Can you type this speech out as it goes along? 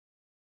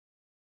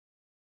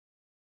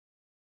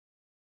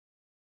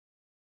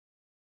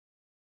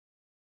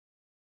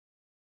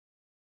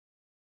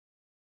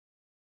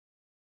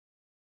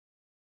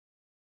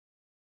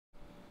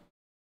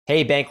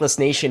Hey, Bankless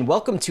Nation,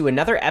 welcome to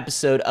another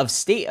episode of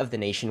State of the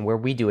Nation, where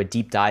we do a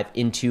deep dive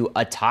into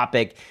a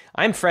topic.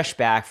 I'm fresh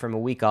back from a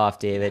week off,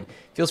 David.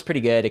 Feels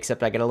pretty good,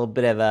 except I got a little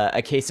bit of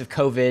a case of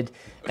COVID,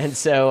 and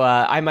so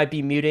I might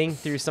be muting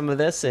through some of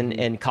this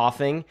and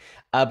coughing.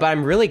 But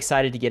I'm really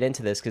excited to get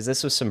into this because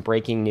this was some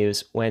breaking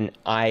news when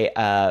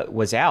I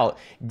was out.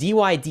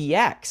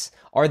 dYdX,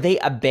 are they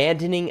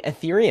abandoning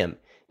Ethereum?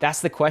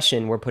 That's the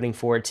question we're putting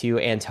forward to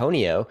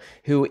Antonio,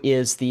 who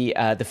is the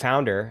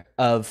founder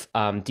of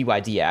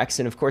dYdX.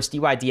 And of course,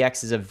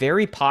 dYdX is a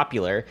very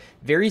popular,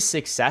 very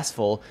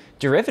successful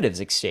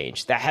derivatives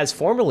exchange that has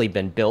formerly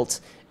been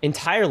built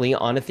entirely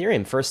on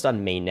Ethereum, first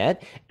on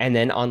mainnet and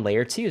then on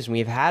layer twos. And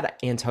we've had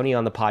Antonio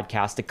on the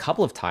podcast a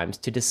couple of times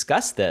to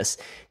discuss this.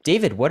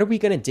 David, what are we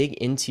going to dig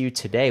into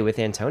today with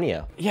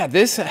Antonio? Yeah,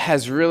 this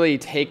has really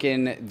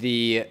taken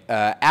the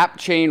app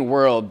chain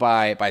world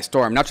by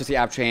storm. Not just the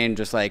app chain,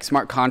 just like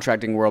smart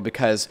contracting world,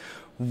 because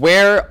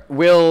where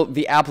will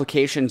the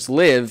applications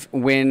live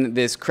when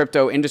this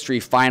crypto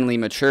industry finally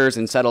matures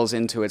and settles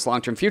into its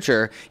long-term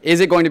future? Is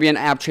it going to be an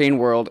app chain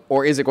world,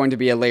 or is it going to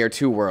be a layer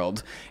 2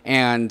 world?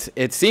 And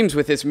it seems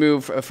with this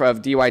move of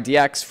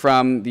dYdX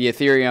from the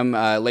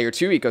Ethereum layer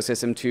 2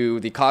 ecosystem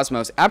to the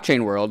Cosmos app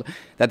chain world,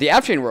 that the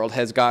app chain world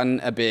has gotten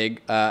a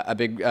big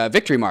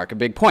victory mark, a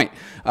big point.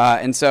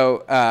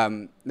 So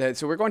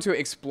we're going to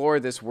explore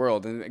this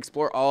world and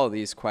explore all of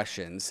these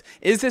questions.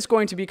 Is this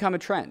going to become a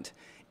trend?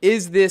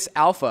 Is this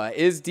alpha?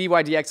 Is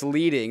dYdX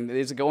leading?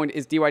 Is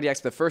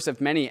dYdX the first of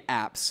many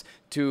apps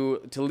to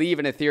leave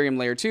an Ethereum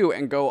layer 2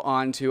 and go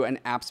on to an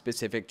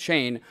app-specific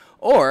chain?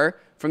 Or,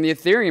 from the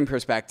Ethereum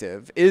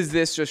perspective, is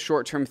this just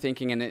short-term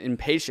thinking and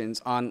impatience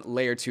on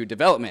layer 2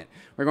 development?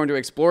 We're going to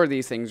explore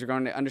these things. We're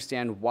going to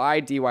understand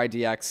why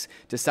dYdX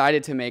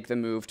decided to make the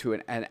move to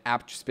an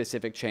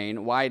app-specific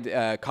chain,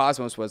 why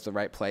Cosmos was the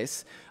right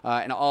place,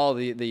 and all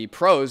the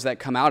pros that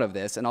come out of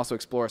this, and also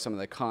explore some of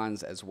the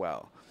cons as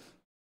well.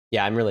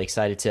 Yeah, I'm really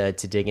excited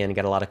to dig in and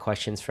get a lot of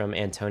questions from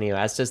Antonio,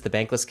 as does the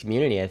Bankless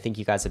community. I think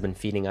you guys have been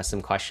feeding us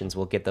some questions.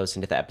 We'll get those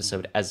into the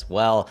episode as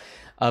well.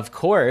 Of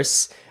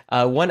course,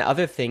 one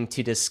other thing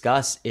to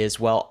discuss is,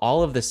 well,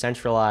 all of the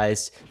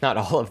centralized, not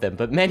all of them,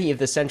 but many of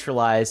the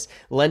centralized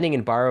lending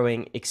and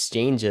borrowing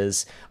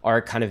exchanges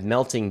are kind of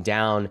melting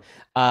down.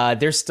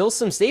 There's still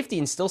some safety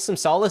and still some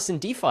solace in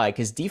DeFi,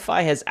 because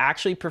DeFi has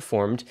actually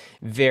performed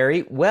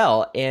very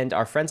well. And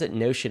our friends at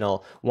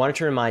Notional wanted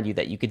to remind you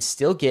that you could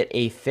still get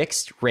a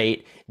fixed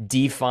rate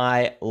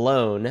DeFi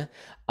loan.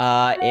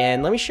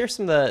 And let me share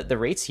some of the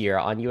rates here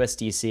on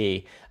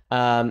USDC.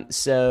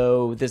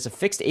 So there's a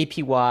fixed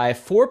APY,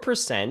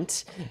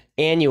 4%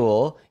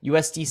 annual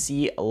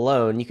USDC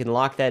loan. You can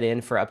lock that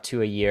in for up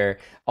to a year.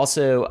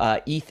 Also,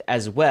 ETH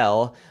as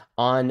well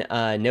on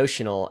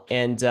Notional.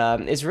 And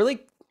it's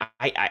really,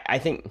 I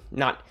think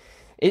not.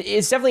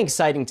 It's definitely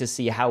exciting to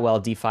see how well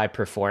DeFi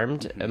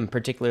performed,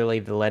 particularly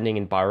the lending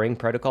and borrowing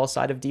protocol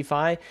side of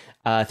DeFi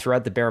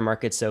throughout the bear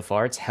market so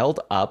far. It's held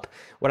up.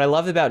 What I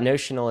love about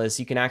Notional is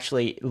you can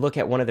actually look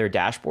at one of their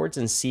dashboards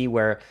and see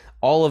where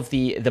all of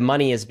the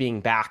money is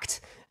being backed,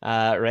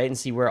 right? And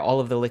see where all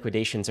of the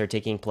liquidations are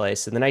taking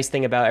place. And the nice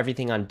thing about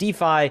everything on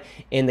DeFi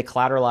in the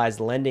collateralized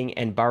lending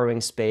and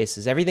borrowing space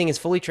is everything is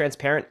fully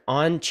transparent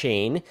on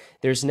chain.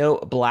 There's no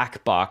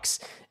black box,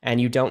 and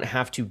you don't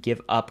have to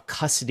give up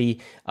custody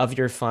of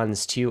your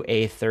funds to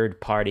a third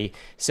party.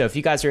 So if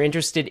you guys are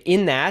interested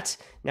in that,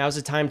 now's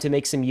the time to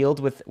make some yield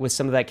with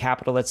some of that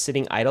capital that's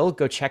sitting idle.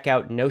 Go check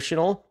out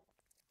Notional.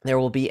 There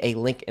will be a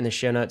link in the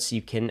show notes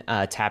you can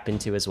tap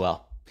into as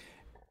well.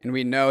 And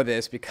we know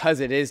this because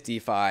it is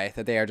DeFi,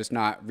 that they are just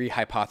not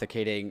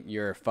rehypothecating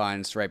your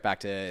funds right back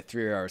to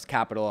 3 Ar's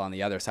capital on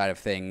the other side of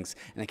things.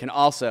 And it can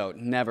also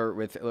never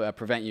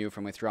prevent you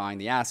from withdrawing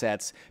the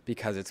assets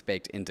because it's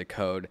baked into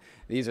code.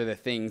 These are the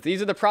things,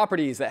 these are the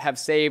properties that have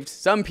saved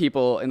some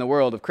people in the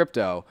world of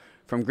crypto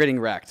from getting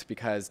wrecked,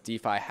 because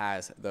DeFi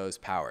has those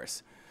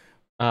powers.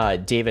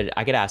 David,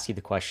 I got to ask you the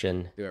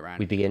question. Do it, Ryan.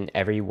 We begin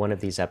every one of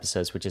these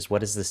episodes, which is,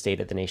 what is the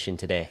state of the nation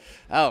today?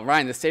 Oh,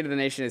 Ryan, the state of the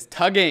nation is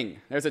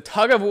tugging. There's a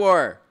tug of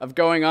war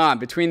going on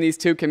between these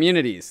two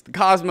communities. The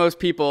Cosmos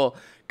people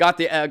got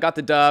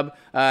the dub,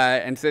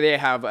 and so they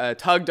have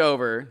tugged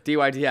over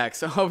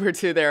dYdX over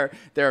to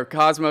their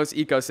Cosmos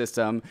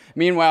ecosystem.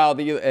 Meanwhile,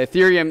 the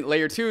Ethereum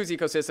layer 2's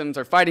ecosystems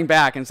are fighting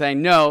back and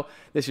saying, no,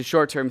 this is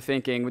short-term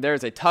thinking.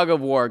 There's a tug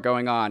of war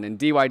going on, and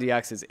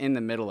dYdX is in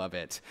the middle of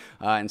it.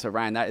 And so,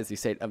 Ryan, that is the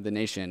state of the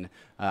nation.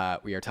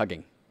 We are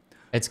tugging.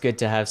 It's good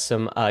to have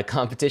some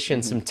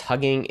competition, some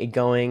tugging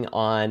going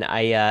on.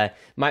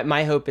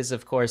 My hope is,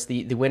 of course,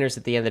 the winners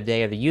at the end of the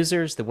day are the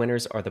users, the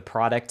winners are the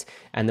product,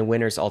 and the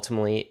winners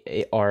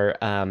ultimately are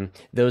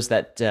those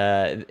that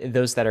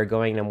are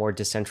going in a more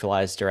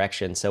decentralized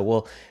direction. So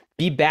we'll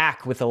be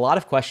back with a lot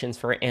of questions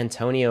for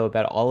Antonio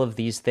about all of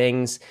these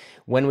things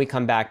when we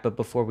come back. But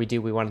before we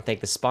do, we want to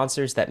thank the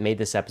sponsors that made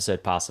this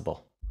episode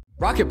possible.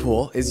 Rocket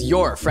Pool is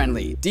your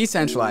friendly,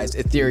 decentralized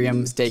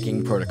Ethereum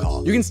staking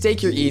protocol. You can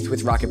stake your ETH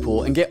with Rocket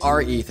Pool and get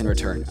our ETH in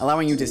return,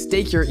 allowing you to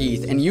stake your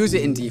ETH and use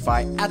it in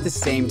DeFi at the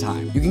same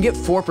time. You can get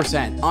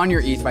 4% on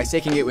your ETH by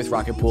staking it with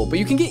Rocket Pool, but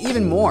you can get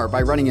even more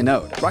by running a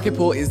node. Rocket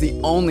Pool is the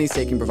only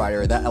staking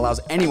provider that allows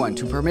anyone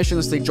to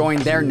permissionlessly join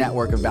their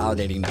network of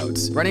validating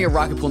nodes. Running a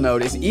Rocket Pool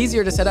node is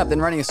easier to set up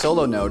than running a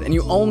solo node, and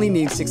you only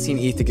need 16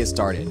 ETH to get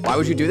started. Why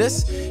would you do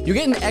this? You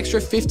get an extra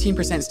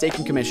 15%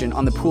 staking commission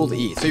on the pooled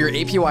ETH, so your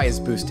APY is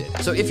boosted.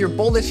 So if you're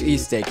bullish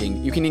ETH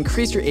staking, you can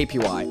increase your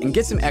APY and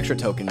get some extra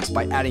tokens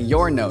by adding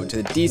your node to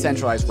the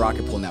decentralized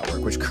Rocket Pool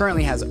network, which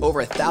currently has over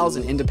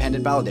 1,000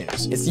 independent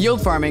validators. It's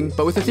yield farming,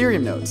 but with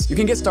Ethereum nodes. You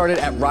can get started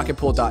at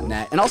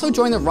rocketpool.net and also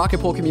join the Rocket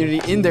Pool community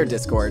in their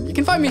Discord. You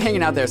can find me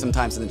hanging out there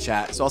sometimes in the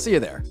chat, so I'll see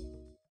you there.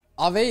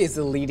 AAVE is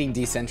the leading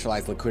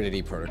decentralized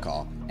liquidity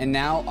protocol, and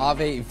now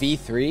AAVE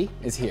v3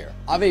 is here.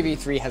 AAVE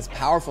v3 has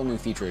powerful new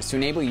features to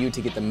enable you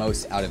to get the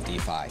most out of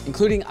DeFi,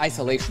 including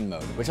isolation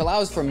mode, which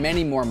allows for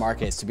many more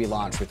markets to be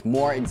launched with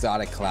more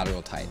exotic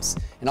collateral types,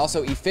 and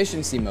also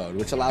efficiency mode,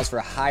 which allows for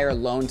higher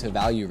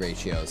loan-to-value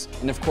ratios,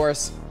 and of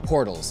course,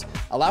 portals,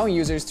 allowing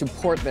users to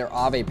port their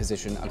AAVE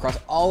position across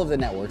all of the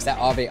networks that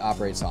AAVE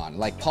operates on,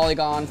 like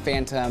Polygon,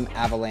 Phantom,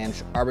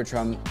 Avalanche,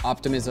 Arbitrum,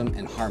 Optimism,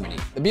 and Harmony.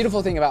 The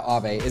beautiful thing about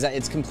AAVE is that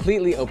it's completely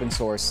open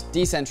source,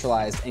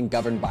 decentralized, and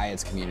governed by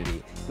its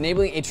community,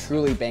 enabling a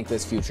truly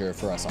bankless future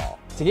for us all.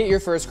 To get your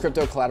first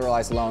crypto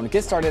collateralized loan,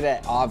 get started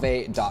at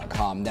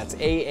aave.com. That's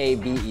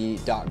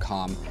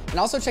AAVE.com. And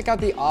also check out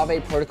the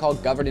AAVE protocol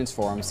governance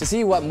forums to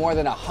see what more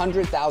than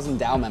 100,000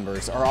 DAO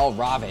members are all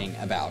raving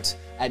about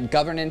at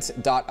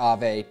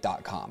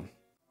governance.aave.com.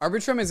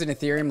 Arbitrum is an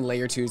Ethereum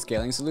Layer 2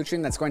 scaling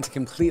solution that's going to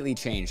completely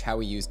change how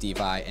we use DeFi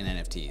and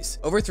NFTs.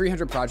 Over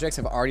 300 projects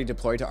have already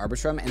deployed to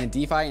Arbitrum, and the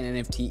DeFi and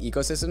NFT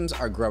ecosystems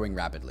are growing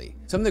rapidly.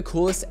 Some of the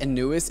coolest and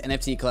newest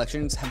NFT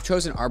collections have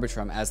chosen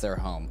Arbitrum as their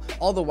home,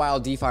 all the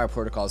while DeFi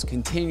protocols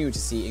continue to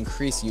see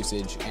increased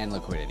usage and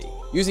liquidity.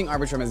 Using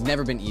Arbitrum has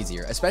never been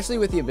easier, especially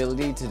with the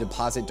ability to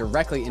deposit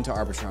directly into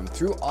Arbitrum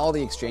through all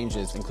the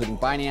exchanges, including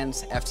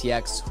Binance,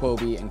 FTX,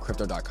 Huobi, and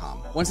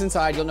Crypto.com. Once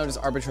inside, you'll notice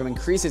Arbitrum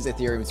increases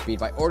Ethereum speed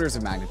by orders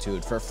of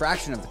magnitude for a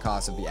fraction of the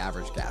cost of the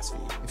average gas fee.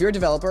 If you're a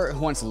developer who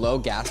wants low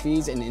gas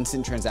fees and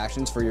instant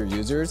transactions for your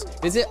users,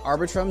 visit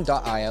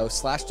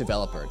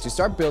arbitrum.io/developer to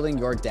start building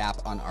your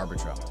dApp on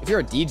Arbitrum. If you're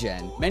a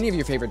degen, many of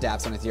your favorite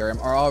dApps on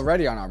Ethereum are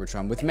already on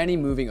Arbitrum, with many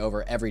moving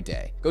over every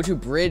day. Go to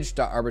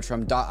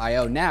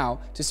bridge.arbitrum.io now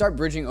to start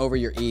bridging over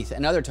your ETH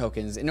and other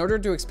tokens in order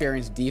to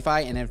experience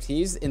DeFi and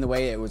NFTs in the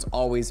way it was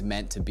always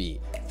meant to be: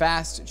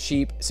 fast,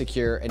 cheap,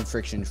 secure, and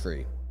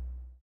friction-free.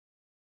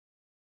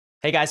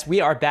 Hey guys, we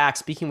are back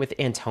speaking with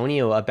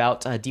Antonio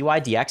about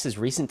dYdX's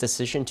recent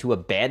decision to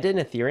abandon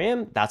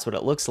Ethereum. That's what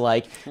it looks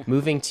like,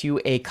 moving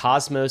to a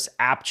Cosmos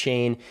app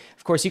chain.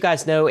 Of course, you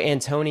guys know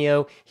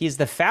Antonio. He's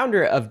the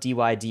founder of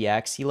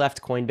dYdX. He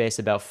left Coinbase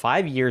about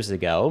 5 years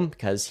ago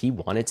because he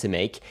wanted to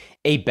make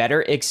a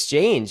better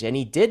exchange, and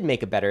he did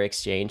make a better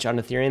exchange on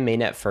Ethereum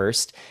mainnet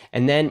first.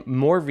 And then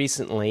more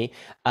recently,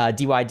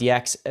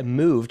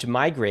 dYdX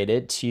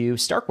migrated to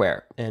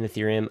Starkware and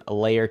Ethereum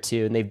layer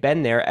 2, and they've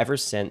been there ever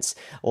since.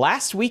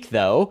 Last week,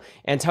 though,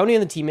 Antonio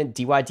and the team at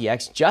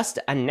dYdX just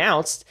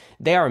announced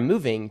they are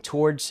moving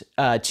towards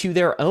to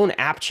their own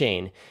app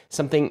chain,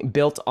 something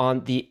built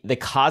on the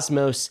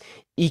Cosmos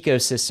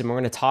ecosystem. We're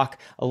going to talk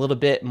a little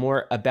bit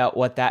more about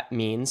what that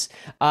means.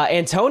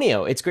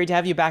 Antonio, it's great to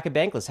have you back at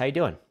Bankless. How you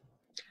doing?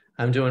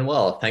 I'm doing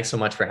well. Thanks so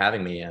much for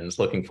having me, and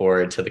looking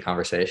forward to the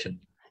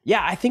conversation.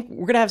 Yeah, I think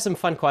we're gonna have some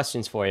fun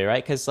questions for you,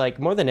 right? Because like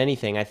more than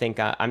anything, I think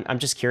I'm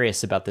just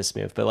curious about this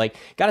move. But like,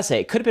 gotta say,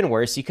 it could have been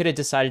worse. You could have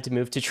decided to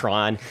move to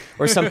Tron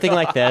or something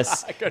like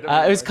this.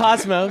 It was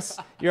Cosmos,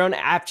 your own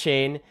app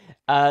chain.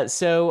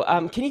 So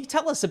can you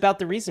tell us about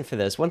the reason for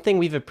this? One thing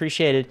we've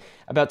appreciated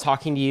about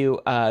talking to you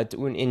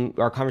in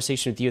our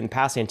conversation with you in the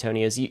past,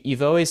 Antonio, is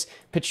you've always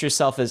pitched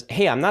yourself as,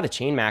 hey, I'm not a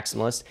chain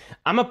maximalist.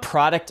 I'm a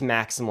product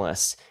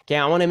maximalist. Okay,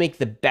 I want to make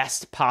the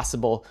best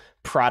possible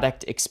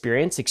product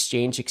experience,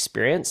 exchange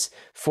experience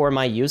for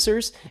my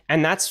users.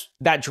 And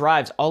that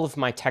drives all of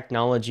my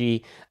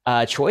technology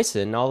choices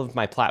and all of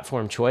my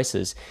platform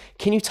choices.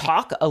 Can you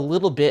talk a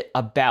little bit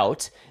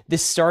about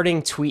this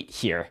starting tweet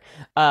here?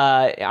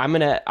 I'm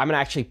gonna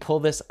actually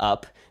pull this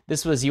up.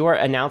 This was your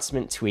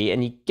announcement tweet,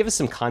 and you give us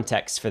some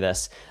context for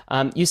this.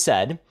 You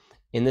said,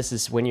 and this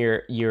is when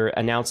you're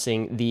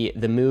announcing the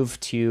move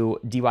to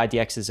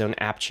dYdX's own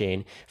app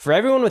chain. For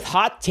everyone with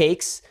hot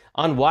takes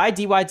on why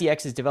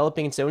dYdX is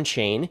developing its own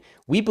chain,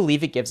 we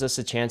believe it gives us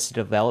a chance to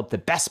develop the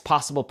best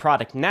possible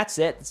product, and that's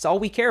it. That's all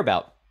we care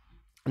about.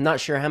 I'm not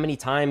sure how many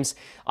times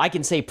I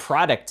can say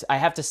product. I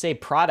have to say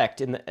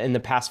product in the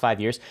past 5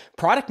 years.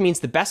 Product means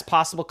the best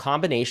possible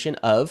combination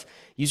of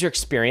user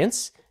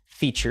experience,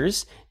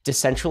 features,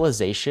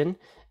 decentralization,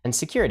 and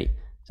security.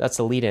 So that's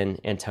the lead-in,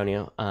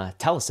 Antonio.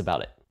 Tell us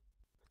about it.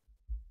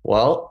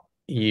 Well,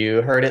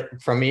 you heard it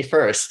from me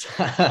first.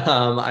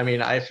 I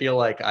mean, I feel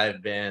like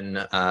I've been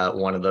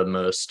one of the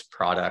most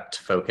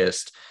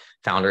product-focused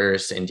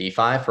founders in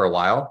DeFi for a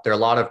while. There are a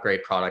lot of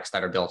great products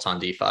that are built on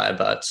DeFi,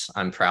 but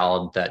I'm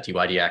proud that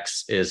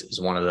dYdX is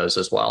one of those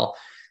as well.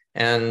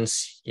 And,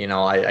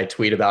 I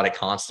tweet about it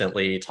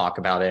constantly, talk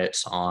about it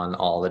on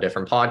all the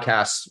different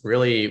podcasts.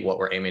 Really, what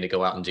we're aiming to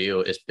go out and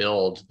do is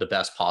build the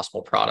best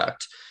possible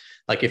product.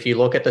 Like if you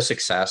look at the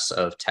success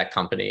of tech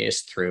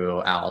companies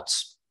throughout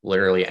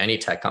literally any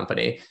tech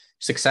company,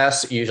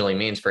 success usually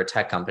means for a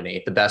tech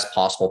company, the best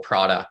possible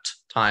product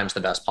times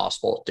the best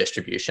possible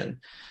distribution.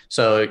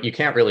 So you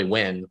can't really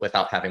win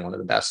without having one of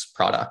the best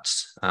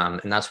products.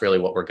 And that's really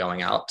what we're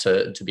going out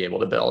to be able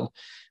to build.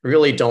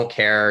 Really don't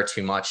care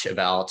too much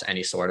about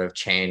any sort of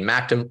chain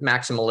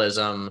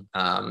maximalism.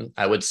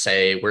 I would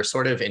say we're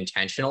sort of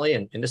intentionally,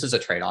 and this is a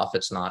trade-off.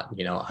 It's not,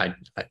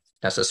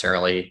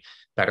 necessarily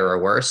better or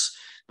worse,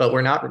 but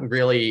we're not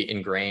really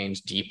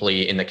ingrained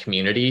deeply in the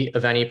community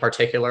of any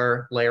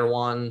particular layer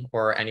one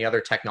or any other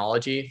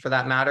technology for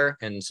that matter,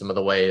 in some of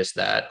the ways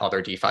that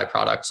other DeFi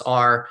products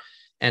are.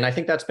 And I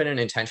think that's been an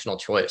intentional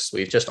choice.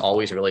 We've just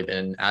always really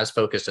been as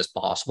focused as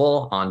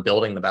possible on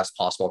building the best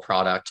possible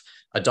product,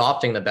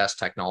 adopting the best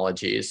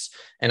technologies.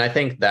 And I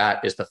think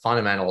that is the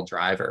fundamental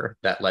driver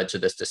that led to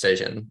this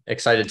decision.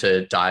 Excited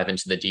to dive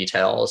into the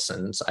details.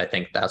 And I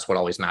think that's what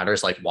always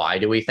matters. Like, why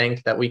do we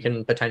think that we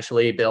can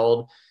potentially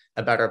build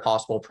a better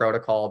possible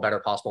protocol,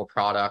 better possible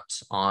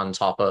product on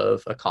top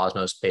of a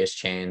Cosmos-based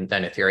chain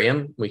than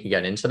Ethereum? We can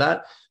get into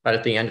that. But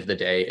at the end of the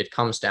day, it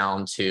comes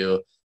down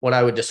to what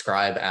I would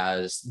describe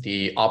as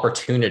the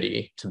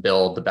opportunity to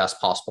build the best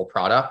possible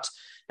product.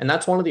 And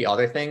that's one of the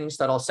other things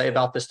that I'll say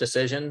about this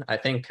decision. I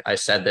think I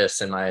said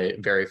this in my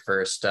very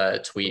first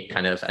tweet,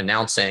 kind of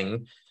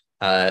announcing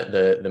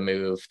the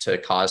move to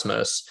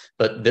Cosmos,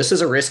 but this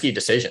is a risky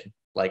decision.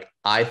 Like,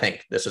 I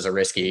think this is a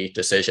risky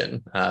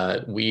decision.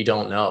 We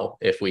don't know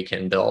if we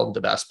can build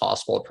the best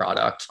possible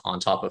product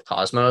on top of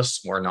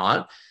Cosmos or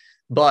not.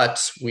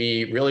 But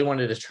we really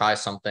wanted to try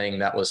something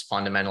that was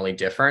fundamentally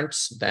different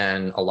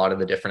than a lot of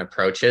the different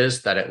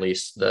approaches that at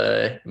least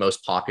the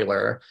most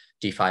popular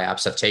DeFi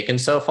apps have taken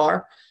so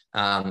far.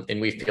 And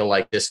we feel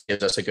like this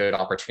gives us a good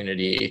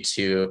opportunity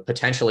to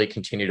potentially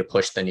continue to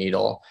push the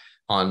needle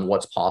on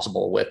what's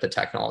possible with the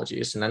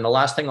technologies. And then the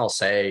last thing I'll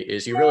say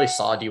is you really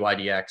saw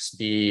dYdX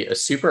be a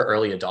super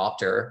early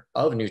adopter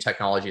of new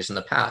technologies in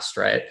the past,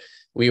 right?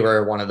 We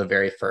were one of the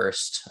very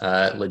first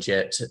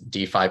legit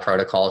DeFi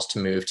protocols to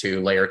move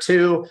to layer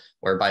 2.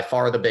 We're by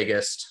far the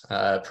biggest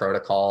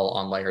protocol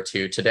on layer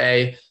 2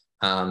 today.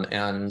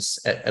 And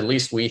at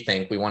least we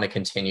think we want to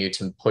continue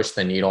to push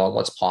the needle on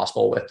what's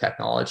possible with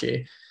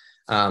technology.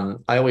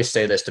 I always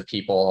say this to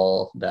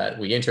people that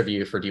we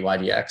interview for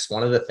dYdX.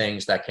 One of the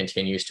things that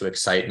continues to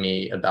excite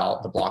me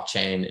about the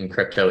blockchain and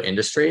crypto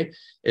industry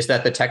is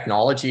that the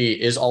technology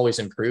is always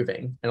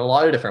improving in a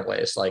lot of different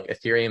ways. Like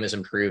Ethereum is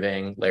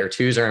improving, layer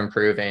 2s are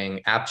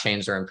improving, app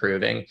chains are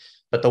improving,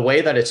 but the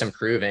way that it's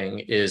improving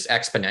is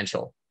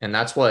exponential. And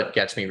that's what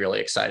gets me really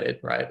excited,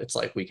 right? It's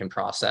like we can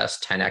process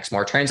 10x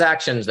more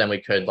transactions than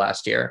we could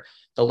last year.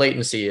 The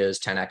latency is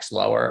 10x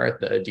lower.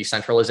 The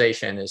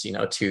decentralization is,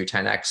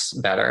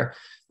 10x better,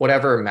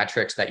 whatever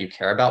metrics that you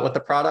care about with the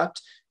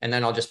product. And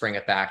then I'll just bring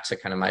it back to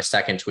kind of my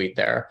second tweet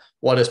there.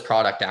 What does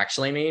product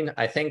actually mean?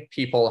 I think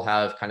people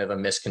have kind of a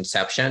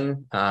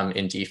misconception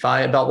in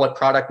DeFi about what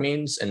product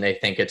means, and they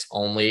think it's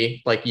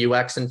only like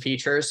UX and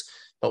features.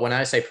 But when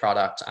I say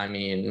product, I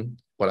mean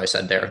what I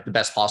said there, the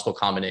best possible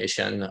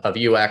combination of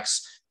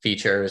UX,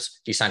 features,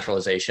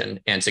 decentralization,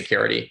 and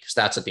security, because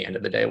that's at the end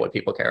of the day what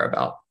people care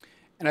about.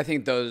 And I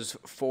think those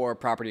 4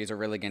 properties are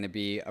really going to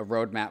be a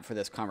roadmap for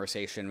this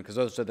conversation, because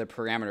those are the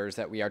parameters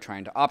that we are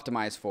trying to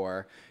optimize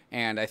for.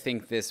 And I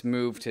think this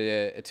move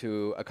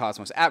to a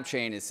Cosmos app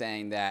chain is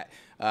saying that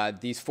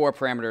these 4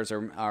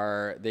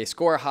 parameters they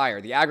score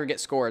higher. The aggregate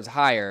score is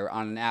higher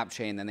on an app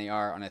chain than they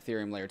are on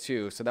Ethereum layer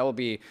 2. So that will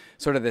be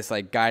sort of this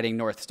like guiding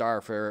North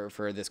Star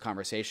for this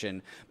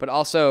conversation. But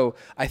also,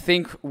 I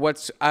think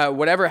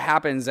whatever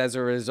happens as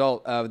a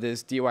result of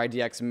this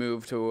dYdX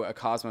move to a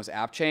Cosmos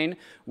app chain,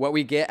 what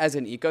we get as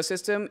an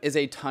ecosystem is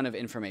a ton of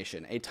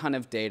information, a ton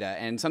of data.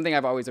 And something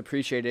I've always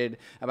appreciated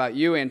about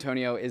you,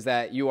 Antonio, is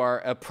that you are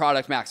a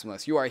product maximalist.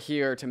 You are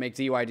here to make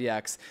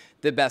dYdX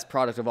the best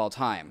product of all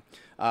time.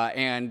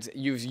 And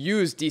you've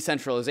used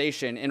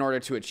decentralization in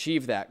order to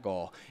achieve that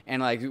goal.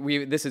 And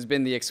this has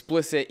been the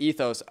explicit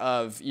ethos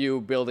of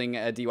you building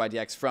a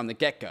dYdX from the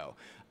get-go,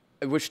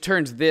 which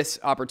turns this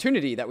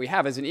opportunity that we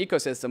have as an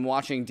ecosystem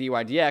watching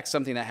dYdX,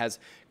 something that has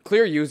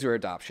clear user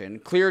adoption,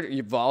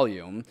 clear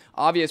volume,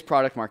 obvious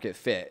product market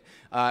fit.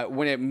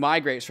 When it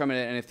migrates from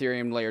an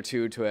Ethereum layer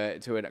 2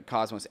 to a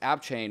Cosmos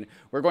app chain,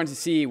 we're going to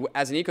see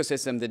as an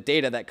ecosystem the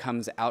data that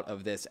comes out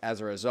of this as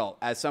a result.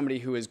 As somebody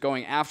who is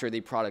going after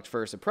the product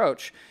first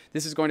approach,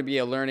 this is going to be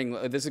a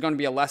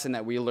lesson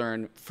that we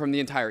learn from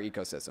the entire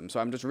ecosystem. So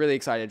I'm just really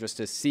excited just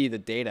to see the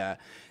data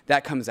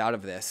that comes out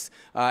of this.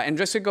 And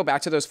just to go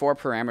back to those 4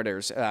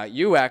 parameters,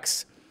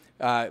 UX,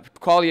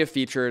 quality of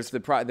features,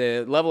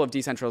 the level of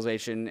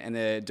decentralization, and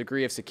the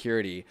degree of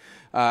security.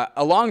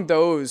 Along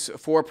those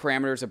 4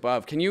 parameters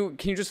above, can you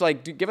just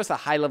like give us a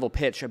high level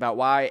pitch about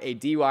why a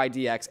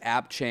dYdX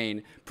app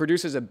chain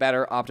produces a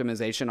better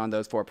optimization on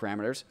those 4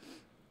 parameters?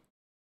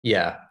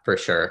 Yeah, for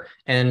sure.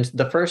 And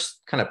the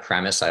first kind of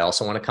premise I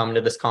also want to come into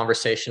this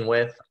conversation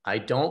with, I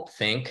don't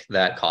think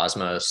that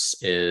Cosmos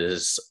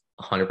is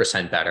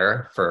 100%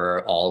 better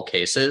for all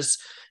cases.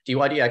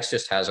 dYdX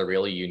just has a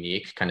really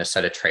unique kind of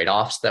set of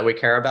trade-offs that we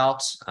care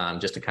about,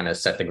 just to kind of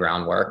set the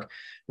groundwork.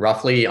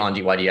 Roughly on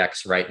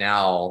dYdX right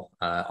now,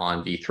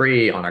 on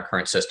V3, on our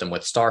current system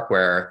with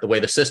Starkware, the way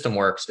the system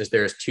works is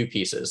there's 2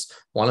 pieces.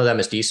 One of them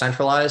is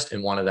decentralized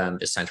and one of them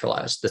is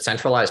centralized. The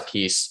centralized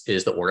piece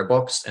is the order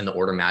books and the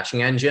order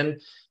matching engine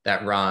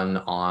that run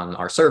on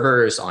our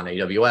servers on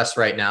AWS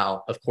right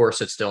now. Of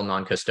course, it's still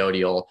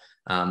non-custodial,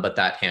 but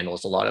that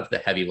handles a lot of the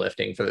heavy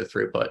lifting for the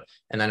throughput.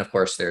 And then, of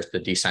course, there's the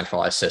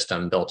decentralized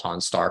system built on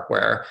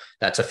Starkware.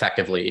 That's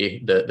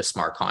effectively the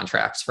smart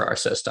contracts for our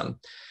system.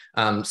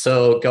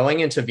 So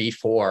going into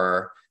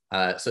V4,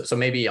 so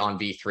maybe on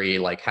V3,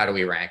 like how do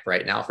we rank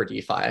right now for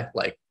DeFi?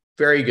 Like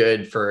very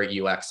good for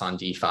UX on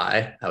DeFi,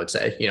 I would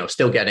say,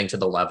 still getting to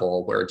the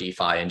level where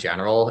DeFi in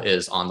general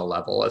is on the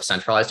level of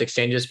centralized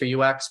exchanges for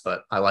UX,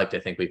 but I like to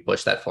think we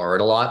push that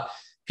forward a lot.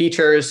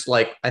 Features,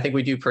 like I think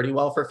we do pretty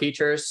well for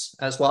features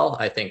as well.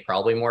 I think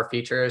probably more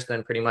features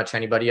than pretty much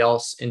anybody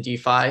else in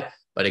DeFi.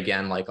 But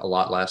again, like a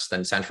lot less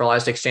than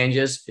centralized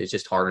exchanges. It's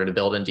just harder to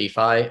build in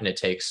DeFi and it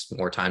takes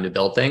more time to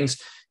build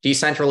things.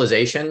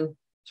 Decentralization,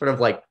 sort of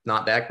like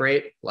not that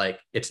great. Like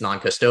it's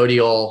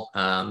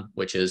non-custodial,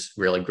 which is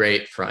really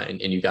great.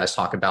 And you guys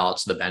talk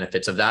about the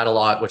benefits of that a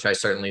lot, which I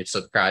certainly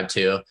subscribe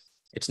to.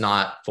 It's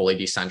not fully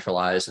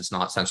decentralized. It's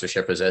not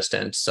censorship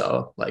resistant.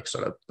 So like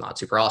sort of not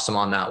super awesome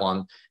on that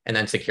one. And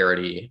then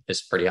security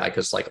is pretty high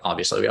because like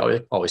obviously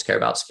we always care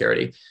about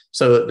security.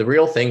 So the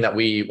real thing that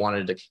we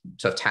wanted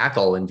to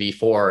tackle in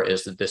V4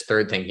 is this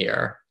third thing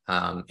here.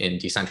 In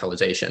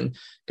decentralization,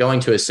 going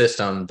to a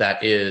system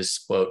that is,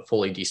 quote,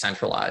 fully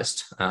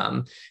decentralized.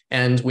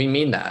 And we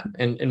mean that.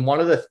 And one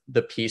of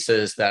the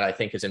pieces that I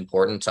think is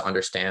important to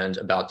understand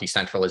about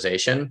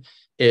decentralization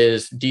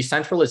is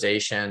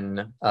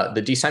decentralization,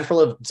 the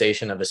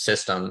decentralization of a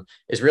system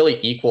is really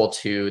equal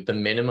to the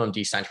minimum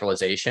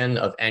decentralization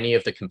of any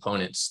of the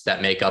components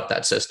that make up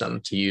that system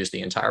to use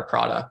the entire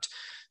product.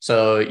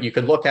 So you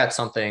could look at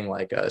something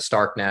like a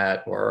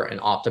Starknet or an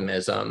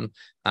Optimism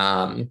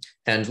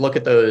and look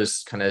at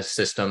those kind of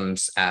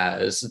systems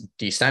as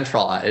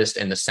decentralized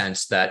in the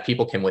sense that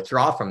people can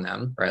withdraw from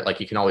them, right? Like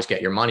you can always get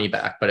your money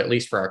back, but at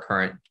least for our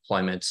current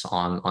deployments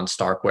on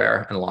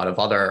Starkware and a lot of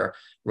other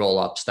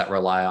rollups that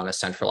rely on a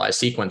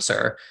centralized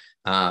sequencer,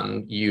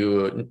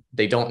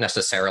 they don't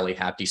necessarily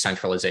have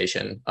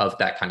decentralization of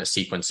that kind of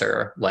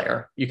sequencer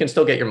layer. You can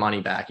still get your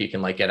money back. You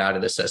can like get out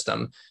of the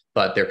system,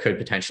 but there could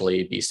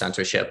potentially be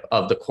censorship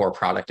of the core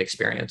product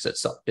experience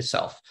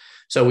itself.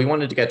 So we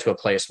wanted to get to a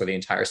place where the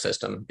entire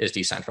system is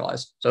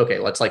decentralized. So, okay,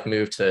 let's like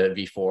move to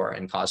V4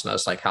 and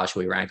Cosmos. Like, how should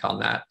we rank on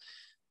that?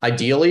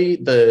 Ideally,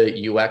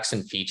 the UX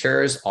and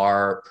features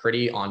are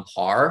pretty on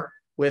par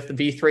with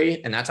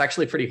V3, and that's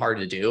actually pretty hard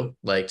to do,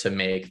 like to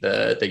make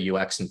the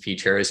UX and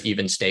features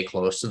even stay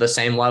close to the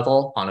same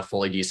level on a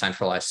fully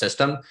decentralized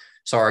system.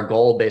 So our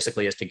goal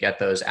basically is to get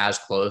those as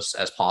close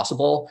as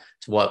possible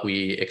to what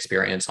we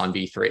experience on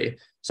V3.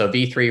 So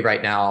V3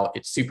 right now,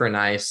 it's super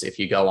nice. If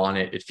you go on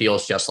it, it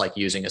feels just like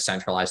using a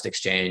centralized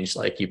exchange.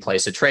 Like you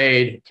place a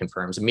trade, it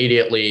confirms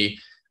immediately.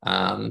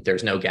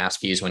 There's no gas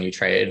fees when you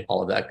trade,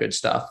 all of that good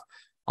stuff.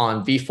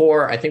 On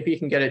V4, I think we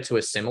can get it to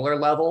a similar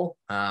level.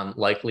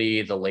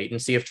 Likely the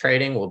latency of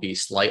trading will be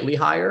slightly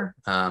higher.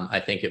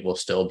 I think it will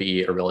still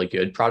be a really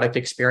good product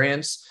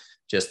experience.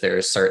 Just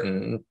there's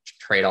certain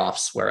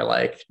trade-offs where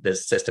like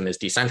this system is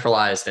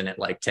decentralized and it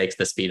like takes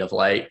the speed of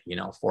light,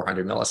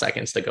 400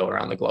 milliseconds to go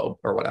around the globe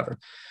or whatever.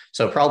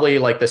 So probably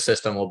like the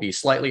system will be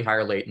slightly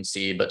higher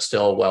latency, but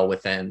still well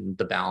within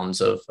the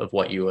bounds of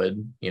what you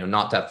would,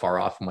 not that far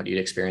off from what you'd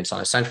experience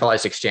on a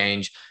centralized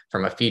exchange.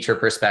 From a feature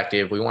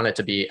perspective, we want it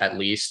to be at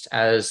least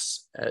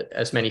as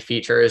many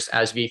features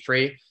as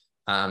V3.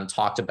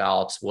 Talked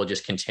about, we'll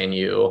just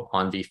continue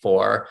on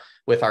V4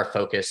 with our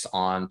focus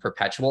on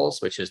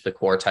perpetuals, which is the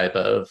core type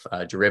of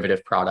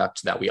derivative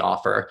product that we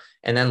offer,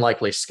 and then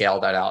likely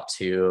scale that out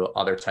to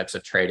other types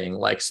of trading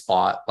like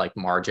spot, like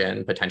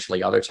margin,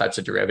 potentially other types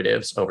of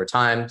derivatives over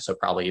time. So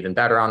probably even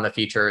better on the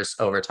features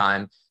over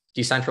time.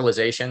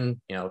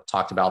 Decentralization,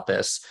 talked about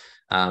this.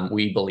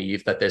 We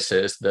believe that this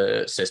is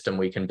the system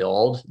we can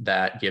build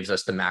that gives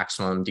us the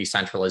maximum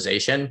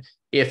decentralization.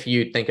 If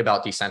you think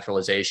about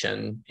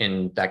decentralization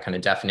in that kind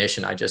of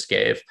definition I just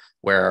gave,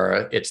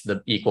 where it's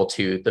equal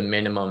to the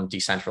minimum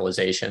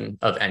decentralization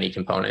of any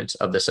component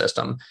of the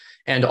system.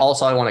 And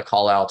also I want to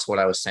call out what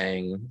I was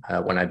saying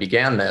when I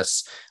began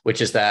this,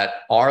 which is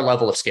that our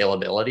level of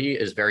scalability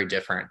is very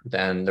different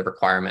than the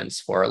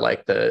requirements for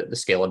like the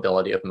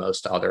scalability of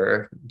most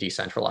other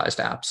decentralized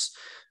apps.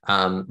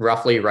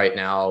 Roughly right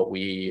now,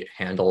 we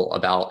handle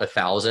about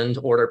 1,000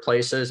 order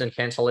places and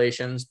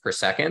cancellations per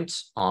second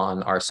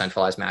on our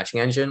centralized matching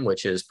engine,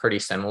 which is pretty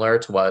similar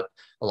to what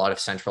a lot of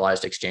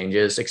centralized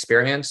exchanges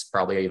experience,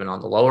 probably even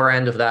on the lower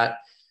end of that.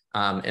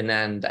 And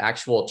then the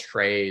actual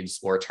trades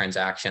or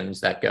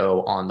transactions that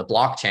go on the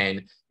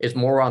blockchain is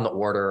more on the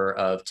order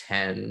of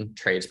 10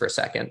 trades per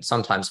second,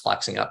 sometimes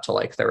flexing up to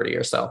like 30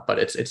 or so, but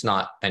it's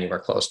not anywhere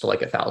close to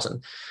like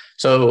 1,000.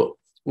 So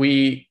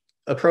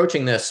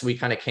approaching this, we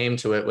kind of came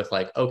to it with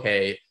like,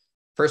 okay,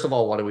 first of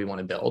all, what do we want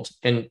to build?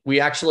 And we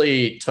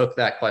actually took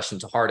that question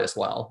to heart as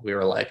well. We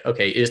were like,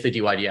 okay, is the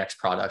dYdX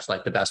product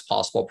like the best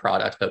possible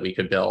product that we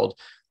could build?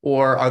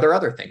 Or are there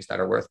other things that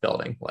are worth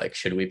building? Like,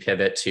 should we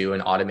pivot to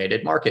an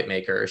automated market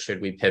maker?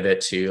 Should we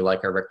pivot to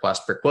like a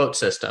request per quote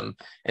system?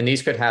 And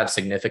these could have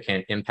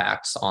significant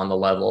impacts on the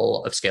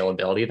level of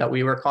scalability that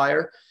we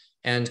require.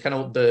 And kind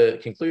of the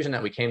conclusion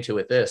that we came to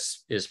with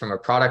this is, from a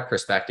product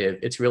perspective,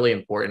 it's really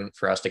important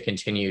for us to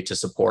continue to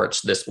support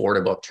this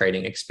order book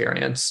trading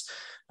experience.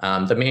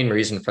 The main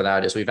reason for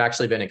that is we've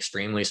actually been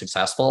extremely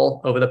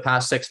successful over the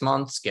past 6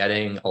 months,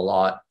 getting a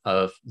lot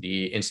of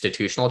the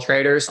institutional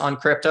traders on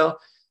crypto.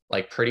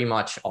 Like pretty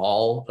much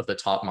all of the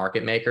top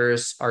market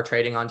makers are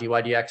trading on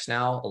dYdX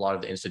now. A lot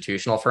of the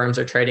institutional firms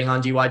are trading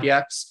on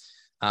dYdX.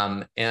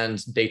 And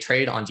they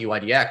trade on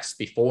dYdX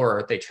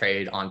before they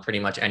trade on pretty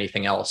much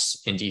anything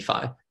else in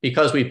DeFi,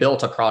 because we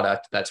built a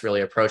product that's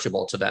really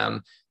approachable to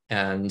them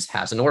and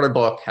has an order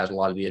book, has a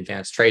lot of the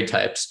advanced trade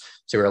types.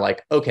 So we're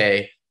like,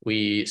 okay,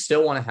 we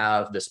still want to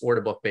have this order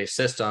book based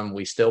system.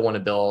 We still want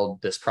to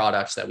build this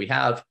product that we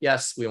have.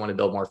 Yes, we want to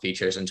build more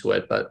features into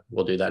it, but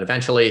we'll do that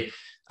eventually.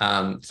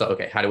 So,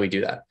 okay, how do we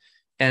do that?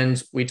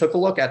 And we took a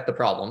look at the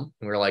problem and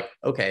we were like,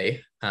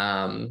 okay,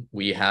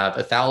 we have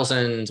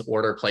 1,000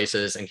 order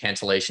places and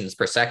cancellations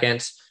per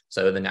second.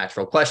 So the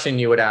natural question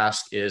you would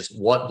ask is,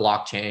 what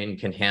blockchain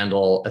can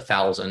handle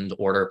 1,000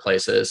 order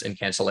places and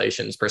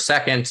cancellations per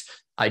second,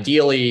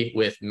 ideally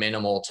with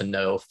minimal to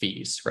no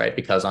fees, right?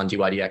 Because on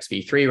dYdX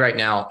v3 right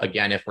now,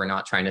 again, if we're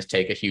not trying to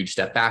take a huge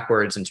step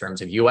backwards in terms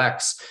of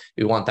UX,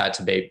 we want that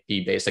to be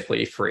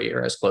basically free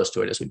or as close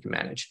to it as we can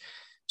manage.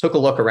 Took a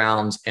look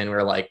around and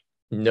we're like,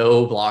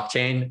 no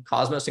blockchain,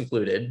 Cosmos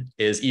included,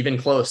 is even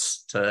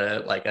close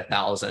to like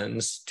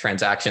 1,000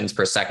 transactions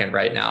per second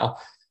right now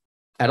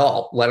at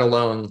all, let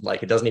alone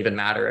like, it doesn't even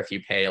matter if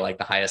you pay like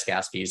the highest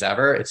gas fees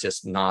ever. It's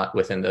just not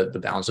within the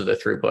bounds of the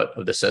throughput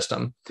of the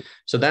system.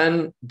 So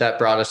then that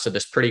brought us to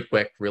this pretty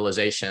quick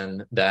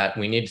realization that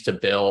we needed to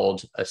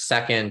build a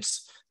second,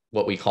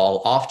 what we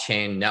call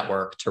off-chain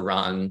network to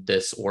run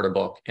this order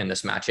book and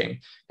this matching.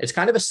 It's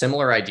kind of a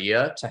similar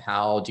idea to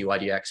how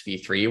dYdX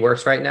v3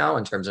 works right now,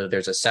 in terms of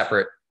there's a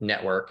separate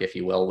network, if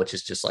you will, which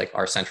is just like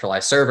our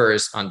centralized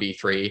servers on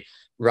v3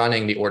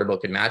 running the order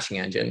book and matching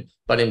engine.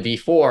 But in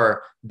v4,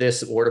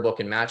 this order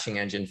book and matching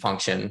engine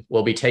function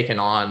will be taken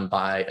on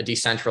by a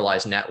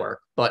decentralized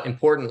network, but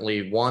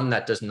importantly, one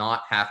that does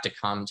not have to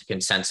come to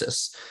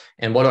consensus.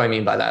 And what do I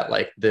mean by that?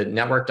 Like, the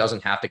network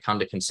doesn't have to come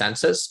to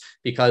consensus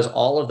because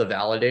all of the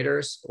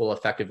validators will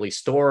effectively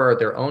store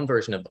their own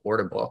version of the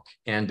order book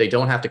and they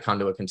don't have to come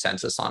to a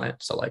consensus on it.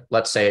 So like,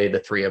 let's say the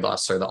three of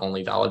us are the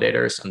only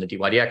validators on the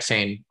dYdX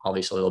chain.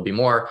 Obviously there'll be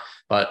more,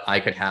 but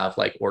I could have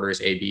like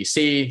orders A, B,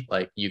 C,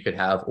 like you could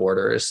have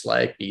orders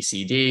like B,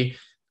 C, D.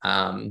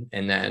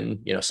 And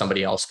then,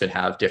 somebody else could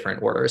have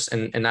different orders,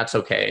 and that's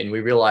okay. And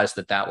we realized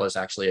that that was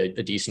actually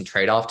a decent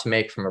trade-off to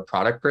make from a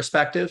product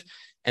perspective.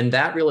 And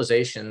that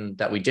realization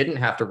that we didn't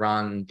have to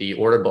run the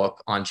order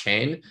book on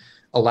chain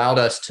allowed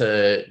us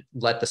to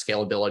let the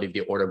scalability of the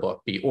order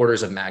book be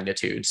orders of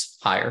magnitudes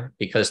higher,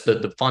 because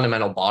the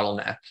fundamental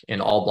bottleneck in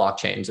all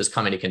blockchains is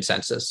coming to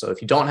consensus. So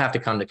if you don't have to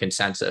come to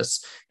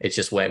consensus, it's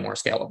just way more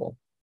scalable.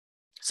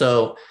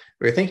 So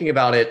we were thinking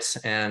about it,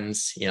 and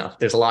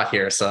there's a lot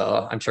here,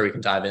 so I'm sure we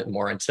can dive in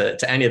more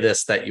into any of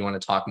this that you want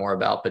to talk more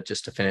about. But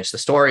just to finish the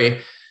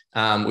story,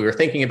 we were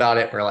thinking about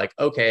it. We're like,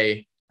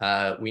 okay,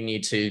 we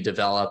need to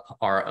develop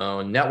our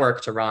own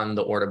network to run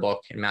the order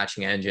book and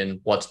matching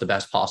engine. What's the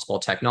best possible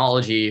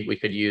technology we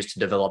could use to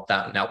develop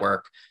that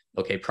network?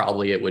 Okay,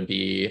 probably it would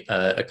be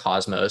a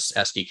Cosmos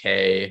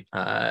SDK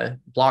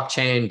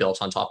blockchain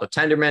built on top of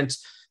Tendermint.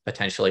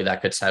 Potentially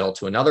that could settle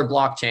to another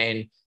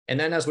blockchain. And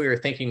then as we were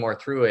thinking more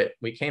through it,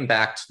 we came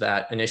back to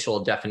that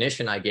initial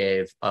definition I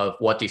gave of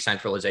what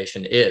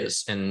decentralization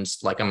is. And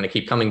like, I'm going to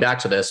keep coming back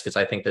to this because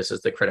I think this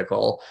is the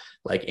critical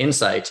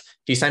insight.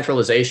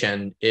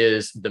 Decentralization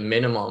is the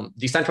minimum.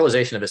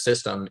 Decentralization of a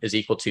system is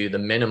equal to the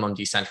minimum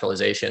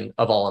decentralization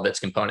of all of its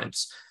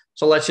components.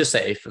 So let's just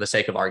say, for the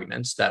sake of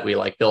arguments, that we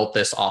built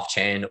this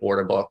off-chain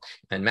order book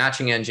and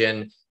matching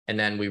engine, and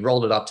then we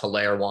rolled it up to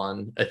layer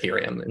 1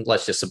 Ethereum. And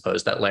let's just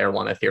suppose that layer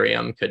 1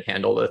 Ethereum could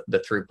handle the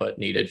throughput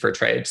needed for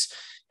trades.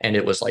 And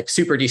it was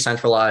super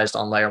decentralized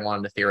on layer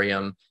 1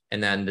 Ethereum.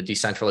 And then the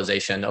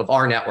decentralization of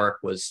our network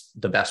was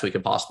the best we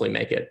could possibly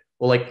make it.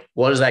 Well,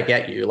 what does that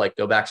get you?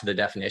 Go back to the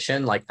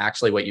definition.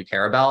 Actually what you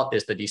care about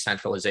is the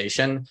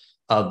decentralization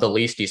of the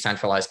least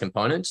decentralized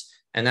components.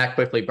 And that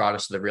quickly brought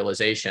us to the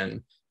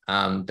realization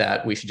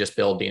that we should just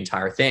build the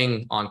entire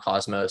thing on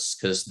Cosmos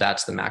because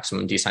that's the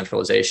maximum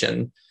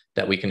decentralization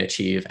that we can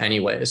achieve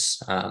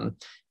anyways.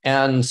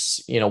 And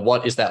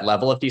what is that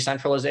level of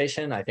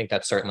decentralization? I think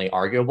that's certainly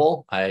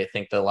arguable. I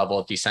think the level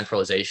of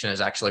decentralization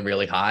is actually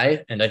really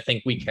high. And I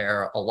think we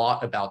care a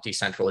lot about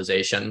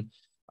decentralization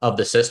of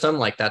the system.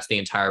 Like that's the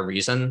entire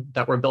reason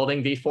that we're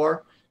building V4.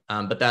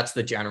 But that's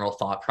the general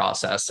thought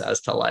process as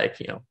to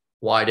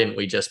why didn't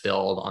we just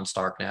build on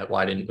Starknet?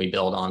 Why didn't we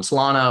build on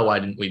Solana? Why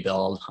didn't we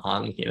build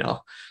on,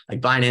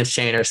 like Binance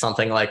Chain or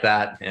something like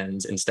that?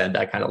 And instead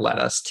that kind of led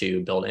us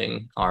to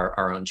building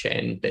our own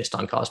chain based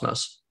on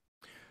Cosmos.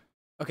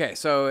 Okay,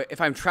 so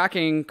if I'm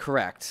tracking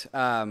correct,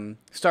 your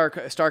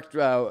StarkX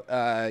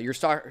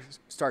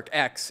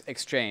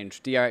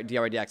exchange,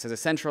 dYdX, has a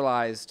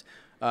centralized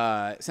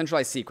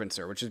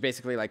sequencer, which is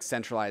basically like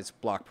centralized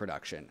block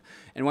production.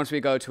 And once we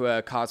go to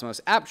a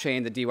Cosmos app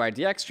chain, the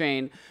dYdX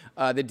chain,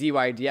 the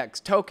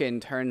dYdX token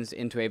turns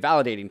into a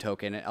validating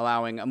token,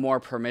 allowing a more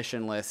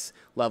permissionless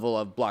level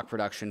of block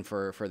production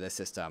for this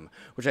system,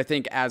 which I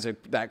think adds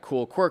that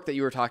cool quirk that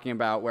you were talking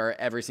about, where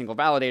every single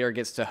validator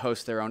gets to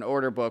host their own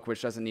order book,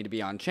 which doesn't need to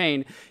be on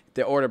chain.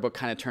 The order book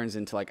kind of turns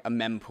into like a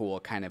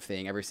mempool kind of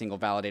thing. Every single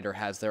validator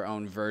has their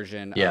own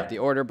version of the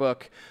order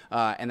book,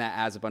 and that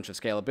adds a bunch of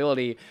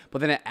scalability. But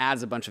then it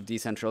adds a bunch of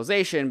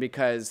decentralization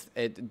because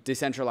it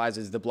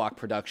decentralizes the block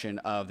production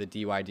of the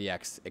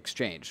dYdX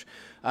exchange.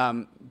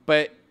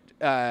 But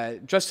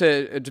just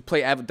to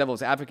play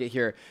devil's advocate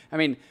here, I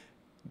mean,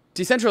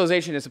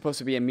 decentralization is supposed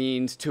to be a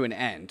means to an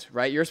end,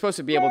 right? You're supposed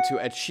to be able to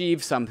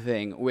achieve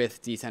something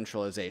with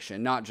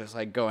decentralization, not just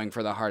like going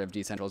for the heart of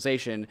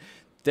decentralization.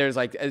 There's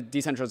like a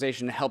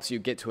decentralization helps you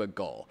get to a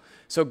goal.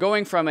 So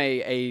going from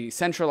a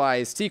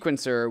centralized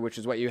sequencer, which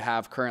is what you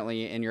have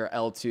currently in your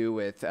L2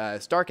 with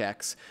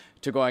StarkX,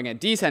 to going a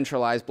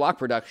decentralized block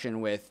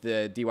production with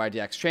the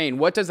dYdX chain,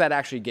 what does that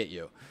actually get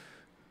you?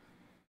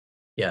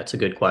 Yeah, it's a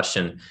good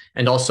question.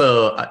 And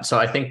also, so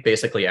I think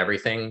basically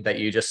everything that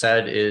you just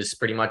said is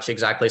pretty much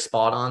exactly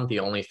spot on. The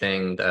only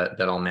thing that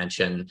I'll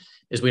mention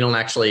is we don't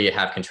actually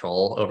have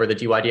control over the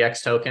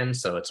dYdX token.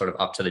 So it's sort of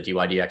up to the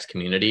dYdX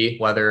community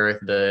whether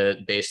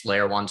the base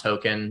layer 1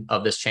 token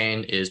of this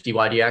chain is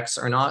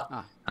dYdX or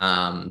not.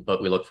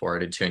 But we look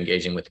forward to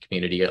engaging with the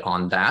community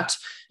on that.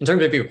 In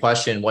terms of your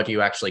question, what do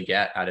you actually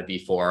get out of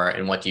V4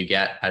 and what do you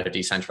get out of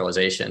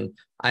decentralization?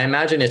 I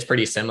imagine it's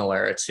pretty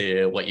similar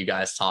to what you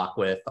guys talk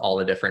with all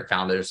the different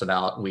founders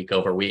about week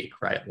over week,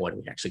 right? What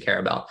do we actually care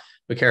about?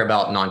 We care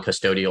about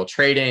non-custodial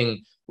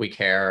trading. We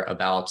care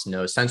about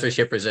no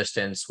censorship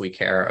resistance. We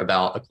care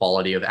about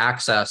equality of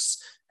access.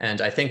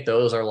 And I think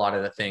those are a lot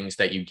of the things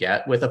that you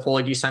get with a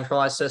fully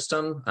decentralized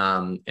system.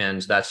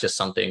 And that's just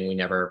something we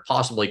never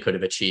possibly could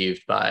have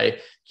achieved by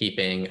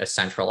keeping a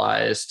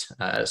centralized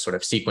sort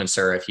of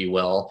sequencer, if you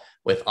will,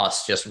 with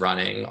us just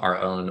running our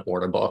own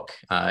order book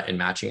and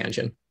matching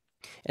engine.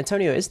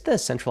 Antonio, is the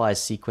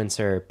centralized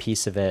sequencer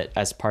piece of it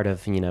as part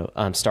of,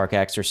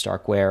 StarkX or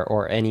Starkware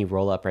or any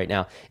rollup right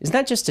now, isn't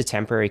that just a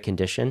temporary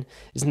condition?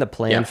 Isn't the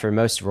plan for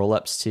most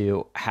rollups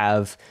to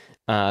have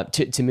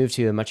to move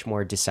to a much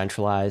more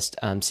decentralized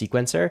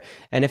sequencer?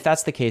 And if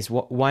that's the case,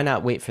 why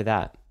not wait for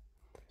that?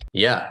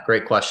 Yeah,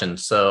 great question.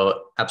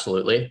 So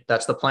absolutely,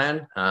 that's the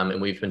plan.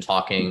 And we've been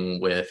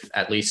talking with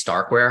at least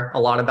Starkware a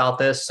lot about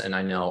this. And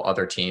I know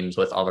other teams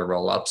with other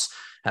rollups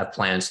have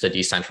plans to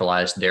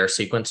decentralize their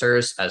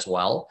sequencers as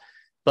well.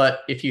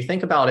 But if you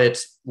think about it,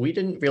 we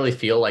didn't really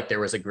feel like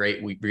there was a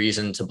great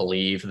reason to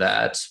believe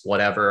that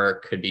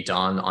whatever could be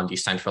done on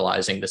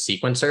decentralizing the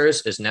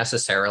sequencers is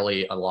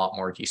necessarily a lot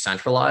more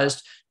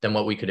decentralized than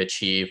what we could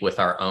achieve with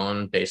our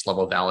own base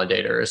level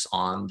validators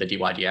on the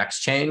dYdX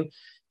chain.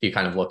 If you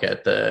kind of look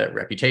at the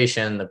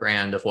reputation, the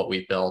brand of what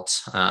we've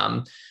built,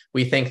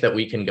 we think that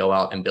we can go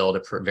out and build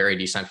a very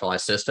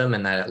decentralized system,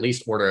 and that at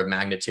least order of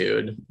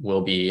magnitude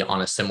will be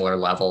on a similar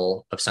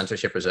level of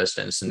censorship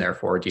resistance and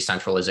therefore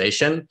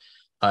decentralization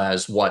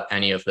as what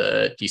any of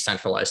the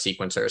decentralized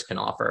sequencers can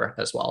offer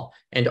as well.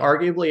 And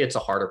arguably, it's a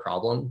harder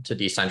problem to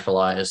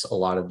decentralize a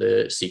lot of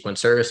the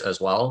sequencers as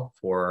well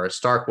for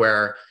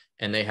Starkware.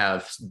 And they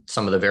have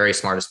some of the very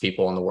smartest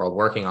people in the world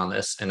working on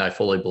this. And I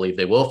fully believe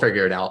they will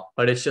figure it out,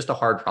 but it's just a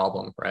hard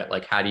problem, right?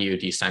 Like, how do you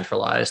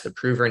decentralize the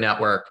prover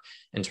network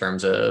in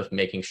terms of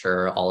making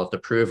sure all of the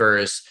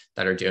provers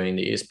that are doing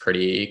these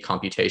pretty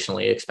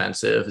computationally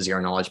expensive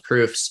zero knowledge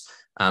proofs,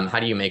 how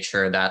do you make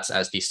sure that's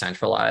as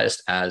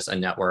decentralized as a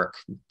network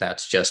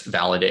that's just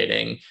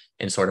validating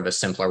in sort of a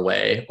simpler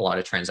way a lot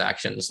of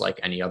transactions like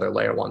any other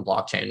layer 1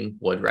 blockchain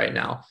would right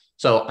now?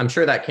 So I'm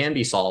sure that can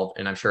be solved,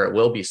 and I'm sure it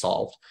will be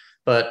solved.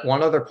 But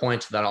one other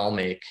point that I'll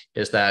make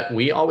is that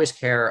we always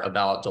care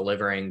about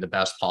delivering the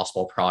best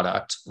possible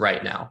product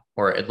right now,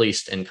 or at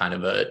least in kind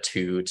of a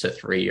 2 to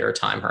 3 year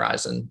time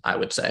horizon, I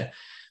would say.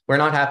 We're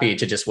not happy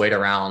to just wait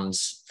around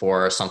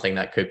for something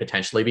that could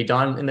potentially be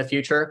done in the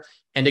future.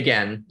 And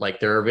again, like,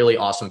 there are really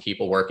awesome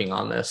people working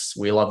on this.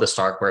 We love the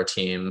Starkware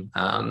team,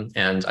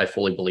 and I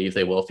fully believe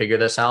they will figure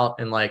this out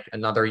in like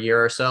another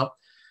year or so.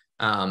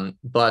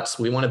 But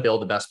we want to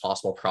build the best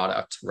possible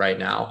product right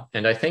now.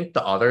 And I think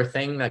the other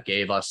thing that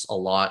gave us a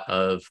lot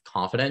of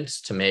confidence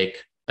to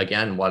make,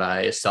 again, what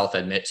I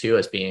self-admit to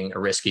as being a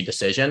risky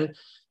decision,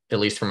 at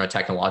least from a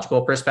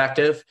technological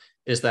perspective,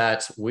 is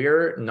that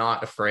we're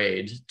not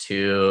afraid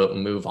to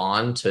move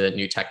on to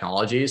new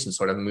technologies and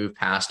sort of move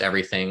past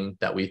everything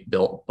that we've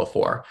built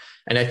before.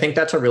 And I think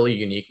that's a really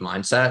unique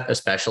mindset,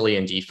 especially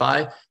in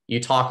DeFi.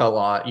 You talk a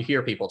lot, you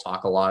hear people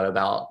talk a lot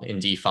about in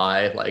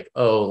DeFi, like,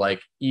 oh,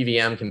 like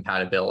EVM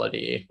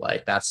compatibility,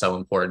 like that's so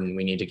important.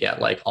 We need to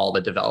get like all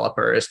the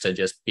developers to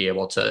just be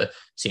able to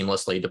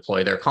seamlessly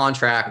deploy their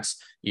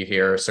contracts. You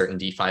hear certain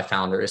DeFi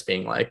founders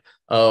being like,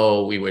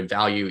 oh, we would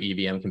value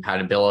EVM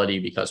compatibility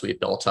because we've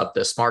built up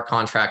this smart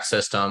contract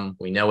system.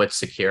 We know it's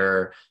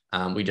secure.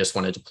 We just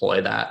want to deploy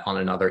that on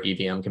another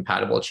EVM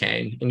compatible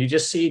chain. And you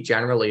just see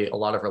generally a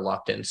lot of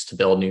reluctance to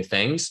build new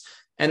things.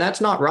 And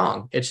that's not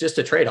wrong. It's just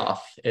a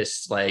trade-off.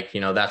 It's like,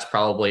 that's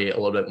probably a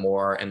little bit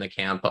more in the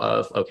camp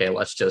of, okay,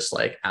 let's just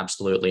like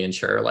absolutely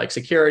ensure like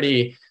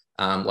security.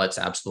 Let's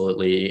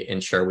absolutely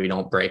ensure we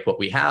don't break what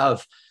we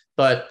have.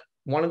 But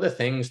one of the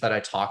things that I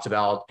talked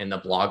about in the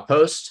blog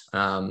post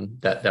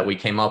that we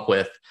came up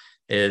with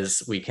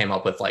is we came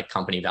up with like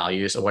company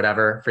values or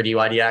whatever for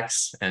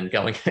dYdX, and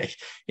going,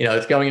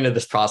 it's going into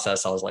this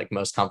process. I was like,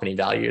 most company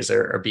values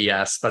are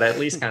BS, but at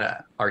least kind of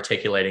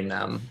articulating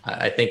them.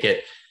 I think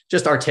it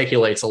just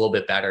articulates a little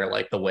bit better,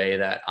 like the way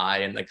that I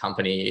and the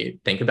company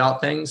think about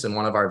things. And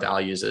one of our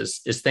values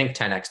is think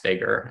 10x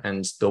bigger.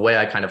 And the way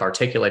I kind of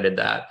articulated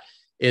that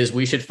is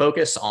we should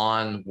focus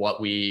on what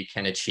we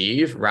can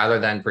achieve rather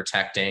than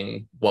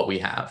protecting what we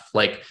have.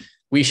 Like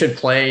we should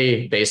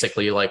play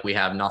basically like we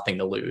have nothing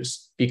to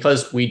lose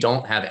because we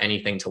don't have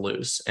anything to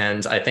lose.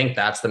 And I think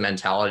that's the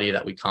mentality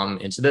that we come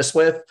into this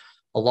with.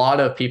 A lot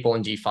of people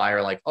in DeFi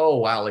are like, oh,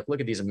 wow, like look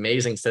at these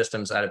amazing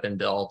systems that have been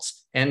built.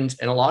 And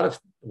in a lot of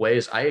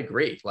ways, I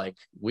agree. Like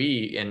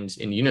we in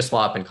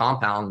Uniswap and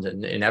Compound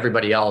and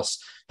everybody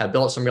else have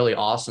built some really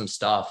awesome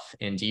stuff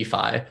in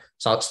DeFi.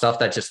 So stuff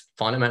that just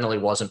fundamentally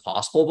wasn't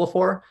possible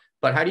before.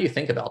 But how do you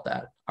think about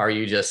that? Are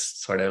you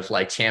just sort of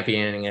like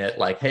championing it?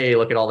 Like, hey,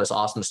 look at all this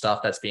awesome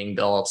stuff that's being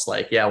built. It's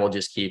like, yeah, we'll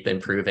just keep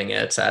improving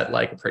it at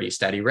like a pretty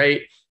steady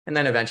rate. And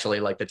then eventually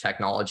like the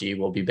technology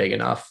will be big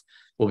enough,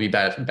 will be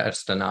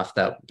best enough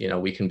that,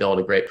 we can build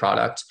a great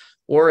product.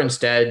 Or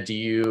instead,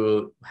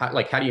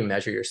 how do you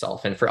measure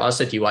yourself? And for us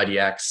at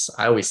dYdX,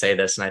 I always say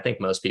this, and I think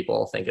most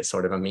people think it's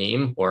sort of a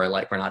meme or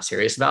like we're not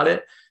serious about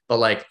it. But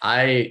like,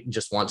 I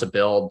just want to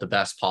build the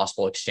best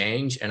possible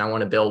exchange, and I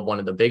want to build one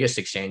of the biggest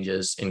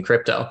exchanges in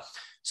crypto.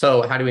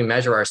 So how do we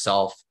measure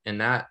ourselves in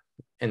that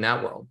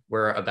world?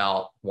 We're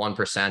about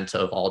 1%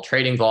 of all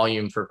trading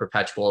volume for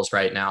perpetuals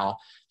right now.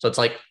 So it's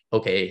like,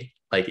 okay,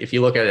 like if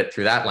you look at it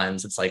through that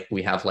lens, it's like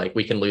we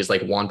can lose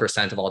like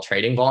 1% of all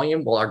trading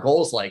volume. Well, our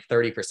goal is like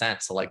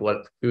 30%. So like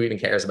who even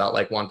cares about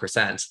like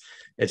 1%?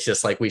 It's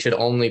just like we should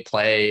only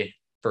play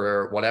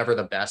for whatever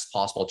the best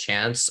possible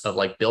chance of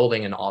like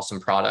building an awesome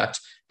product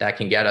that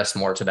can get us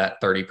more to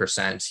that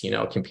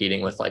 30%,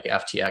 competing with like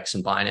FTX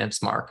and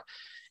Binance mark.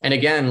 And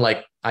again,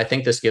 like I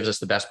think this gives us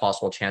the best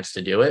possible chance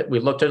to do it. We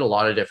looked at a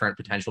lot of different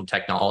potential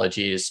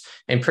technologies,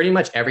 and pretty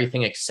much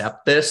everything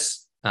except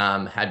this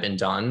had been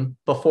done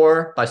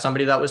before by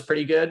somebody that was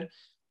pretty good.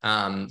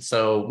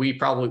 So we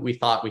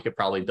thought we could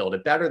probably build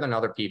it better than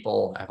other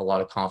people. I have a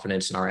lot of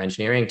confidence in our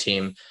engineering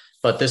team,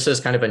 but this is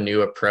kind of a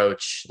new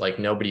approach. Like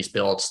nobody's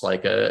built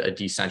like a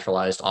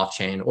decentralized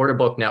off-chain order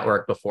book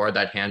network before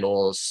that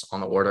handles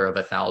on the order of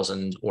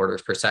 1,000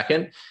 orders per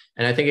second.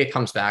 And I think it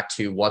comes back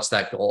to what's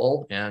that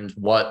goal and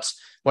what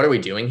are we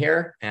doing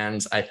here?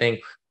 And I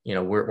think,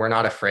 we're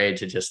not afraid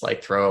to just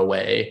like throw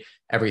away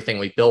everything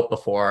we've built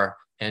before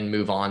and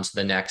move on to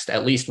the next,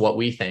 at least what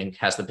we think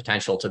has the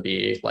potential to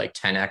be like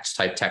 10x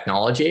type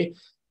technology.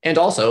 And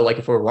also like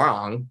if we're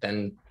wrong,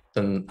 then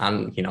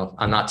I'm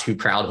not too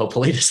proud,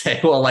 hopefully, to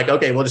say, well, like,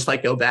 okay, we'll just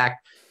like go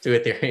back to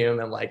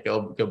Ethereum and like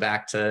go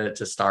back to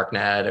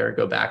Starknet or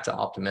go back to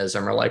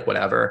Optimism or like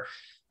whatever.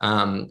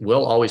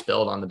 We'll always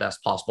build on the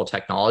best possible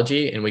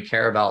technology, and we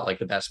care about like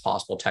the best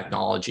possible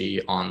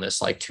technology on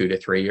this like 2 to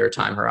 3 year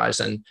time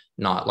horizon,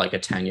 not like a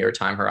 10-year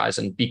time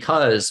horizon,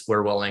 because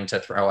we're willing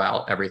to throw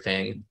out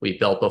everything we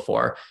built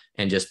before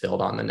and just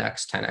build on the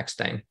next 10x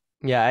thing.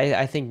 Yeah,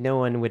 I think no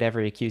one would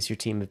ever accuse your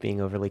team of being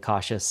overly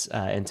cautious,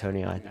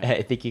 Antonio.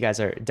 I think you guys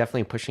are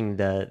definitely pushing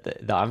the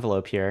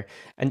envelope here.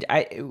 And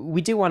we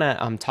do want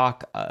to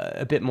talk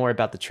a bit more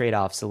about the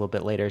trade-offs a little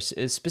bit later,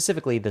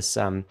 specifically this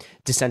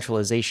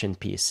decentralization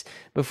piece.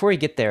 Before we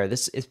get there,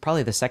 this is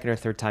probably the second or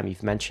third time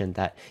you've mentioned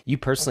that you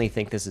personally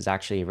think this is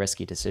actually a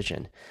risky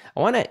decision.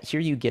 I want to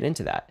hear you get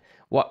into that.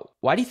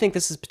 Why do you think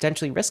this is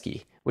potentially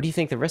risky? What do you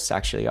think the risks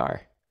actually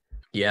are?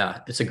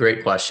 Yeah, it's a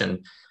great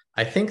question.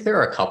 I think there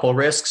are a couple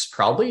risks.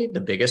 Probably the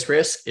biggest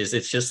risk is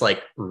it's just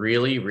like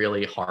really,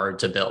 really hard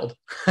to build.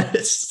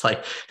 It's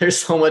like there's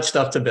so much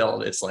stuff to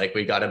build. It's like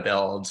we got to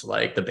build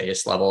like the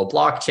base level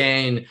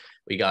blockchain.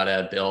 We got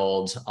to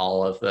build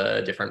all of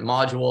the different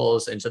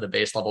modules into the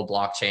base level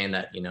blockchain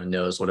that, you know,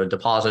 knows what a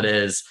deposit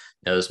is,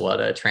 knows what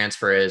a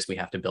transfer is. We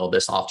have to build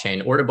this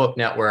off-chain order book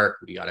network.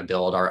 We got to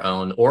build our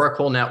own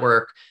Oracle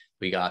network.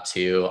 We got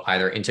to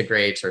either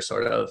integrate or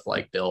sort of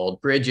like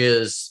build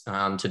bridges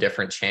to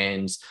different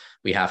chains.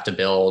 We have to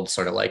build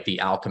sort of like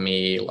the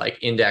Alchemy, like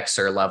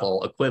indexer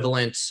level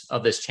equivalent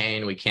of this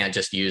chain. We can't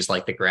just use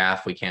like the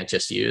graph. We can't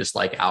just use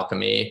like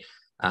Alchemy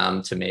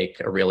to make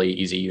a really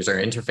easy user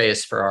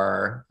interface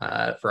for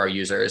our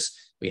users.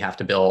 We have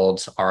to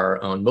build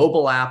our own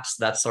mobile apps.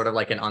 That's sort of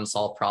like an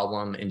unsolved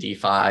problem in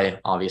DeFi.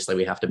 Obviously,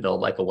 we have to build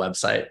like a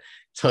website.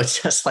 So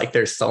it's just like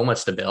there's so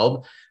much to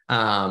build.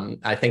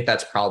 I think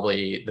that's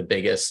probably the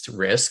biggest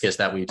risk, is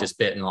that we've just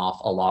bitten off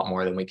a lot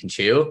more than we can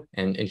chew.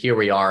 And here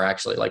we are,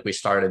 actually, like we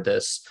started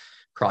this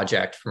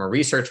project from a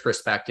research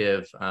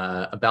perspective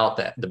about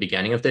the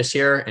beginning of this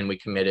year, and we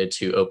committed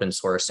to open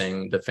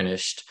sourcing the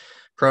finished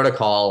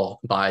protocol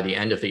by the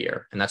end of the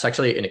year. And that's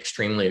actually an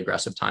extremely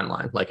aggressive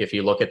timeline. Like if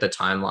you look at the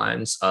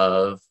timelines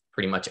of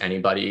pretty much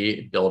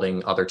anybody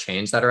building other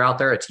chains that are out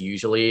there, it's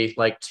usually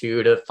like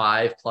 2 to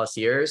 5+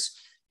 years.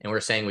 And we're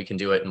saying we can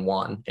do it in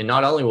one. And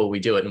not only will we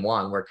do it in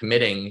one, we're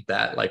committing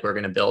that like we're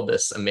going to build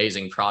this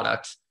amazing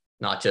product,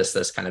 not just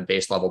this kind of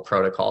base level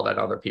protocol that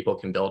other people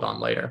can build on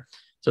later.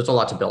 So it's a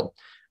lot to build.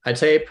 I'd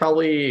say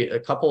probably a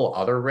couple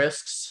other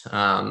risks.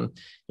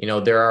 You know,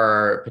 there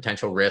are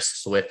potential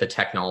risks with the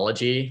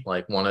technology.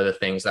 Like one of the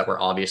things that we're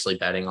obviously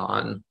betting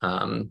on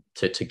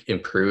to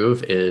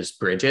improve is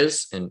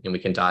bridges, and we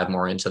can dive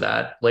more into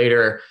that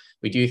later.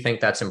 We do think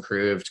that's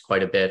improved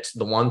quite a bit.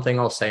 The one thing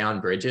I'll say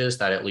on bridges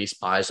that at least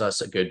buys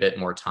us a good bit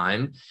more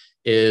time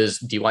is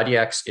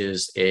dYdX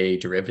is a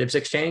derivatives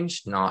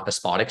exchange, not a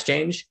spot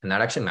exchange. And that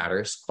actually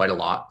matters quite a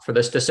lot for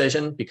this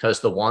decision, because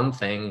the one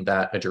thing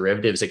that a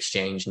derivatives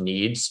exchange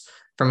needs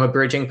from a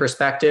bridging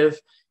perspective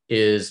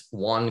is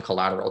one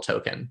collateral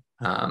token,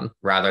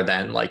 rather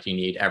than like you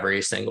need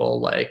every single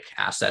like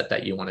asset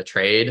that you want to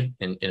trade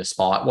in a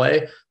spot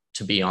way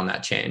to be on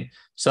that chain.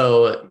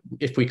 So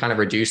if we kind of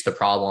reduce the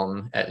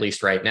problem, at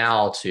least right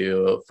now,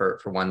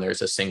 for when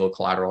there's a single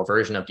collateral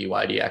version of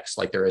dYdX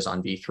like there is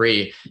on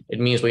V3, it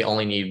means we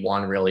only need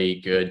one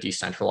really good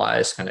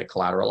decentralized kind of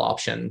collateral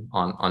option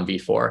on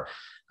V4.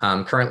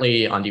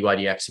 Currently on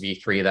dYdX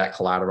V3, that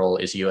collateral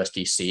is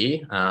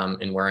USDC,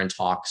 and we're in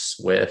talks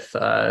with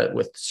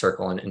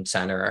Circle and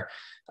Center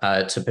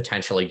to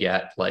potentially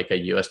get like a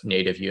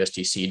native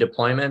USDC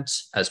deployment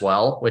as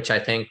well, which I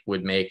think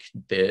would make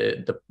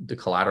the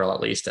collateral at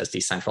least as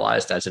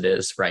decentralized as it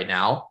is right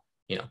now.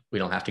 You know, we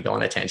don't have to go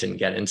on a tangent and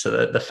get into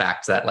the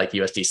fact that like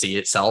USDC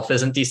itself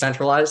isn't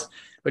decentralized,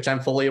 which I'm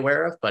fully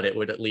aware of, but it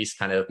would at least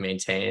kind of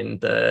maintain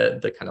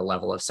the kind of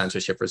level of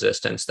censorship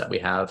resistance that we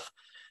have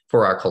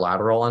for our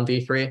collateral on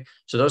V3.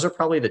 So those are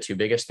probably the two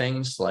biggest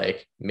things.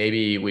 Like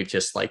maybe we've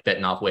just like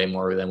bitten off way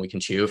more than we can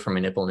chew from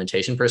an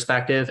implementation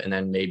perspective. And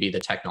then maybe the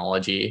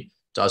technology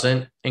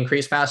doesn't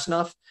increase fast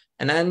enough.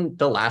 And then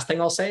the last thing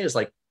I'll say is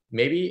like,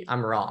 maybe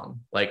I'm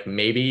wrong. Like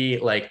maybe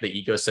like the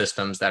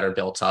ecosystems that are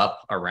built up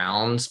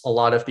around a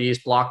lot of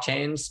these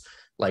blockchains,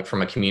 like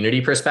from a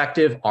community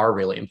perspective, are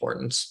really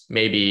important.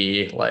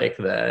 Maybe like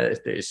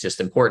it's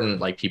just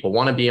important. Like people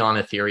want to be on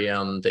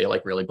Ethereum. They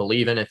like really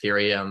believe in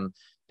Ethereum.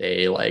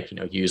 They like, you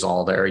know, use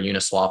all their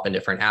Uniswap and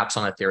different apps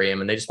on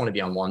Ethereum, and they just want to be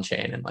on one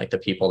chain. And like the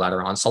people that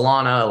are on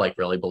Solana, like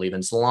really believe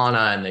in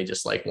Solana, and they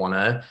just like want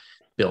to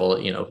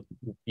build, you know,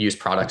 use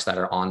products that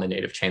are on the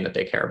native chain that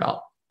they care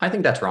about. I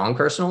think that's wrong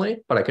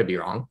personally, but I could be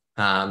wrong.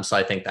 So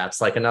I think that's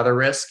like another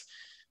risk.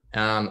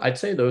 I'd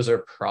say those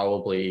are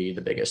probably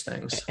the biggest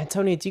things. And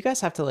Tony, do you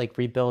guys have to like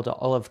rebuild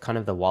all of kind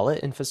of the wallet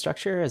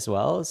infrastructure as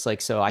well? It's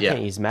like, so I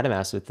can't use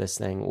MetaMask with this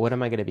thing. What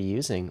am I going to be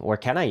using? Or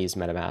can I use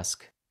MetaMask?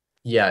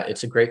 Yeah,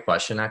 it's a great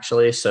question,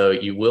 actually. So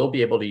you will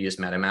be able to use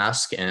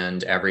MetaMask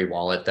and every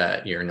wallet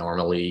that you're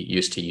normally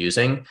used to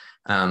using.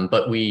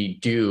 But we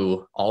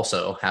do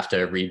also have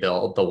to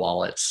rebuild the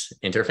wallets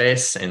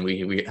interface, and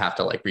we have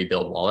to like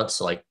rebuild wallets.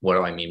 So like, what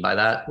do I mean by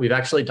that? We've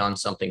actually done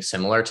something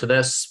similar to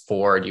this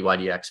for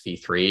dYdX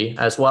v3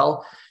 as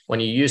well.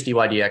 When you use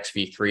dYdX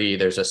v3,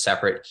 there's a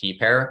separate key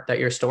pair that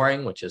you're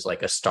storing, which is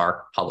like a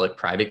Stark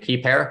public-private key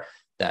pair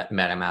that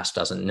MetaMask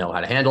doesn't know how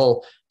to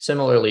handle.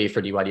 Similarly,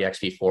 for dYdX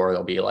v4,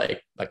 there'll be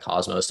like a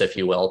Cosmos, if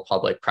you will,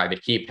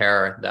 public-private key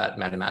pair that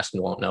MetaMask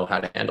won't know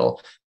how to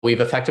handle. We've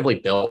effectively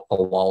built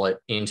a wallet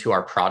into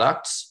our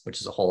products,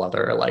 which is a whole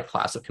other like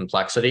class of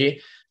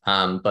complexity.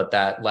 But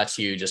that lets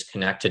you just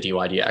connect to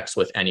dYdX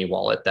with any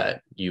wallet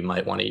that you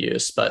might want to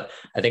use. But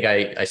I think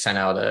I sent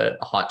out a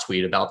hot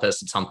tweet about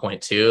this at some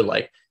point too.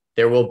 Like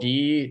there will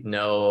be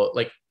no,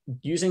 like,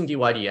 using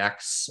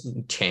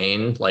dYdX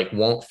chain like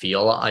won't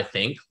feel, I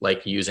think,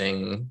 like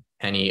using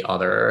any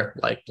other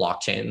like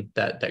blockchain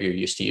that you're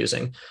used to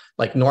using.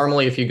 Like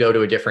normally, if you go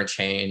to a different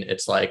chain,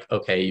 it's like,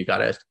 okay,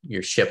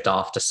 you're shipped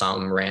off to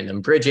some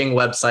random bridging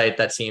website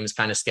that seems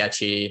kind of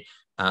sketchy.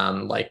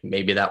 Like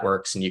maybe that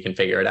works and you can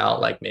figure it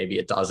out. Like maybe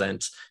it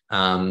doesn't.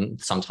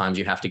 Sometimes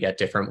you have to get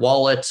different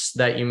wallets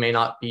that you may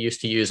not be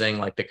used to using.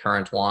 Like the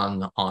current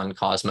one on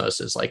Cosmos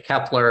is like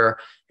Kepler.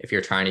 If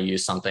you're trying to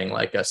use something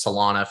like a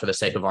Solana for the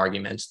sake of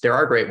arguments, there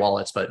are great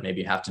wallets, but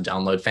maybe you have to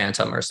download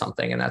Phantom or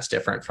something, and that's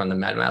different from the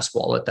MetaMask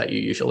wallet that you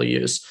usually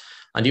use.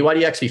 On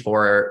dYdX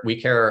before, we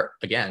care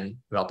again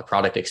about the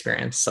product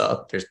experience.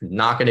 So there's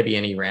not going to be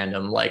any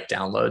random like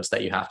downloads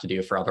that you have to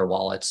do for other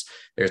wallets.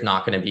 There's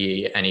not going to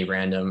be any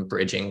random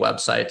bridging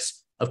websites.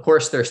 Of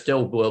course, there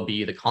still will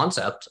be the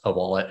concept of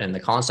wallet and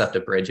the concept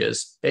of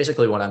bridges.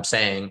 Basically, what I'm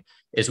saying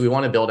is we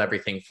want to build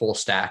everything full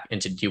stack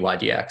into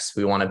dYdX.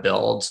 We want to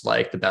build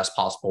like the best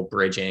possible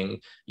bridging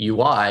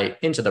UI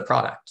into the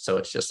product. So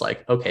it's just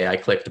like, okay, I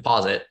click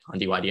deposit on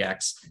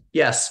dYdX.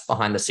 Yes,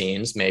 behind the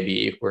scenes,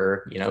 maybe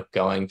we're,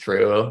 going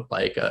through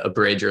like a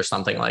bridge or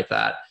something like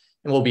that.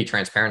 And we'll be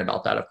transparent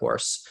about that, of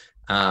course.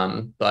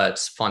 But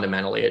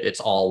fundamentally,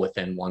 it's all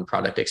within one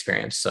product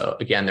experience. So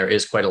again, there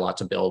is quite a lot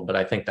to build, but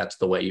I think that's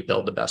the way you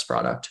build the best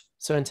product.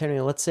 So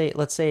Antonio, let's say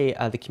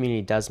the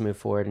community does move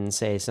forward and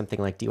say something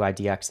like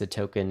dYdX, the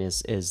token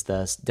is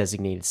the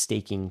designated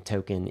staking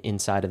token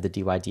inside of the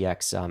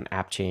dYdX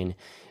app chain.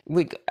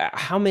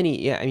 How many?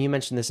 Yeah, you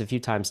mentioned this a few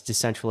times.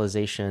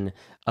 Decentralization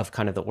of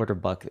kind of the order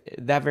book,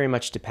 that very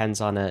much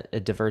depends on a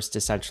diverse,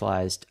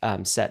 decentralized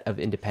set of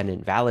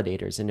independent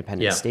validators,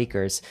 independent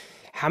stakers.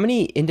 How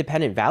many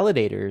independent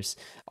validators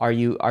are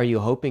you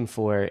hoping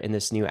for in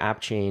this new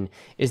app chain?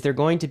 Is there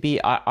going to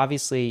be,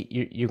 obviously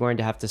you're going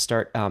to have to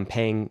start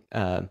paying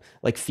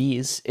like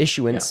fees,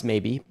 issuance,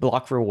 maybe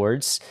block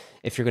rewards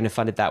if you're going to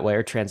fund it that way,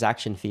 or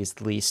transaction fees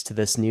at least, to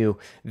this new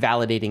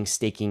validating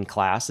staking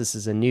class. This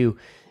is a new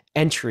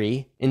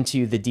entry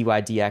into the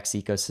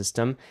dYdX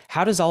ecosystem.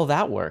 How does all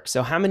that work?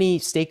 So how many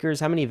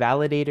stakers, how many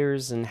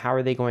validators, and how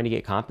are they going to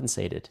get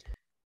compensated?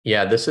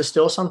 Yeah, this is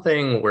still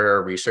something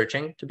we're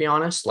researching, to be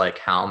honest, like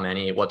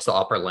what's the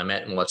upper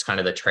limit and what's kind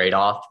of the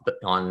trade-off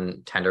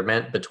on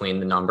Tendermint between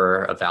the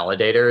number of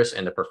validators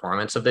and the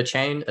performance of the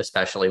chain,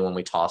 especially when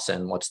we toss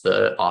in what's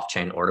the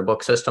off-chain order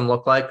book system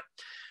look like.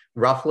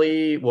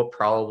 Roughly, we'll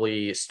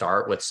probably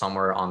start with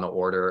somewhere on the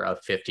order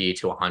of 50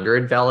 to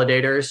 100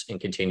 validators and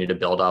continue to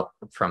build up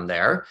from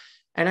there.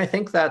 And I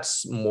think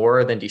that's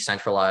more than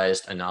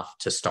decentralized enough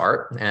to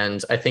start.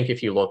 And I think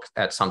if you look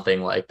at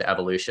something like the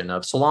evolution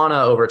of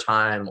Solana over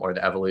time, or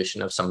the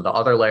evolution of some of the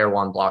other layer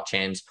one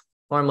blockchains,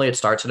 normally it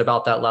starts at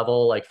about that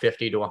level, like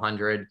 50 to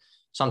 100,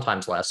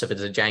 sometimes less if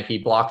it's a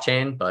janky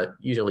blockchain, but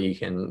usually you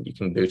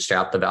can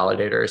bootstrap the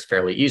validators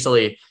fairly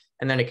easily.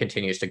 And then it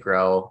continues to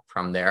grow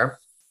from there.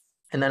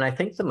 And then I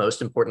think the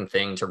most important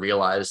thing to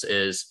realize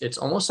is it's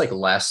almost like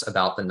less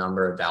about the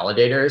number of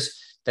validators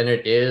than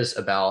it is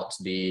about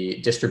the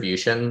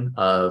distribution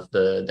of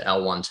the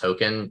L1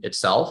 token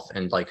itself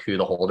and like who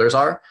the holders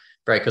are,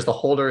 right? Because the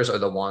holders are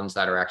the ones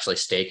that are actually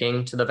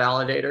staking to the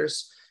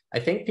validators. I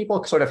think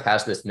people sort of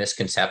has this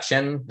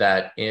misconception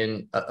that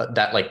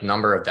that like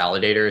number of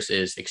validators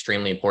is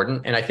extremely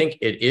important. And I think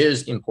it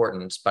is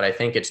important, but I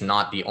think it's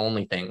not the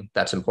only thing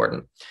that's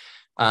important.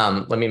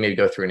 Let me maybe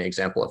go through an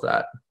example of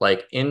that.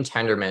 Like in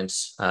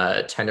Tendermint,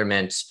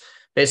 Tendermint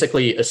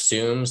basically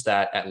assumes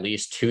that at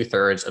least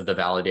 2/3 of the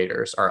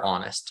validators are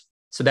honest.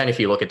 So then if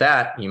you look at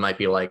that, you might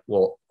be like,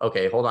 well,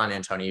 okay, hold on,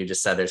 Antonio, you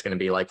just said there's going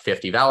to be like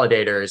 50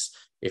 validators.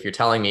 If you're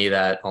telling me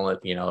that only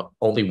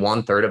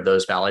 1/3 of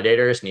those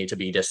validators need to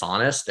be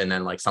dishonest, and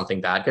then like something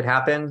bad could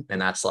happen,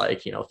 and that's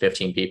like,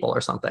 15 people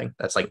or something.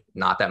 That's like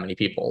not that many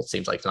people. It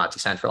seems like it's not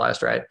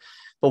decentralized, right?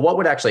 But what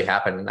would actually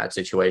happen in that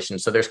situation?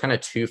 So there's kind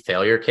of two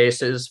failure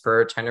cases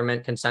for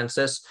Tendermint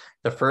consensus.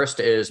 The first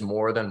is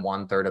more than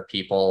 1/3 of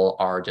people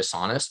are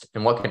dishonest.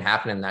 And what can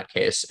happen in that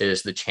case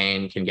is the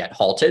chain can get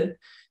halted.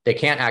 They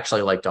can't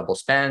actually like double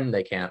spend.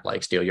 They can't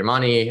like steal your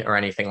money or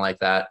anything like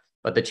that.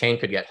 But the chain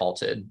could get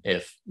halted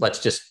if, let's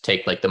just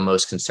take like the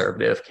most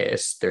conservative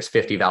case. There's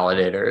 50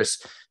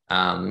 validators.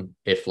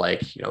 If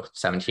like,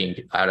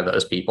 17 out of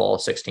those people,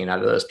 16 out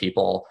of those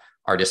people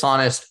are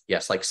dishonest,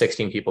 yes, like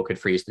 16 people could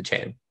freeze the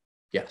chain.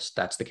 Yes,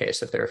 that's the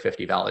case if there are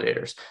 50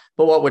 validators.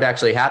 But what would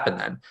actually happen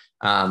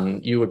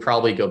then? You would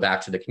probably go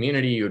back to the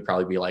community. You would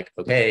probably be like,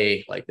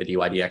 okay, like the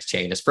dYdX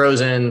chain is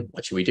frozen.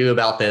 What should we do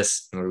about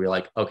this? And we'd be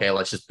like, okay,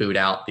 let's just boot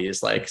out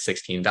these like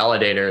 16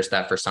 validators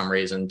that for some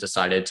reason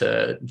decided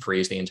to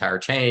freeze the entire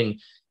chain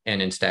and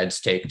instead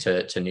stake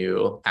to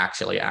new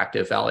actually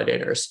active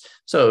validators.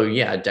 So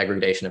yeah,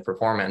 degradation of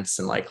performance,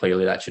 and like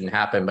clearly that shouldn't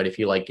happen. But if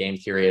you like game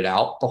theory it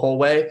out the whole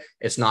way,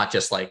 it's not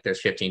just like there's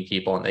 15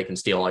 people and they can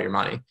steal all your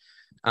money.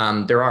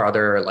 There are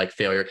other like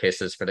failure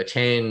cases for the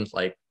chain.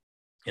 Like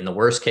in the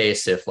worst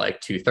case, if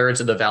like 2/3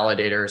 of the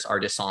validators are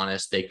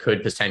dishonest, they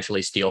could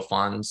potentially steal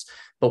funds.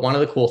 But one of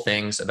the cool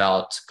things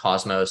about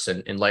Cosmos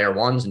and layer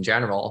ones in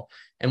general,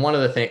 and one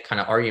of the kind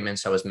of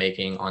arguments I was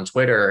making on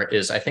Twitter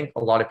is I think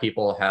a lot of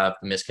people have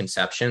the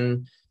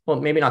misconception well,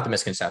 maybe not the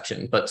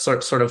misconception, but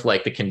sort of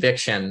like the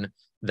conviction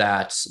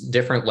that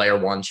different layer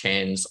one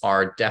chains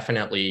are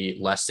definitely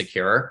less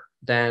secure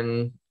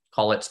than,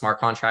 call it, smart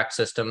contract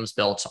systems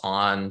built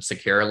on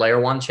secure layer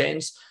one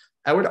chains.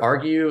 I would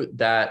argue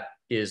that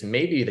is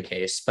maybe the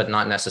case, but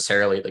not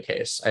necessarily the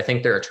case. I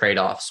think there are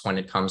trade-offs when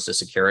it comes to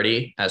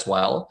security as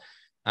well.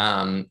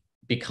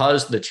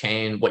 Because the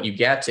chain, what you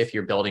get if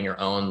you're building your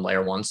own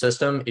layer one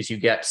system is you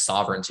get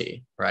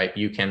sovereignty, right?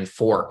 You can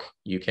fork,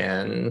 you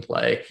can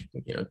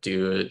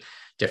do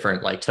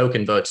different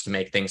token votes to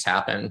make things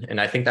happen. And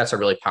I think that's a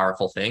really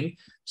powerful thing.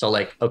 So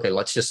okay,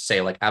 let's just say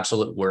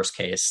absolute worst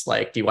case,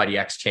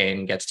 dYdX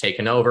chain gets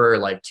taken over,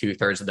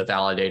 2/3 of the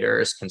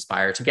validators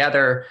conspire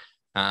together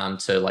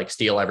to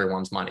steal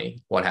everyone's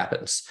money. What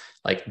happens?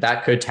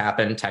 That could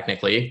happen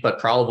technically, but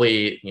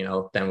probably,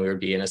 then we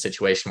would be in a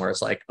situation where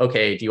it's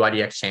okay,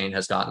 dYdX chain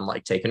has gotten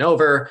taken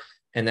over.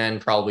 And then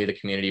probably the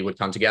community would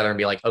come together and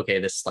be okay,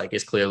 this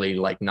is clearly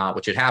not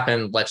what should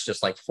happen. Let's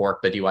just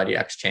fork the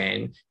dYdX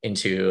chain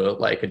into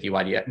a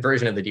dYdX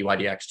version of the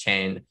dYdX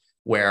chain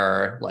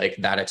where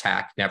that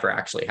attack never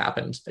actually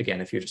happened. Again,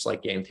 if you're just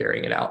game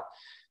theorying it out.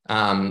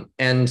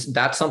 And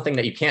that's something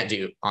that you can't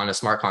do on a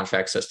smart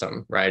contract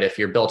system, right? If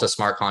you're built a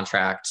smart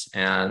contract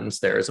and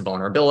there's a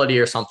vulnerability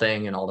or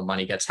something and all the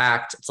money gets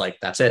hacked, it's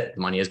that's it,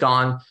 the money is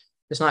gone.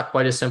 It's not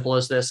quite as simple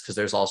as this because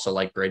there's also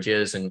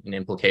bridges and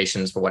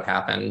implications for what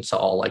happened to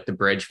all the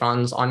bridge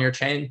funds on your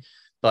chain.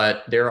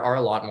 But there are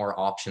a lot more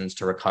options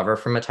to recover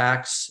from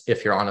attacks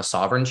if you're on a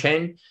sovereign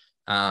chain.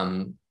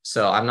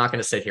 So I'm not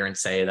going to sit here and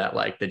say that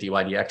the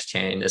dYdX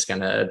chain is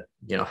going to,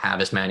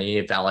 have as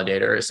many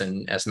validators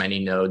and as many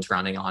nodes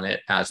running on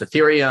it as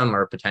Ethereum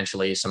or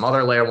potentially some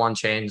other layer one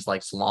chains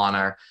like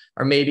Solana,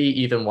 or maybe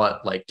even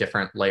what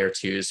different layer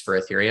twos for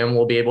Ethereum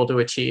will be able to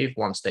achieve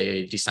once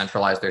they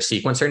decentralize their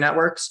sequencer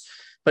networks.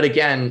 But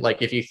again,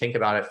 if you think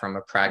about it from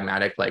a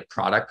pragmatic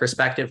product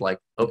perspective,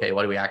 okay,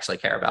 what do we actually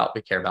care about?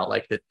 We care about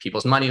the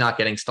people's money not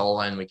getting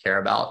stolen. We care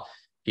about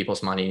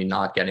people's money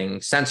not getting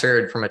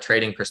censored from a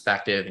trading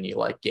perspective, and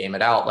you game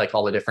it out,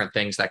 all the different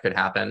things that could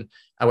happen.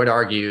 I would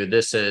argue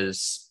this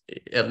is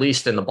at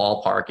least in the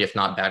ballpark, if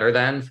not better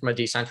than, from a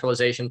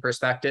decentralization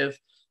perspective,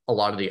 a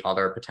lot of the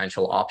other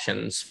potential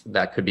options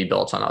that could be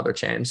built on other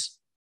chains.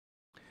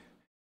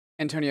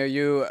 Antonio,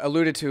 you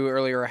alluded to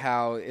earlier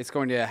how it's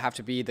going to have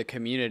to be the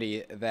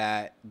community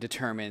that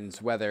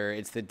determines whether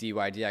it's the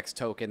dYdX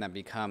token that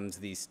becomes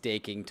the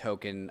staking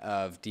token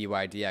of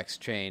dYdX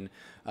chain.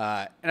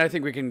 And I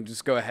think we can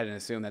just go ahead and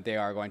assume that they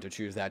are going to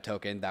choose that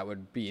token. That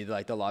would be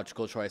the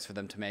logical choice for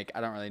them to make.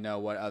 I don't really know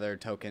what other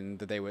token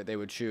that they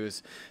would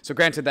choose. So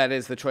granted, that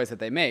is the choice that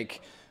they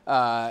make.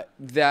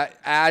 That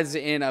adds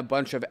in a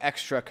bunch of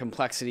extra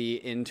complexity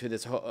into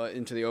this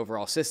into the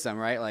overall system,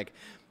 right?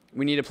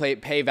 We need to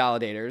pay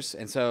validators.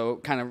 And so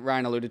kind of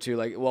Ryan alluded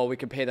to well, we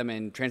could pay them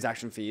in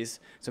transaction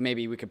fees. So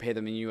maybe we could pay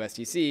them in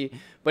USDC.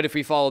 But if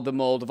we followed the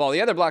mold of all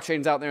the other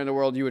blockchains out there in the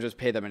world, you would just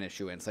pay them in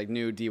issuance,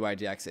 new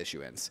dYdX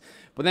issuance.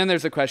 But then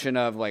there's the question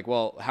of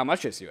well, how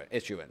much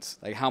issuance?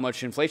 How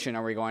much inflation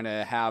are we going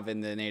to have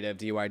in the native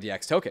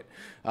dYdX token?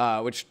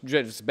 Which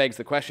just begs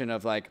the question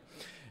of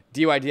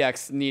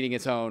dYdX needing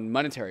its own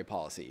monetary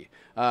policy.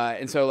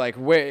 And so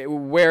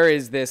where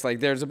is this?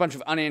 There's a bunch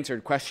of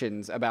unanswered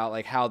questions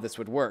about how this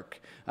would work.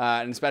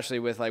 And especially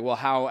with well,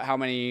 how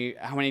many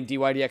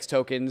dYdX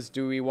tokens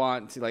do we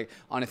want to,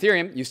 on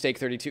Ethereum, you stake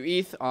 32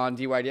 ETH. On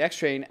dYdX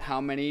chain, how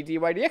many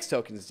dYdX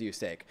tokens do you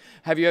stake?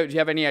 Do you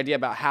have any idea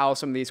about how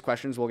some of these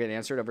questions will get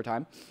answered over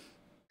time?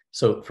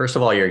 So first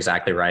of all, you're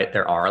exactly right.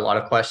 There are a lot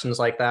of questions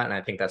like that. And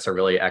I think that's a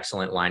really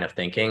excellent line of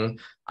thinking.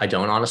 I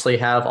don't honestly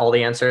have all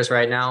the answers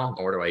right now,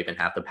 nor do I even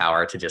have the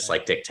power to just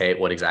dictate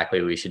what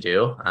exactly we should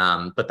do.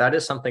 But that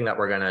is something that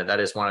that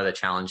is one of the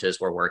challenges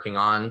we're working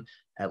on,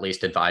 at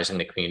least advising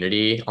the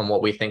community on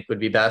what we think would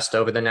be best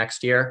over the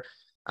next year.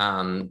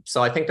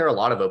 So I think there are a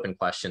lot of open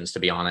questions, to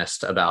be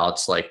honest, about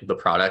the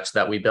products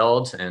that we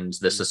build. And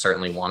this is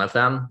certainly one of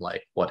them.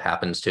 What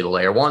happens to the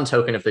layer one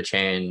token of the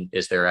chain?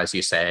 Is there, as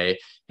you say,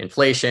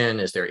 inflation?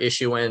 Is there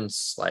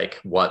issuance?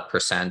 What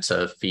percent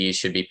of fees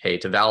should be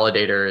paid to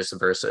validators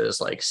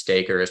versus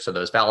stakers to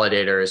those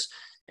validators,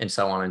 and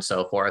so on and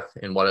so forth?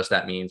 And what does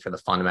that mean for the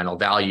fundamental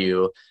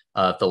value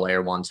of the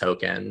layer one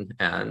token?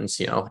 And,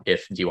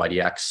 if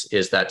dYdX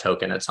is that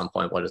token at some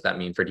point, what does that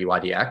mean for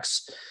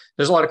dYdX?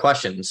 There's a lot of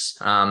questions.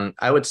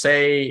 I would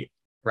say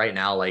right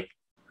now,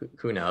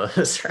 who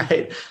knows,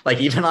 right?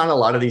 Even on a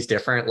lot of these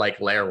different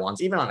layer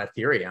ones, even on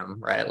Ethereum,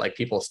 right?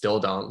 People still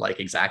don't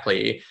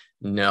exactly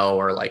know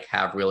or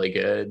have really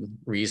good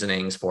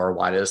reasonings for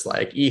why does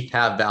ETH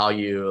have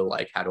value?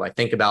 How do I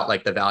think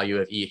about the value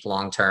of ETH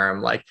long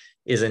term?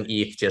 Isn't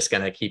ETH just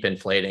going to keep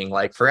inflating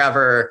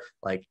forever?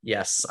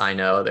 Yes, I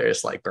know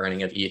there's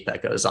burning of ETH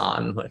that goes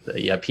on with the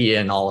EIP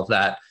and all of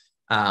that.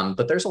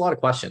 But there's a lot of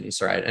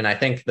questions, right? And I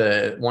think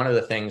one of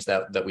the things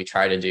that we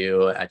try to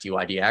do at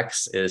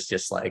dYdX is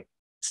just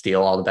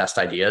steal all the best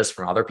ideas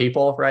from other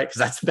people, right? Because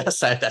that's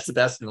the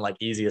best and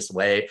easiest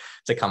way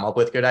to come up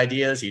with good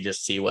ideas. You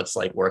just see what's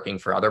working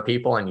for other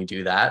people and you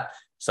do that.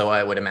 So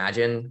I would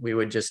imagine we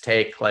would just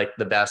take like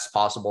the best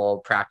possible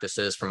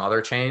practices from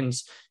other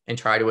chains and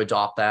try to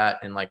adopt that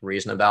and like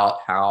reason about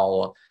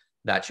how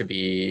that should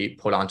be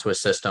put onto a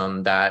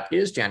system that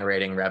is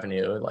generating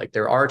revenue. Like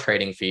there are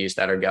trading fees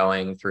that are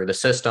going through the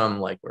system.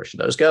 Like where should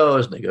those go?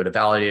 They go to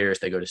validators,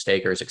 they go to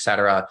stakers, et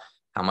cetera.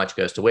 How much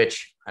goes to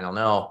which? I don't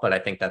know, but I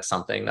think that's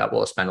something that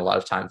we'll spend a lot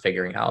of time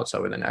figuring out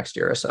over the next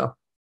year or so.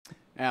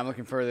 And I'm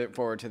looking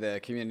forward to the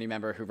community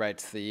member who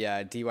writes the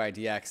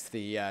dYdX,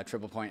 the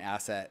triple point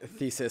asset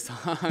thesis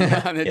on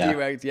the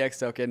dYdX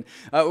token.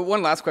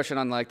 One last question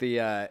on like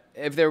the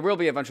if there will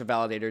be a bunch of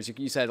validators.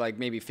 You said like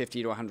maybe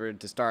 50 to 100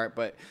 to start,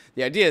 but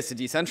the idea is to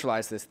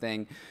decentralize this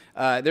thing.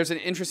 There's an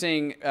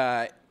interesting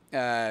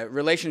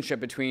relationship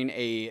between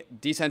a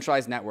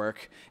decentralized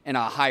network and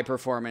a high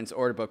performance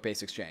order book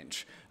based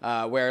exchange,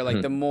 where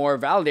like the more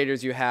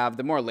validators you have,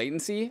 the more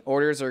latency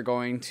orders are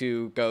going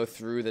to go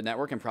through the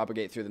network and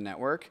propagate through the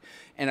network.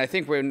 And I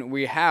think when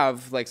we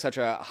have like such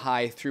a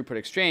high throughput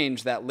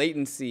exchange, that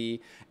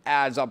latency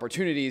adds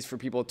opportunities for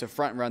people to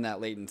front run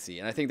that latency.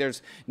 And I think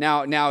there's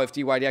now if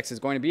dYdX is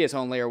going to be its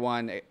own layer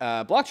one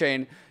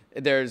blockchain,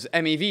 there's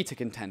MEV to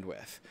contend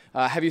with.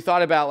 Have you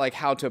thought about like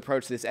how to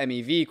approach this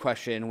MEV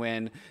question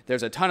when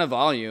there's a ton of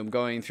volume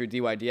going through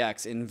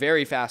dYdX in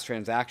very fast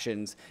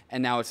transactions,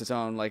 and now it's its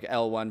own like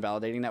L1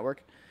 validating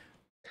network?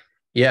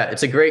 Yeah,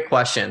 it's a great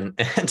question.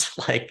 And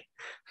like,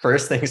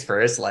 first things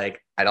first, like,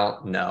 I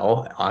don't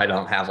know. I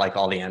don't have like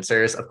all the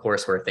answers. Of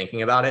course, we're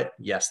thinking about it.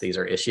 Yes, these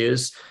are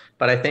issues.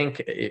 But I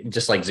think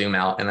just like zoom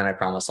out, and then I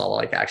promise I'll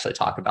like actually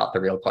talk about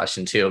the real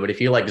question too. But if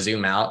you like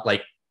zoom out,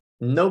 like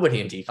nobody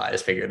in DeFi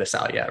has figured this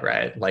out yet,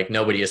 right? Like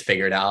nobody has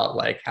figured out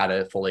like how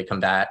to fully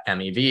combat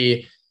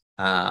MEV.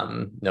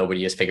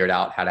 Nobody has figured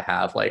out how to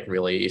have like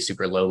really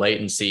super low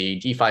latency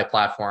DeFi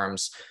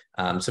platforms.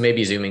 So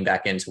maybe zooming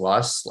back into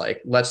us,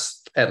 like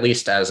let's at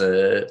least as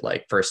a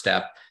like first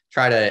step,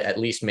 try to at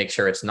least make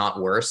sure it's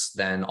not worse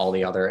than all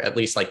the other, at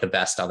least like the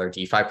best other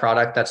DeFi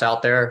product that's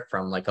out there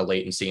from like a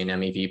latency and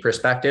MEV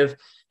perspective.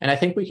 And I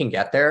think we can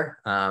get there.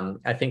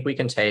 I think we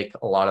can take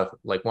a lot of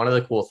like one of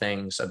the cool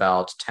things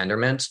about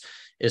Tendermint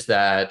is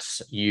that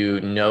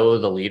you know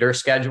the leader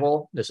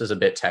schedule. This is a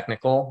bit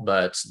technical,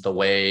 but the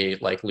way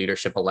like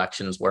leadership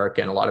elections work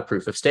in a lot of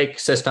proof of stake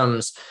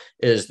systems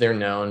is they're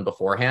known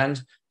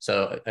beforehand.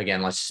 So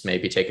again, let's just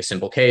maybe take a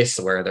simple case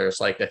where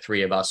there's like the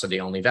three of us are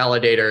the only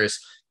validators.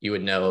 You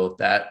would know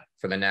that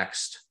for the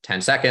next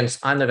 10 seconds,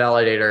 I'm the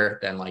validator,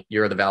 then like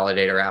you're the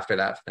validator after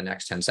that for the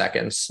next 10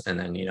 seconds. And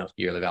then, you know,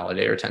 you're the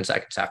validator 10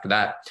 seconds after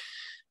that.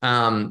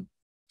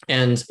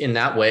 And in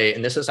that way,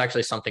 and this is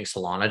actually something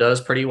Solana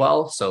does pretty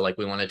well. So like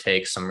we want to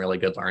take some really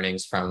good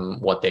learnings from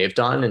what they've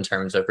done in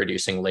terms of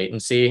reducing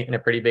latency in a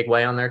pretty big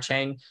way on their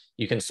chain.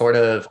 You can sort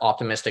of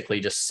optimistically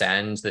just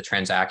send the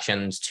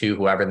transactions to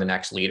whoever the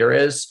next leader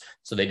is.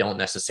 So they don't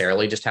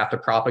necessarily just have to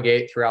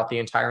propagate throughout the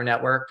entire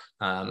network.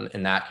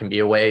 And that can be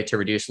a way to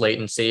reduce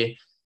latency.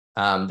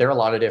 There are a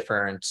lot of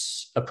different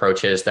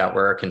approaches that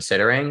we're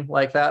considering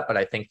like that, but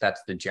I think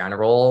that's the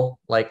general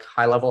like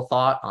high level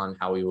thought on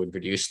how we would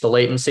reduce the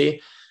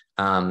latency.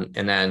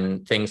 And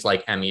then things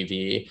like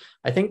MEV.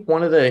 I think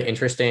one of the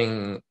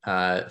interesting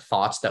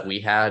thoughts that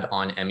we had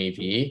on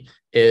MEV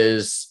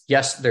is,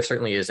 yes, there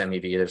certainly is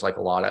MEV. There's like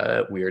a lot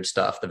of weird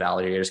stuff the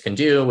validators can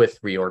do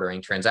with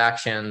reordering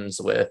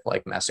transactions, with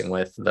like messing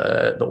with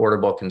the order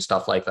book and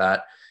stuff like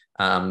that.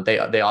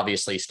 They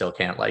obviously still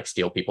can't like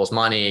steal people's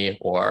money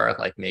or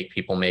like make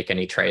people make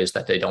any trades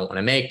that they don't want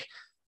to make.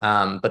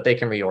 But they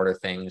can reorder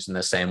things in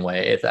the same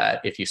way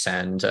that if you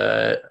send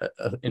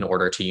an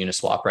order to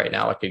Uniswap right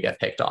now, it could get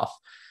picked off.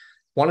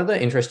 One of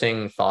the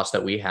interesting thoughts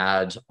that we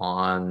had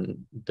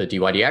on the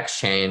dYdX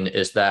chain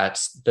is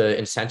that the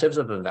incentives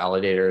of the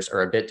validators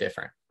are a bit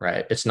different,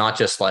 right? It's not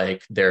just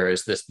like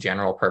there's this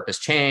general purpose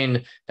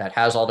chain that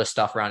has all this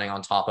stuff running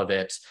on top of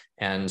it,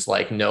 and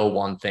like no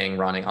one thing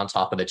running on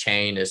top of the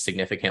chain is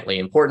significantly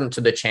important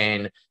to the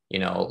chain. You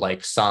know,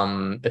 like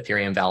some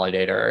Ethereum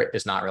validator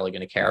is not really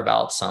going to care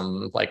about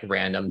some like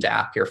random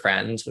dApp your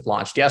friends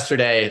launched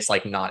yesterday. It's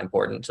like not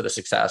important to the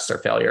success or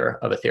failure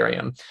of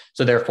Ethereum.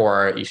 So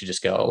therefore, you should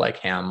just go like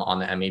ham on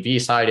the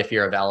MEV side if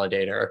you're a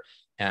validator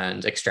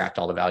and extract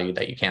all the value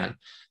that you can.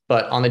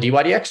 But on the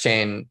dYdX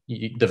chain,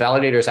 the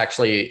validators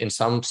actually, in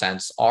some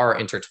sense, are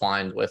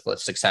intertwined with the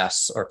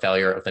success or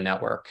failure of the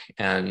network.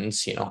 And,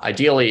 you know,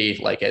 ideally,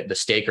 like the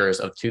stakers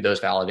of to those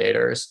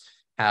validators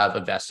have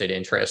a vested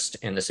interest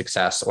in the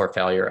success or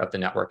failure of the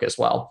network as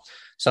well.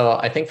 So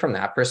I think from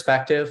that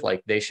perspective,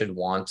 like they should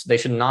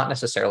not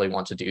necessarily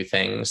want to do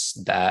things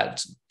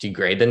that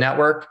degrade the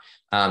network.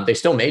 They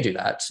still may do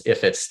that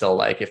if it's still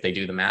like, if they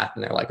do the math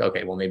and they're like,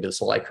 okay, well, maybe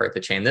this will like hurt the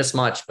chain this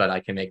much, but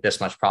I can make this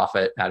much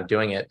profit out of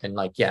doing it. And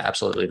like, yeah,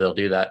 absolutely, they'll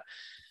do that.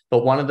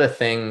 But one of the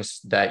things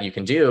that you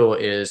can do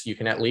is you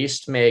can at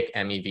least make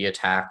MEV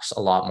attacks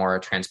a lot more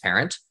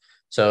transparent.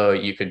 So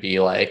you could be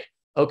like,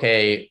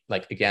 okay,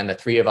 like again, the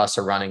three of us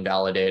are running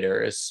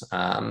validators.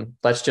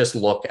 Let's just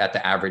look at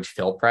the average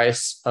fill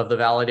price of the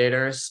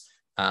validators.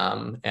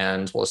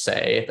 And we'll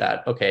say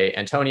that, okay,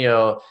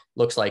 Antonio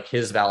looks like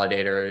his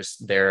validators,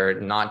 they're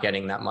not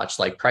getting that much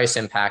like price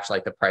impact.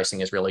 Like the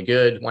pricing is really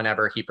good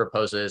whenever he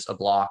proposes a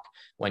block.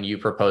 When you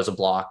propose a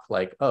block,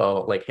 like,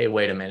 oh, like, hey,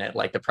 wait a minute,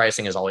 like the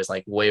pricing is always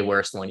like way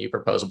worse than when you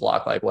propose a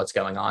block. Like what's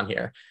going on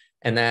here?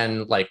 And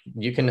then like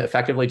you can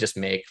effectively just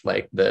make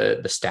like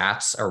the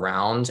stats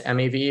around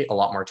MEV a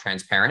lot more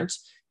transparent.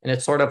 And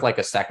it's sort of like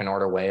a second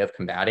order way of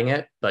combating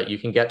it, but you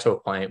can get to a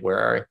point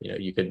where, you know,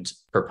 you could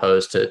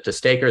propose to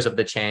stakers of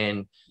the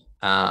chain,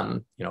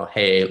 you know,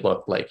 hey,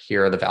 look, like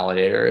here are the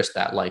validators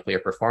that likely are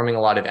performing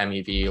a lot of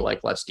MEV,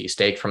 like let's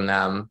destake from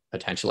them.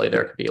 Potentially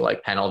there could be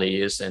like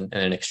penalties in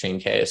an extreme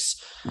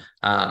case.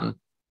 So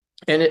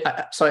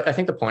I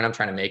think the point I'm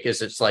trying to make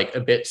is it's like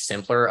a bit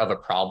simpler of a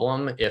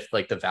problem if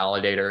like the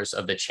validators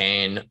of the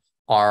chain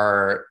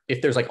are,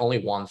 if there's like only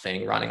one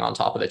thing running on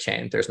top of the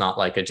chain, there's not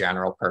like a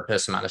general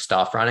purpose amount of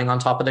stuff running on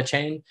top of the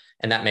chain.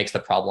 And that makes the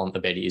problem a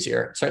bit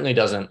easier. It certainly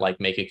doesn't like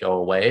make it go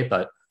away,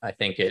 but I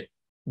think it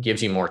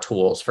gives you more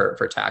tools for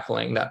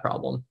tackling that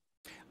problem.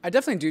 I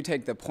definitely do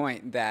take the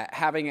point that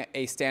having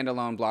a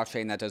standalone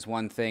blockchain that does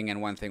one thing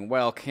and one thing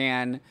well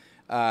can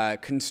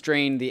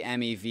constrain the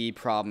MEV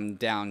problem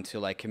down to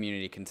like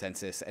community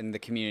consensus, and the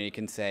community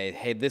can say,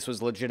 hey, this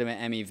was legitimate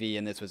MEV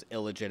and this was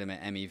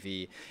illegitimate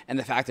MEV. And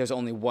the fact there's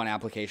only one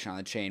application on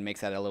the chain makes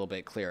that a little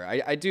bit clearer.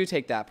 I do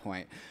take that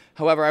point.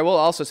 However, I will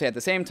also say at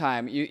the same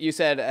time, you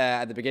said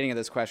at the beginning of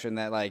this question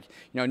that like,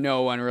 you know,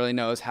 no one really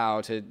knows how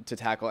to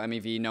tackle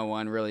MEV. No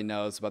one really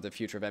knows about the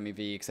future of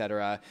MEV, et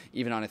cetera,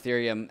 even on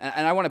Ethereum.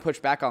 And I want to push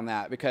back on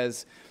that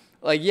because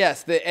like,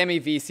 yes, the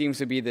MEV seems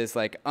to be this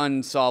like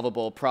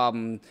unsolvable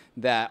problem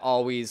that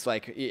always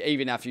like,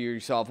 even after you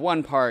solve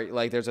one part,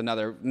 like there's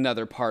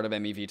another part of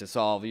MEV to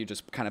solve. You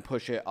just kind of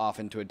push it off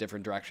into a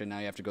different direction. Now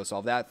you have to go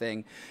solve that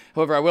thing.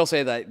 However, I will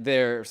say that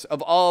there's,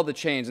 of all the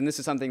chains, and this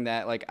is something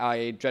that like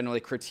I generally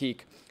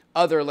critique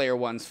other layer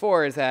ones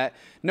for, is that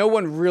no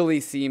one really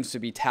seems to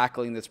be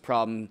tackling this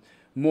problem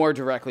more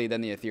directly than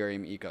the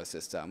Ethereum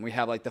ecosystem. We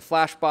have like the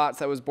Flash bots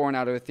that was born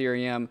out of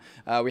Ethereum.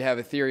 We have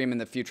Ethereum in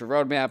the future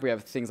roadmap. We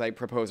have things like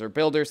proposer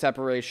builder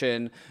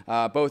separation.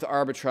 Both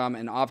Arbitrum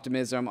and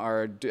Optimism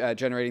are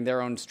generating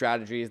their own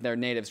strategies, their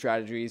native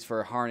strategies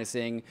for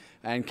harnessing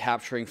and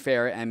capturing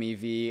fair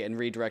MEV and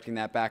redirecting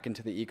that back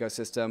into the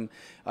ecosystem.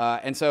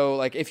 And so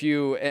like if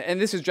you, and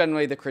this is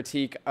generally the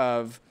critique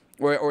of,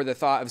 or the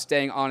thought of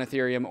staying on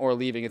Ethereum or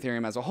leaving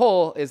Ethereum as a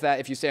whole, is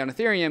that if you stay on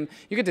Ethereum,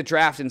 you get to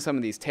draft in some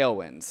of these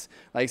tailwinds.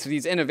 Like, so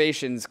these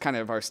innovations kind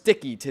of are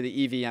sticky to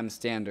the EVM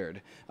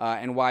standard,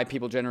 and why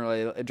people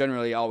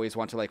generally always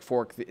want to like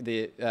fork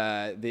the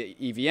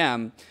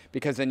EVM,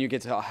 because then you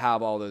get to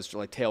have all those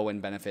like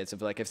tailwind benefits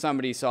of like if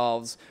somebody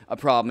solves a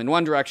problem in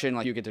one direction,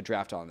 like you get to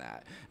draft on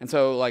that. And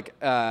so like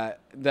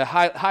the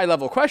high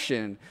level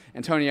question,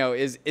 Antonio,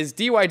 is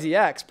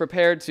dYdX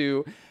prepared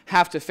to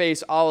have to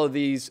face all of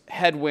these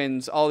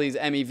headwinds, all these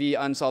MEV,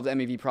 unsolved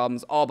MEV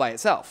problems all by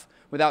itself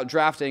without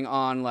drafting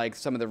on like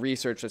some of the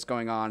research that's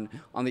going on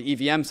the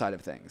EVM side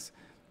of things?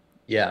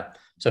 Yeah.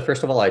 So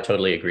first of all, I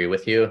totally agree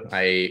with you.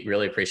 I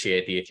really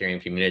appreciate the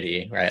Ethereum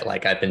community, right?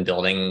 Like I've been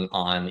building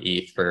on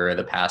ETH for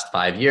the past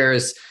 5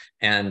 years,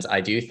 and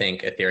I do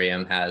think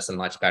Ethereum has a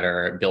much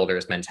better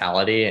builder's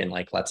mentality and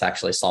like, let's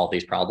actually solve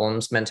these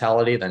problems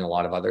mentality than a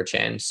lot of other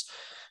chains.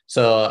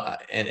 So,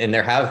 and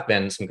there have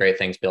been some great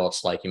things built,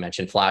 like you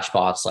mentioned,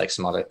 Flashbots, like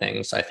some other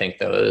things. I think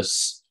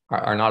those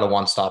are not a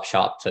one-stop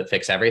shop to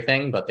fix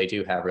everything, but they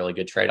do have really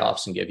good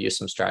trade-offs and give you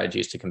some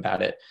strategies to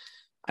combat it.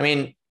 I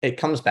mean, it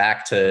comes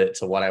back to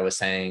what I was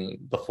saying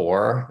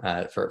before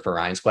for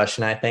Ryan's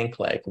question, I think,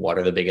 like, what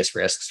are the biggest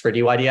risks for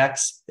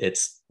dYdX?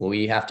 It's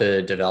we have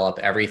to develop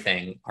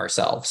everything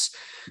ourselves.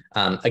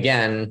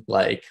 Again,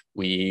 like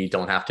we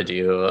don't have to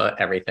do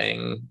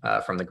everything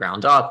from the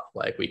ground up.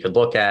 Like we could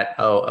look at,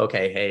 oh,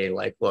 okay, hey,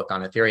 like look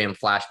on Ethereum,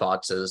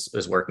 Flashbots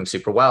is working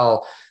super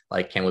well.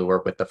 Like, can we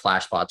work with the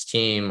Flashbots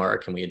team, or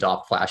can we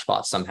adopt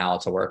Flashbots somehow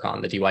to work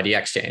on the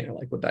dYdX chain? Or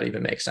like, would that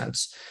even make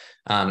sense?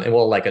 And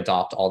we'll like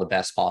adopt all the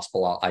best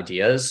possible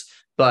ideas,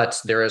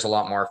 but there is a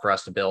lot more for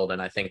us to build. And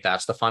I think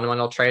that's the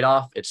fundamental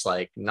trade-off. It's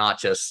like not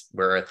just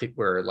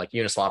we're like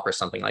Uniswap or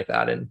something like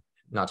that. And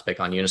not to pick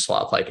on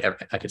Uniswap, like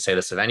I could say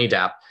this of any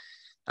dApp.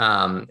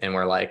 And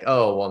we're like,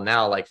 oh, well,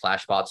 now like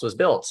Flashbots was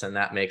built and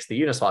that makes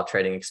the Uniswap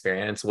trading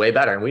experience way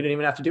better. And we didn't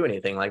even have to do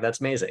anything. Like, that's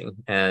amazing.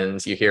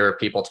 And you hear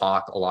people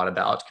talk a lot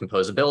about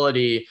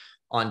composability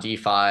on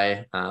DeFi.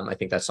 I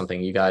think that's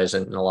something you guys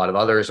and a lot of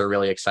others are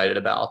really excited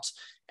about.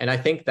 And I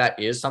think that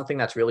is something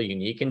that's really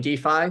unique in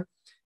DeFi.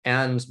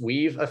 And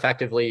we've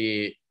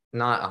effectively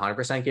not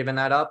 100% given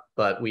that up,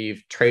 but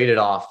we've traded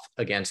off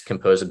against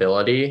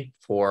composability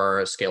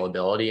for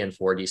scalability and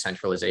for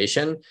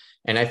decentralization.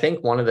 And I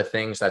think one of the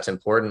things that's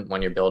important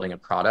when you're building a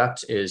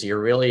product is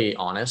you're really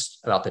honest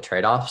about the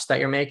trade-offs that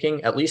you're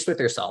making, at least with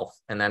yourself,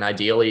 and then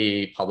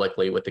ideally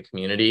publicly with the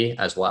community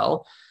as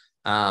well.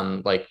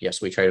 Like, yes,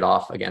 we traded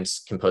off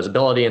against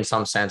composability in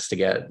some sense to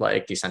get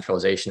like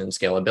decentralization and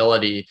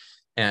scalability.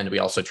 And we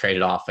also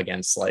traded off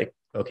against like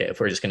okay, if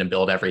we're just going to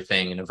build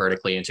everything in a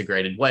vertically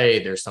integrated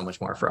way, there's so much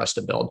more for us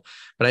to build.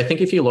 But I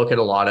think if you look at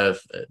a lot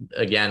of,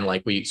 again,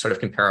 like we sort of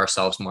compare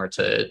ourselves more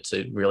to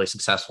really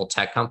successful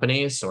tech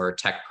companies or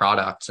tech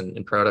products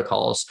and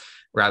protocols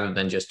rather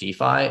than just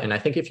DeFi. And I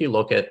think if you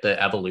look at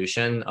the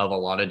evolution of a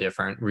lot of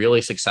different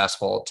really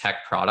successful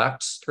tech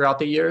products throughout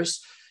the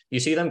years, you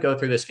see them go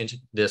through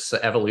this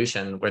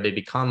evolution where they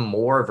become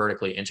more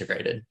vertically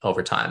integrated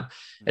over time.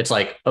 It's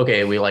like,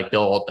 okay, we like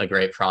built a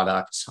great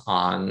product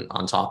on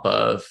top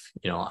of,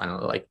 you know, I don't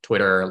know, like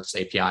Twitter's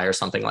API or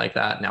something like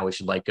that. Now we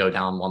should like go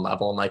down one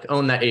level and like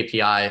own that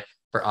API.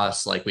 For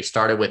us, like we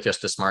started with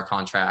just a smart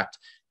contract,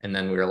 and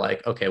then we were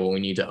like, okay, well,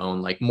 we need to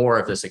own like more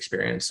of this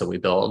experience. So we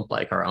build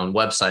like our own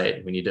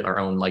website. We need to our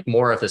own like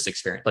more of this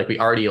experience. Like we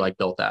already like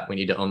built that. We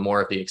need to own more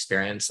of the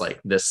experience.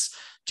 Like this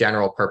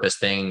general purpose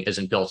thing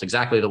isn't built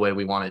exactly the way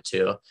we want it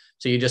to.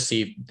 So you just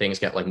see things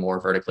get like more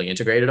vertically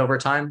integrated over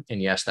time.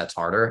 And yes, that's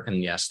harder.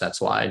 And yes,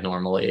 that's why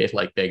normally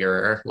like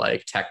bigger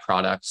like tech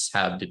products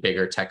have the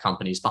bigger tech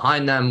companies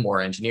behind them,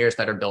 more engineers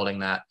that are building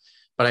that.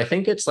 But I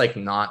think it's like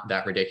not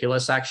that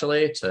ridiculous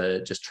actually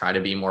to just try to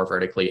be more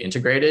vertically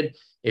integrated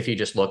if you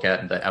just look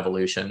at the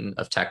evolution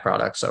of tech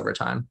products over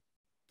time.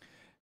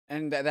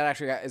 And that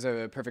actually is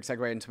a perfect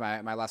segue into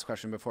my last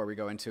question before we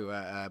go into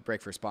a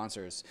break for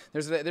sponsors.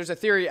 There's a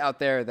theory out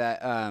there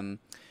that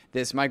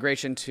this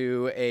migration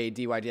to a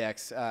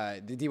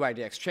dYdX, the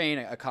dYdX chain,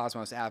 a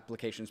Cosmos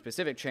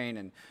application-specific chain,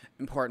 and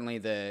importantly,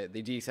 the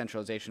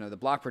decentralization of the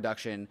block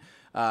production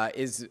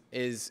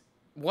is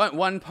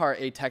one part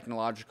a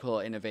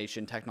technological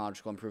innovation,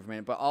 technological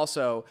improvement, but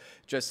also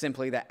just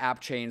simply that app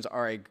chains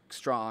are a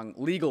strong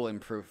legal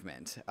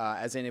improvement.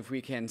 As in, if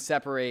we can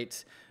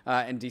separate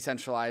and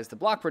decentralize the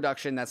block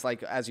production, that's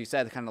like, as you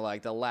said, kind of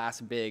like the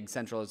last big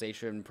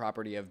centralization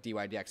property of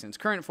dYdX in its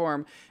current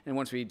form. And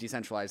once we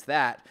decentralize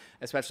that,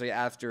 especially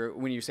after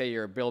when you say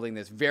you're building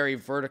this very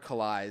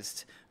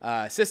verticalized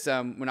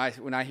system, when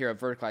I hear a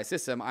verticalized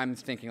system, I'm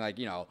thinking like,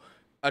 you know,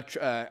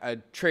 a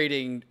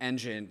trading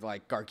engine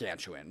like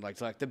gargantuan, like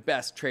the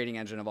best trading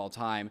engine of all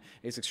time.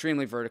 It's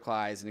extremely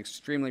verticalized and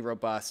extremely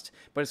robust,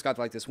 but it's got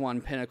like this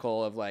one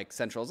pinnacle of like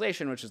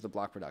centralization, which is the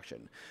block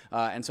production.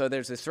 And so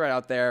there's this thread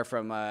out there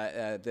from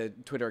the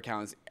Twitter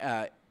accounts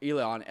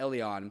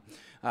Elion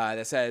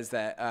that says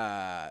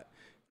that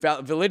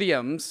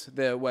Validiums,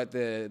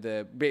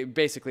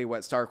 basically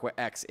what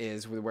StarkX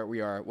is, where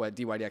we are, what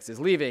dYdX is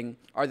leaving,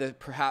 are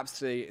perhaps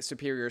the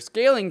superior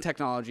scaling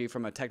technology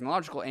from a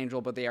technological angle,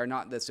 but they are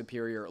not the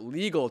superior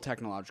legal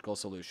technological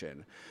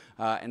solution.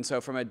 And so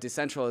from a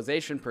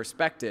decentralization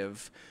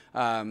perspective,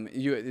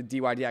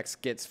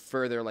 dYdX gets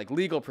further like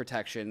legal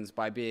protections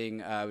by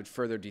being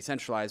further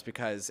decentralized,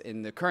 because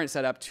in the current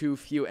setup, too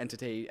few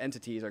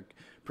entities are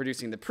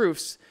producing the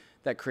proofs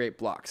that create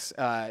blocks.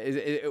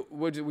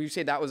 Would you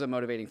say that was a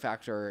motivating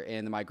factor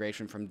in the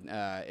migration from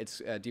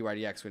its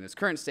dYdX in its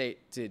current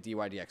state to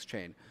dYdX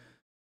chain?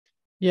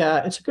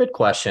 Yeah, it's a good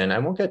question. I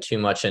won't get too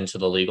much into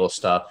the legal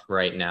stuff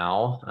right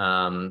now,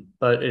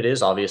 but it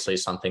is obviously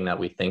something that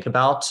we think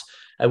about.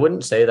 I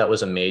wouldn't say that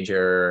was a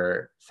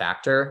major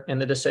factor in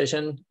the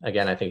decision.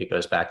 Again, I think it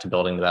goes back to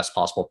building the best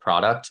possible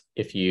product.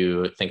 If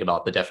you think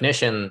about the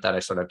definition that I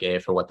sort of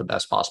gave for what the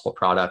best possible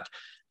product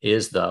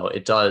is, though,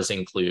 it does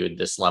include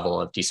this level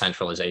of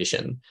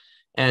decentralization.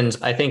 And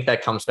I think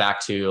that comes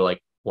back to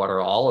like, what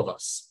are all of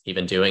us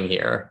even doing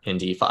here in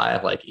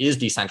DeFi? Like, is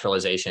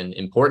decentralization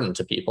important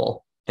to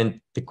people? And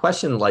the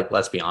question, like,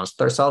 let's be honest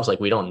with ourselves, like,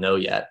 we don't know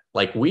yet.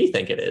 Like, we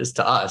think it is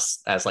to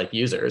us as like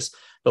users,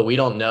 but we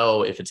don't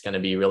know if it's going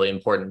to be really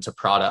important to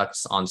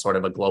products on sort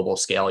of a global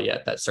scale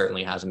yet. That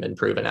certainly hasn't been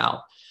proven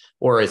out.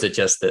 Or is it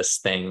just this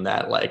thing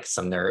that like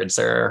some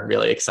nerds are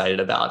really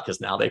excited about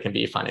because now they can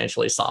be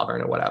financially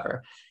sovereign or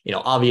whatever? You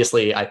know,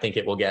 obviously, I think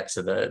it will get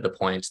to the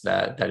point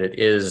that it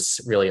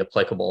is really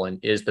applicable and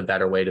is the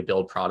better way to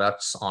build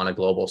products on a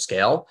global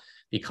scale,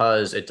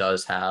 because it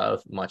does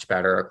have much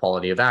better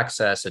quality of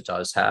access. It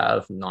does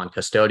have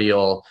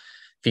non-custodial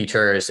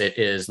features. It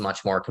is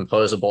much more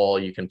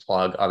composable. You can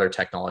plug other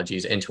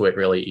technologies into it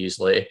really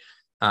easily.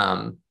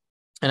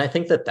 And I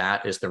think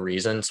that is the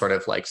reason, sort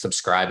of like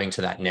subscribing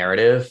to that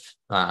narrative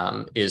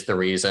is the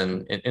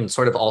reason, and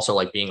sort of also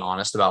like being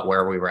honest about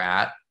where we were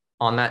at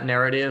on that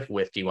narrative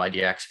with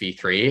dYdX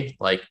v3.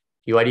 Like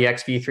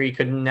dYdX v3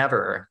 could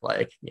never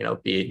like, you know,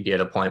 be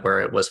at a point where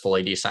it was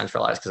fully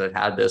decentralized because it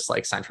had this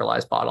like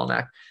centralized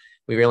bottleneck.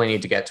 We really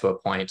need to get to a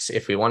point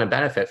if we want to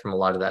benefit from a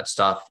lot of that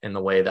stuff in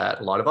the way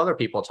that a lot of other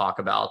people talk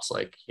about,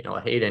 like, you know,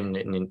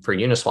 Hayden for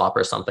Uniswap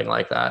or something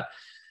like that.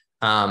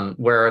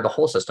 Where the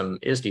whole system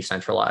is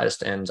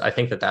decentralized. And I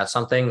think that's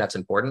something that's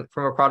important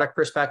from a product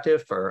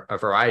perspective for a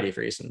variety of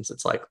reasons.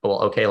 It's like,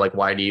 well, okay, like,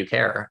 why do you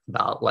care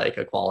about like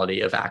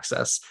equality of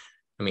access?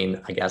 I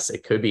mean, I guess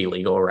it could be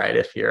legal, right?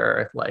 If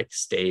your like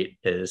state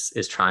is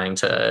trying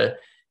to,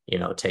 you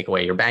know, take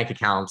away your bank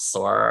accounts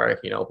or,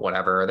 you know,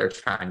 whatever they're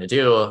trying to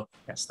do, I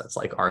guess that's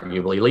like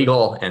arguably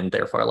legal. And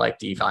therefore like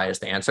DeFi is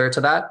the answer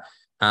to that.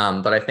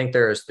 But I think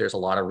there's a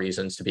lot of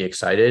reasons to be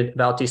excited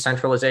about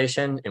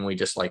decentralization, and we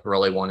just like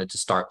really wanted to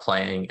start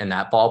playing in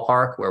that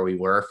ballpark where we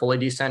were fully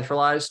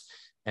decentralized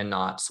and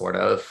not sort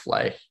of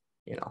like,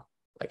 you know,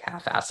 like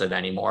half-assed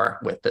anymore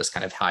with this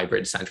kind of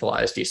hybrid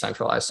centralized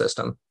decentralized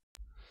system.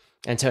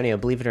 Antonio,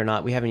 believe it or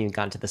not, we haven't even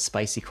gotten to the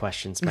spicy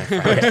questions, my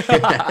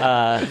friend.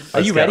 Are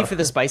you ready for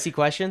the spicy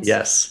questions?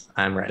 Yes,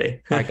 I'm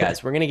ready. All right,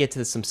 guys, we're going to get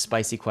to some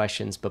spicy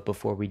questions, but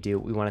before we do,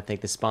 we want to thank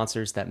the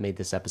sponsors that made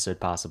this episode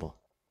possible.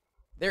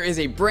 There is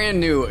a brand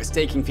new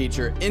staking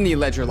feature in the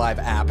Ledger Live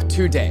app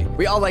today.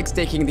 We all like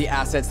staking the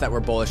assets that we're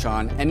bullish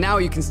on, and now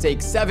you can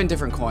stake 7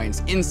 different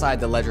coins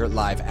inside the Ledger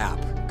Live app.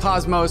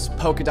 Cosmos,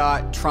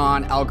 Polkadot,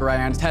 Tron,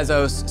 Algorand,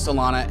 Tezos,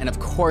 Solana, and of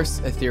course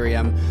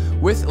Ethereum.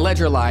 With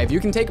Ledger Live, you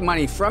can take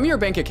money from your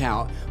bank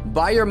account,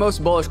 buy your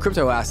most bullish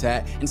crypto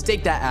asset, and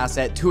stake that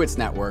asset to its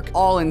network,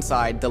 all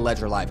inside the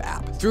Ledger Live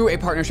app. Through a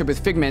partnership with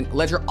Figment,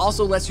 Ledger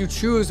also lets you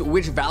choose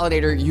which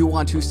validator you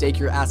want to stake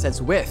your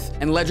assets with.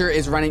 And Ledger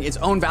is running its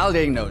own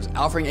validating nodes,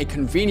 offering a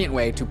convenient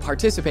way to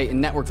participate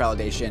in network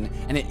validation,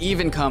 and it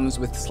even comes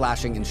with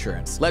slashing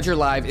insurance. Ledger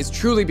Live is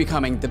truly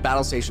becoming the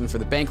battle station for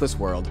the bankless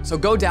world, so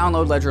go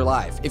download Ledger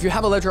Live. If you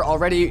have a Ledger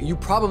already, you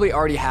probably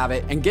already have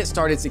it, and get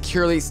started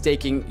securely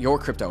staking your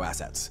crypto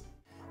assets.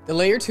 The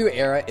Layer 2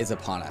 era is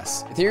upon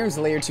us. Ethereum's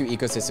Layer 2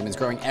 ecosystem is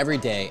growing every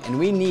day, and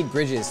we need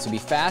bridges to be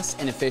fast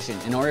and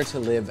efficient in order to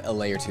live a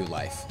Layer 2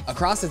 life.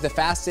 Across is the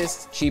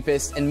fastest,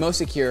 cheapest, and most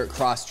secure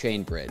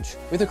cross-chain bridge.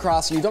 With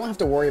Across, you don't have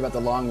to worry about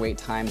the long wait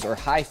times or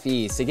high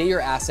fees to get your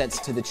assets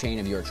to the chain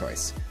of your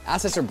choice.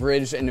 Assets are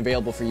bridged and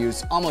available for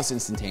use almost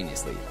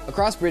instantaneously.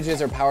 Across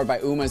bridges are powered by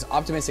UMA's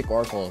optimistic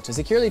oracle to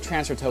securely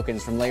transfer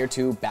tokens from Layer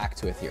 2 back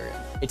to Ethereum.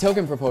 A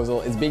token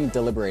proposal is being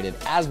deliberated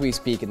as we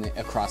speak in the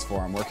Across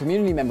forum, where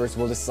community members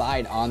will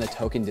decide on the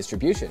token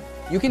distribution.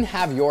 You can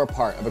have your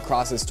part of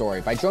Across's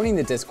story by joining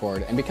the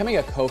Discord and becoming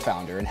a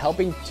co-founder and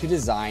helping to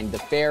design the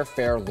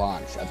fair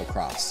launch of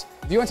Across.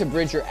 If you want to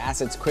bridge your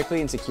assets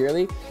quickly and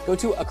securely, go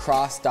to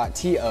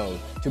across.to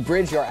to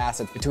bridge your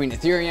assets between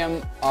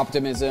Ethereum,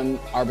 Optimism,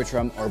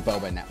 Arbitrum, or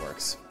Boba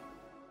networks.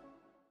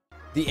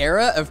 The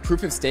era of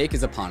proof of stake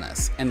is upon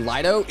us, and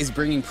LIDO is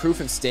bringing proof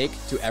of stake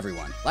to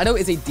everyone. LIDO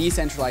is a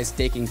decentralized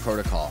staking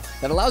protocol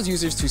that allows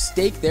users to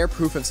stake their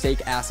proof of stake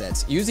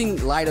assets using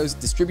LIDO's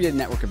distributed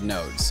network of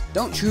nodes.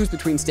 Don't choose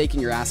between staking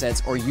your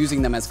assets or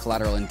using them as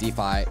collateral in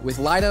DeFi. With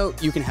LIDO,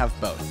 you can have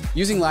both.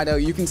 Using LIDO,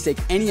 you can stake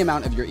any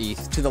amount of your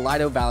ETH to the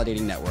LIDO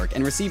validating network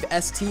and receive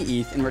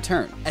ST-ETH in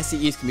return.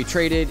 ST-ETH can be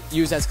traded,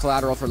 used as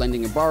collateral for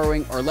lending and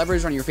borrowing, or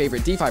leveraged on your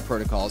favorite DeFi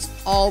protocols.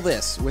 All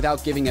this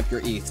without giving up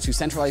your ETH to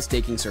centralized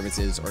staking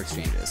services or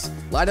exchanges.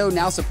 LIDO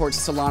now supports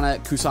Solana,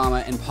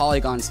 Kusama, and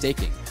Polygon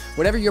staking.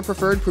 Whatever your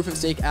preferred proof of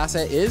stake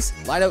asset is,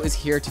 LIDO is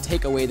here to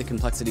take away the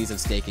complexities of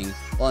staking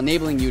while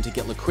enabling you to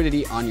get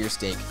liquidity on your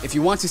stake. If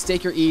you want to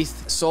stake your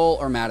ETH, Sol,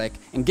 or Matic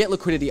and get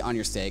liquidity on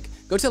your stake,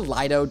 go to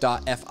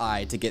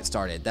lido.fi to get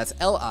started. That's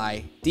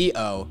lido.fi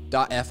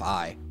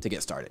to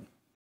get started.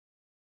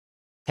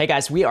 Hey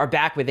guys, we are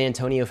back with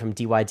Antonio from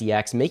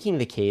dYdX making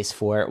the case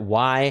for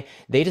why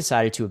they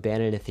decided to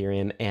abandon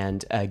Ethereum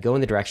and go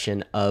in the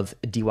direction of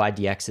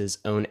dYdX's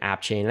own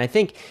app chain. And I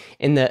think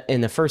in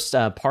the first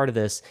part of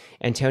this,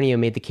 Antonio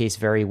made the case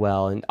very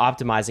well in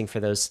optimizing for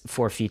those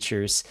 4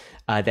 features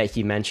that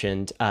he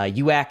mentioned: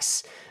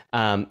 UX,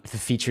 the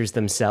features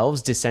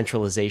themselves,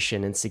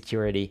 decentralization, and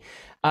security.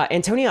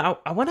 Antonio,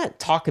 I want to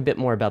talk a bit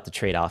more about the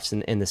trade-offs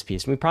in this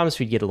piece. We promised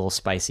we'd get a little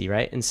spicy,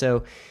 right? And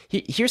so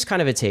here's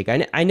kind of a take.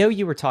 I know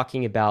you were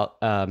talking about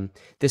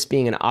this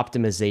being an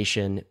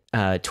optimization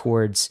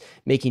towards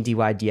making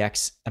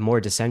dYdX more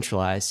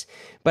decentralized,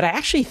 but I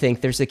actually think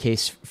there's a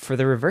case for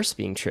the reverse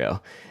being true,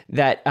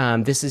 that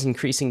this is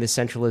increasing the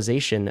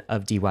centralization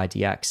of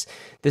dYdX.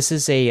 This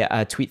is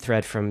a tweet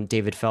thread from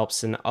David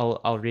Phelps, and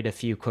I'll read a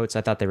few quotes.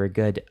 I thought they were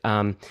good.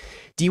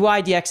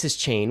 dYdX's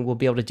chain will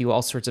be able to do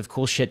all sorts of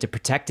cool shit to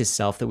protect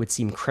itself that would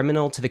seem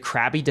criminal to the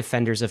crabby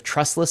defenders of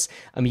trustless,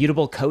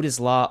 immutable code is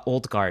law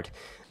old guard,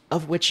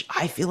 of which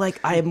I feel like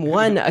I am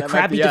one, a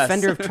crabby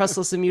defender of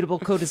trustless, immutable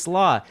code is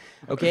law.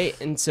 Okay,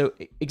 and so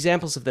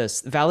examples of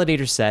this: the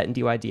validator set in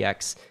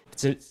dYdX,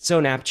 it's its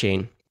own app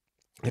chain.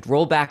 It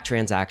roll back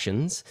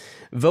transactions,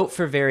 vote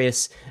for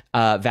various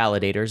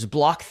validators,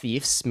 block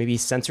thieves, maybe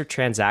censor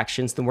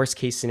transactions, the worst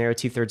case scenario,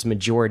 2/3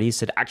 majorities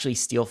to actually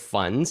steal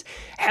funds.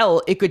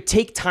 Hell, it could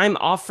take time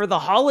off for the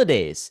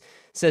holidays,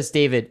 says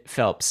David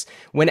Phelps.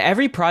 When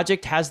every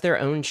project has their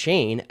own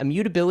chain,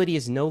 immutability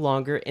is no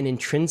longer an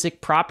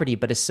intrinsic property,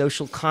 but a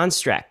social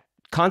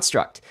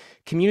construct.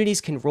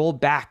 Communities can roll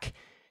back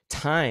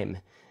time.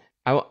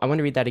 I want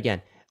to read that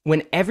again.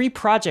 When every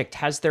project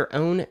has their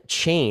own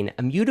chain,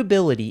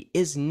 immutability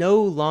is no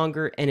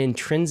longer an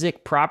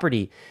intrinsic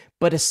property,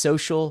 but a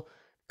social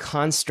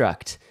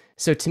construct.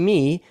 So to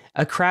me,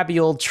 a crabby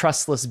old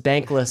trustless,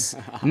 bankless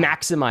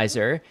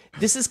maximizer,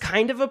 this is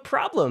kind of a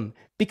problem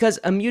because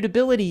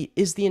immutability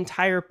is the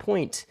entire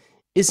point,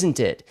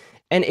 isn't it?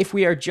 And if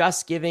we are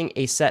just giving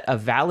a set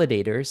of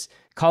validators,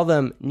 call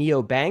them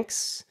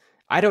neobanks,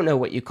 I don't know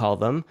what you call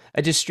them,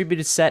 a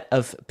distributed set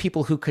of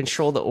people who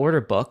control the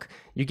order book.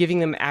 You're giving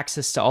them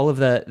access to all of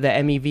the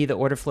MEV, the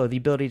order flow, the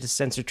ability to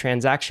censor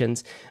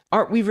transactions.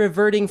 Aren't we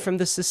reverting from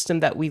the system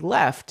that we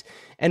left?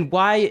 And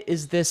why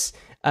is this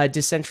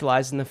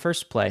decentralized in the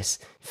first place?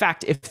 In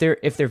fact, if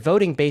they're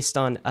voting based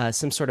on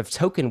some sort of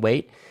token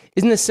weight,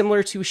 isn't this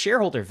similar to a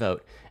shareholder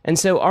vote? And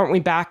so aren't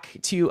we back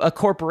to a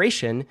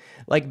corporation,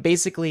 like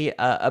basically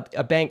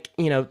a bank,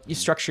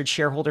 structured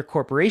shareholder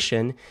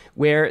corporation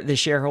where the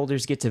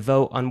shareholders get to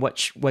vote on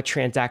what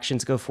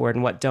transactions go forward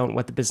and what don't,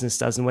 what the business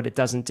does and what it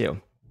doesn't do?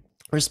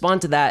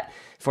 Respond to that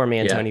for me,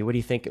 Antonio. Yeah. What do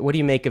you think? What do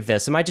you make of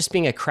this? Am I just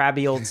being a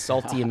crabby old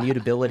salty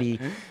immutability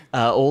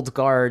old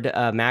guard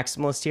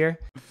maximalist here?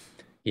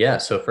 Yeah.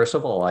 So first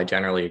of all, I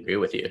generally agree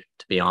with you,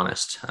 to be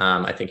honest.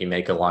 I think you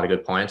make a lot of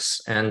good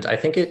points. And I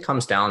think it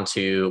comes down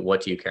to,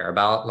 what do you care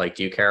about? Like,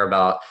 do you care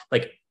about,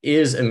 like,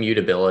 is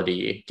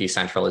immutability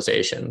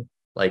decentralization?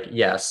 Like,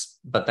 yes.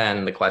 But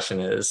then the question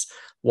is,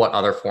 what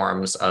other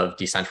forms of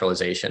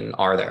decentralization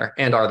are there?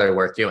 And are they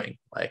worth doing?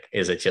 Like,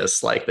 is it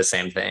just like the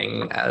same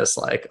thing as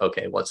like,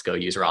 okay, let's go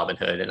use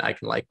Robinhood and I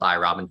can like buy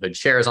Robinhood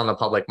shares on the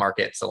public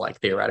market. So like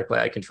theoretically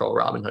I control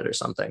Robinhood or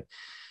something.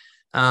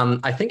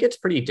 I think it's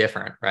pretty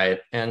different, right?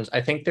 And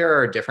I think there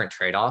are different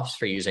trade-offs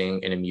for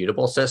using an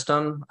immutable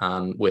system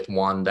with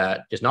one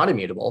that is not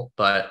immutable,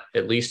 but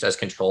at least as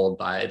controlled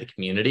by the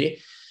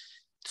community.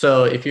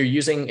 So if you're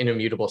using an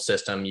immutable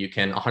system, you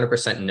can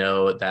 100%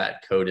 know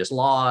that code is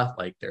law,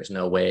 like there's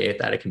no way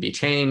that it can be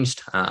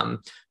changed.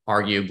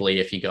 Arguably,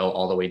 if you go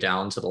all the way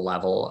down to the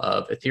level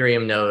of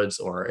Ethereum nodes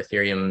or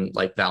Ethereum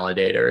like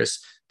validators,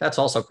 that's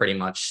also pretty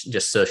much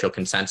just social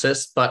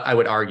consensus. But I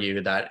would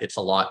argue that it's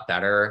a lot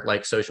better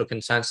like social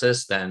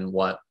consensus than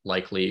what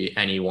likely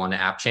any one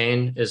app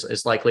chain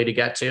is likely to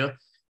get to.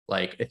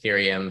 Like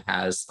Ethereum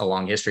has a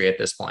long history at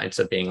this point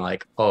of being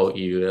like, oh,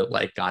 you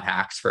like got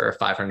hacked for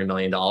 $500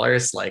 million.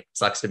 Like,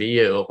 sucks to be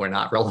you. We're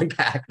not rolling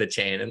back the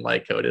chain and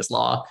like code is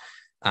law.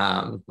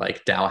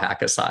 Like DAO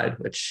hack aside,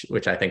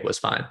 which I think was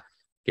fine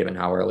given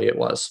how early it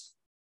was.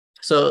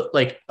 So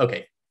like,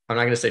 okay, I'm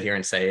not going to sit here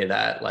and say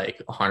that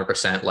like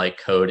 100% like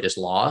code is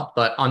law,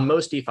 but on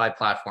most DeFi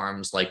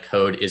platforms, like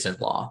code isn't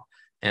law,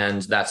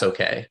 and that's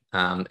okay.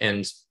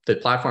 And the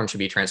platform should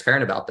be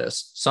transparent about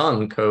this.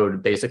 Some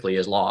code basically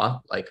is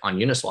law, like on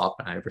Uniswap,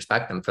 and I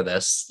respect them for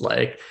this.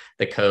 Like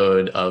the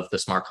code of the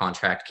smart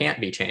contract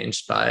can't be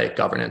changed by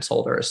governance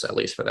holders, at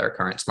least for their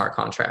current smart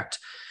contract.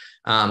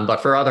 But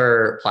for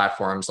other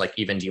platforms, like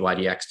even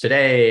dYdX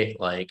today,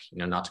 like,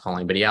 not to call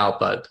anybody out,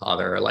 but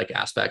other like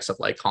aspects of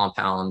like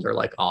Compound or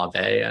like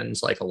AAVE and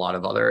like a lot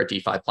of other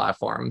DeFi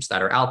platforms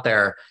that are out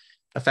there,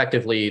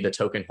 effectively the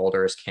token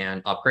holders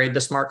can upgrade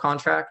the smart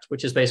contract,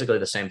 which is basically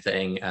the same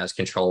thing as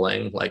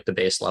controlling like the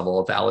base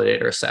level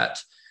validator set.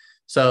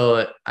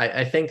 So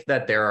I think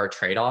that there are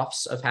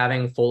trade-offs of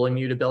having full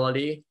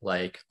immutability.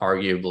 Like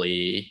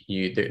arguably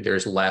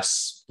there's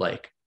less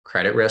like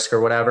credit risk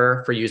or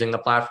whatever for using the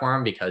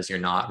platform because you're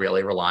not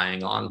really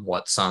relying on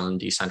what some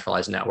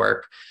decentralized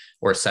network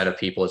or set of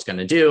people is going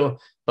to do.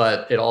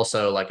 But it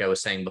also, like I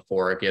was saying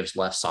before, it gives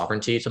less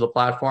sovereignty to the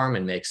platform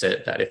and makes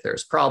it that if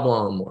there's a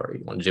problem or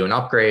you want to do an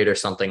upgrade or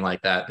something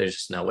like that, there's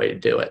just no way to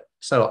do it.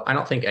 So I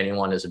don't think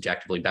anyone is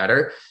objectively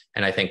better.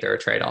 And I think there are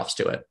trade-offs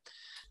to it.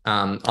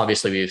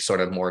 Obviously, we've sort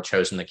of more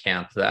chosen the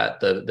camp that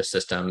the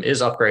system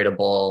is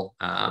upgradable.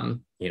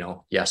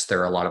 Yes,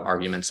 there are a lot of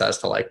arguments as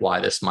to like why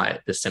this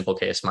simple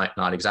case might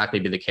not exactly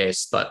be the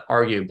case, but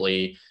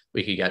arguably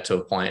we could get to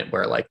a point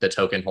where like the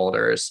token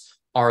holders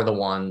are the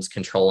ones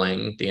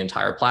controlling the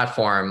entire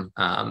platform,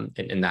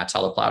 and that's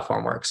how the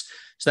platform works.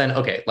 So then,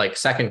 okay, like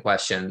second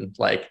question,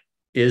 like,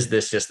 is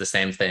this just the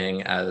same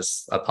thing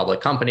as a public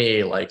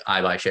company? Like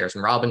I buy shares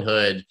in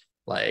Robinhood.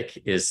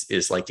 Like is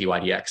like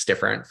dYdX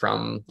different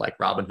from like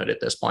Robinhood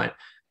at this point?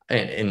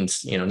 And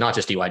not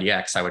just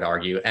dYdX, I would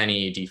argue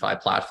any DeFi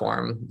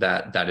platform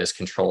that is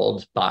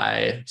controlled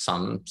by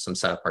some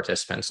set of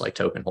participants like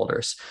token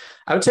holders.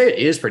 I would say it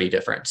is pretty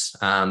different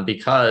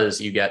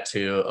because you get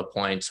to a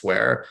point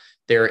where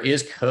there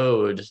is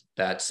code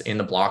that's in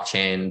the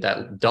blockchain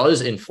that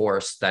does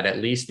enforce that at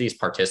least these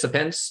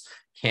participants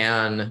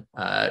can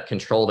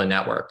control the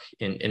network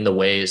in the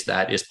ways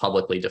that is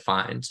publicly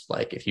defined.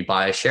 Like if you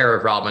buy a share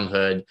of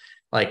Robinhood,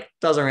 like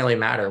doesn't really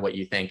matter what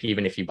you think.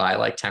 Even if you buy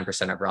like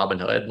 10% of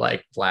Robinhood,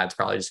 like Vlad's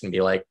probably just gonna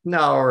be like,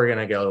 no, we're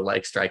gonna go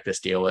like strike this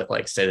deal with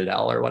like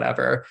Citadel or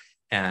whatever.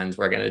 And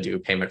we're gonna do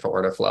payment for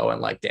order flow. And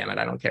like, damn it,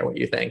 I don't care what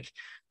you think.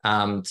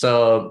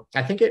 So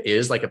I think it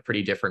is like a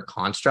pretty different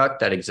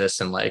construct that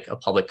exists in like a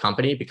public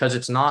company because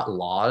it's not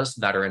laws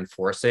that are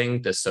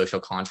enforcing the social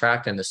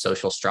contract and the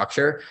social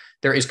structure.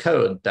 There is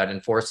code that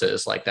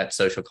enforces like that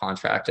social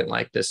contract and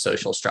like this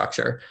social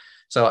structure.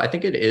 So I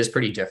think it is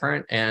pretty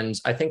different. And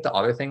I think the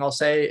other thing I'll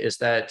say is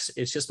that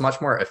it's just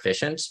much more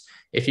efficient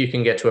if you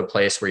can get to a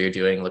place where you're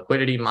doing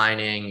liquidity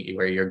mining,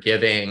 where you're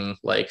giving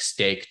like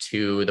stake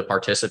to the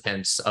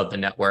participants of the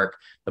network.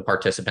 The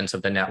participants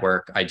of the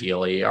network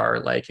ideally are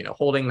like,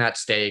 holding that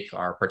stake,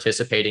 are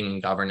participating in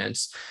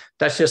governance.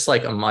 That's just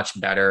like a much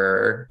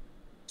better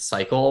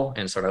cycle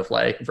and sort of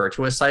like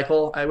virtuous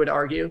cycle, I would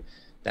argue,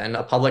 than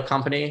a public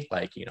company.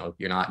 Like, you know,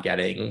 you're not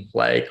getting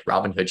like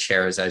Robinhood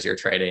shares as you're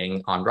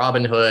trading on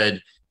Robinhood.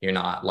 You're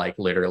not like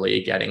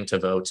literally getting to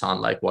vote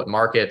on like what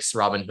markets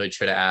Robinhood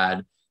should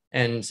add.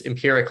 And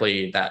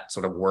empirically, that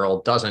sort of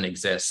world doesn't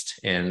exist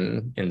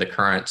in the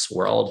current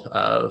world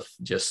of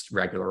just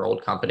regular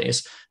old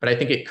companies. But I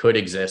think it could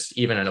exist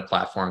even in a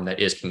platform that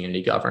is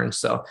community governed.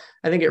 So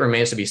I think it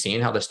remains to be seen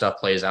how this stuff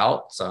plays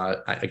out.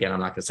 So again, I'm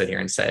not going to sit here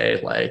and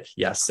say like,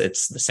 yes,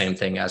 it's the same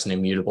thing as an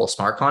immutable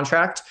smart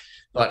contract,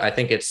 but I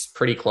think it's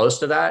pretty close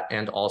to that.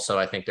 And also,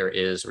 I think there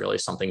is really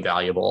something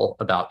valuable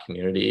about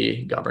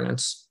community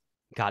governance.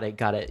 Got it.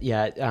 Got it.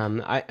 Yeah.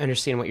 I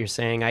understand what you're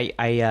saying.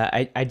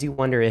 I do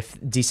wonder if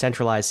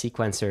decentralized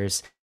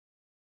sequencers.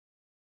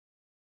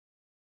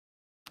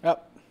 Oh,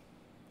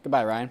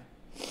 goodbye, Ryan.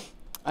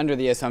 Under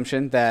the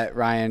assumption that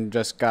Ryan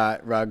just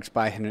got rugged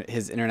by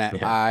his internet,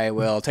 yeah. I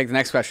will take the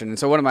next question. And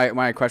so one of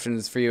my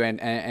questions for you,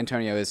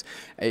 Antonio, is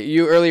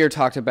you earlier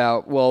talked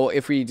about, well,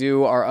 if we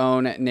do our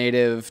own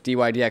native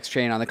dYdX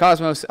chain on the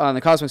Cosmos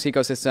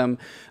ecosystem,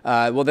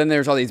 well, then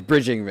there's all these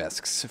bridging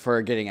risks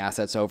for getting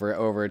assets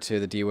over to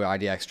the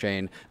dYdX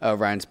chain.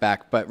 Ryan's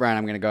back, but Ryan,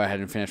 I'm going to go ahead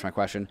and finish my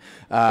question.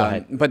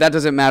 But that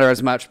doesn't matter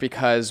as much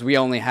because we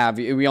only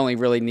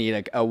really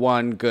need a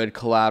one good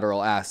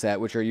collateral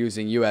asset, which are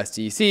using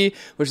USDC,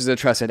 which is a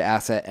trusted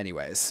asset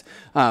anyways.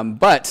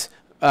 But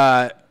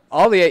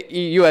all the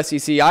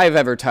USDC I've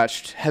ever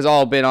touched has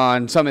all been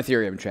on some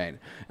Ethereum chain.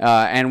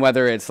 And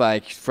whether it's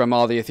like from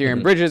all the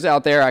Ethereum bridges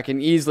out there, I can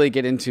easily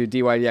get into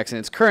dYdX in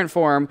its current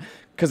form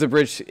because the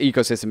bridge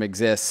ecosystem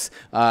exists,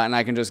 and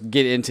I can just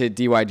get into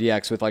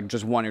dYdX with like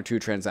just one or two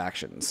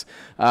transactions.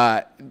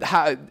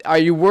 How are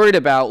you worried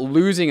about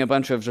losing a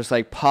bunch of just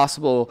like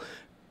possible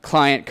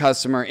client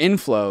customer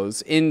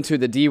inflows into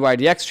the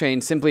dYdX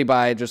chain simply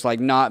by just like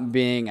not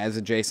being as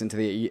adjacent to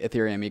the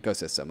Ethereum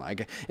ecosystem?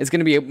 Like it's going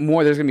to be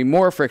more, there's going to be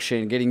more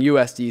friction getting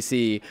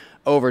USDC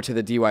over to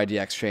the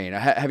dYdX chain.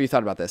 Have you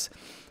thought about this?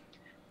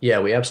 Yeah,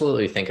 we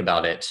absolutely think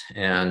about it.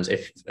 And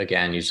if,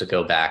 again, you should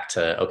go back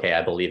to, okay,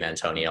 I believe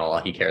Antonio,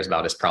 all he cares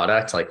about is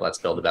product. Like, let's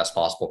build the best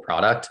possible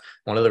product.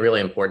 One of the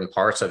really important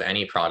parts of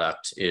any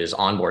product is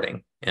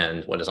onboarding.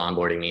 And what does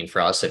onboarding mean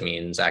for us? It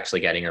means actually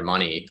getting your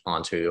money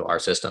onto our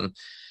system.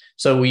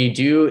 So we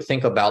do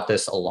think about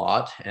this a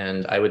lot.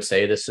 And I would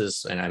say this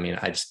is, and I mean,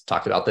 I just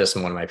talked about this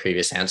in one of my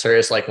previous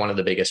answers, like one of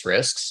the biggest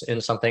risks in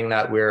something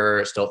that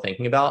we're still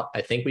thinking about. I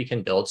think we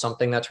can build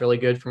something that's really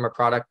good from a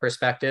product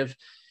perspective.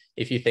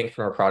 If you think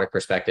from a product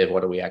perspective,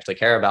 what do we actually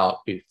care about?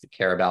 We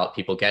care about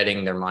people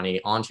getting their money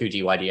onto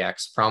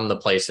dYdX from the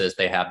places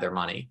they have their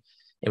money.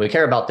 And we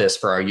care about this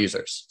for our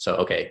users. So,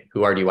 okay,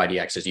 who are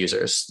dYdX's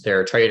users?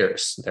 They're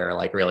traders. They're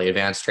like really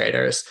advanced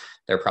traders.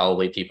 They're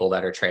probably people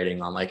that are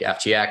trading on like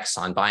FTX,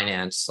 on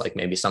Binance, like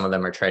maybe some of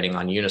them are trading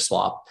on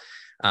Uniswap.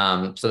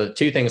 So the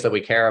two things that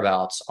we care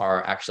about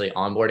are actually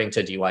onboarding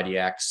to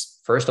dYdX,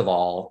 first of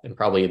all, and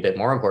probably a bit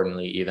more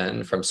importantly,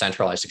 even from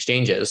centralized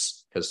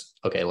exchanges, because,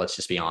 okay, let's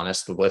just be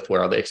honest with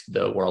where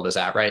the world is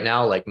at right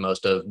now. Like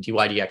most of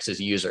dYdX's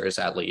users,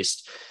 at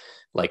least,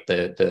 like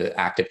the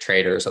active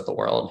traders of the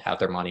world, have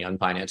their money on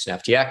Binance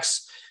and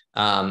FTX.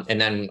 And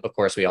then, of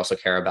course, we also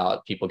care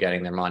about people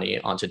getting their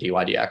money onto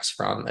dYdX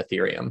from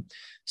Ethereum.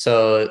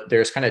 So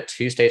there's kind of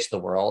two states of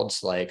the world.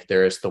 Like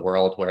there's the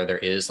world where there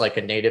is like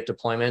a native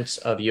deployment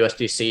of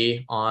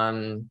USDC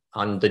on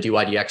the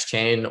dYdX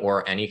chain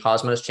or any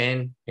Cosmos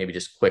chain. Maybe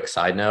just a quick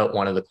side note,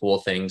 one of the cool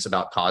things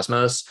about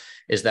Cosmos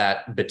is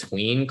that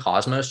between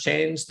Cosmos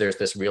chains, there's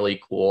this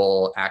really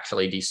cool,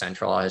 actually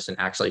decentralized and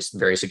actually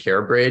very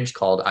secure bridge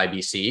called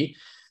IBC.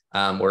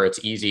 Where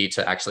it's easy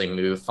to actually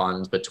move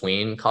funds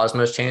between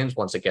Cosmos chains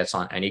once it gets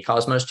on any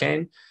Cosmos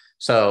chain.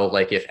 So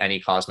like if any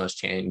Cosmos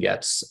chain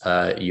gets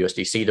a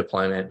USDC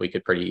deployment, we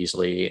could pretty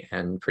easily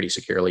and pretty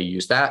securely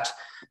use that.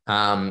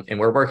 And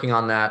we're working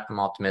on that. I'm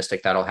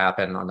optimistic that'll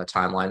happen on the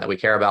timeline that we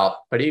care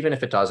about. But even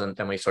if it doesn't,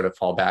 then we sort of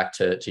fall back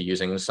to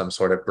using some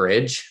sort of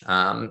bridge.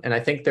 And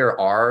I think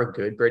there are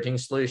good bridging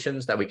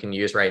solutions that we can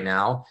use right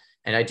now.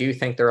 And I do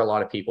think there are a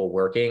lot of people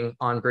working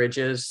on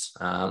bridges,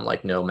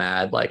 like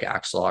Nomad, like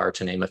Axelar,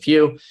 to name a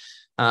few,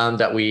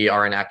 that we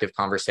are in active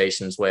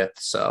conversations with.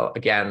 So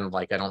again,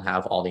 like I don't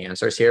have all the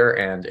answers here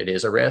and it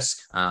is a risk,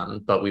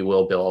 but we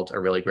will build a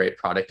really great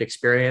product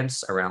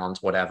experience around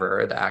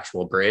whatever the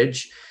actual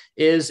bridge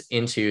is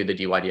into the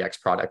dYdX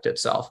product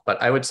itself.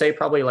 But I would say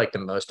probably like the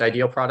most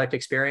ideal product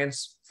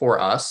experience for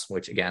us,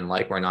 which again,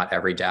 like we're not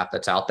every dApp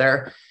that's out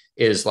there,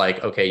 is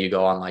like, okay, you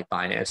go on like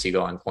Binance, you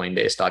go on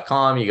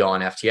Coinbase.com, you go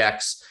on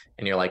FTX,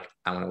 and you're like,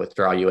 I want to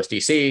withdraw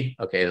USDC.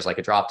 Okay, there's like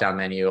a drop-down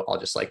menu. I'll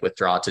just like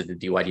withdraw to the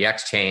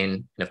dYdX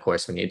chain. And of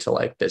course, we need to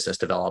like business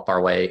develop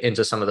our way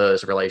into some of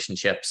those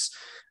relationships.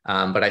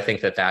 But I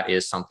think that that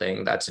is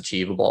something that's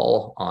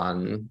achievable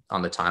on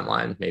the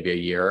timeline, maybe a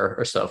year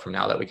or so from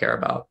now that we care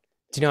about.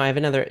 Do you know, I have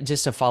another,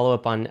 just to follow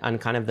up on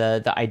kind of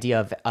the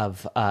idea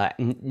of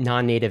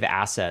non-native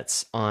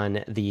assets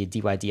on the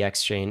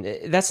dYdX chain.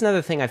 That's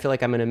another thing I feel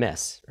like I'm going to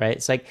miss, right?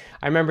 It's like,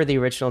 I remember the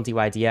original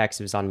dYdX,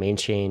 it was on main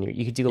chain.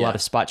 You could do a lot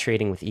of spot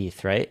trading with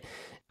ETH, right?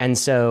 And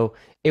so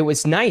it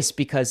was nice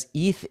because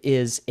ETH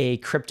is a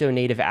crypto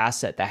native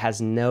asset that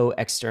has no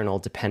external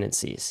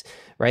dependencies,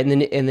 right?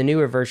 In the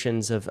newer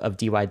versions of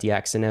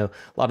dYdX, I know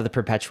a lot of the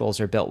perpetuals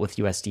are built with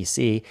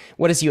USDC.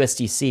 What is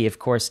USDC? Of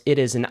course, it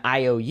is an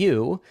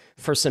IOU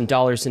for some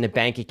dollars in a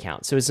bank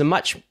account. So it's a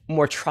much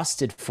more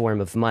trusted form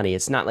of money.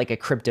 It's not like a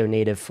crypto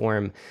native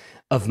form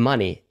of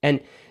money. And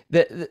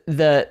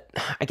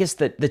I guess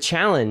the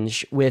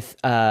challenge with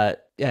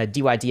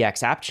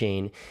dYdX app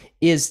chain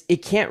is it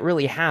can't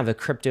really have a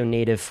crypto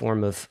native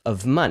form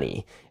of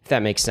money, if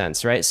that makes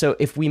sense, right? So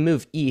if we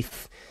move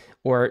ETH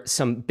or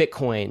some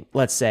Bitcoin,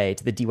 let's say,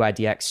 to the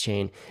dYdX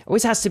chain, it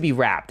always has to be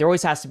wrapped. There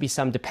always has to be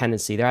some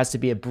dependency. There has to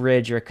be a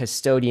bridge or a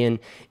custodian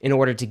in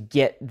order to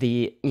get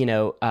the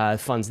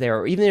funds there,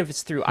 or even if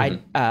it's through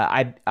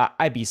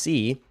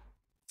IBC.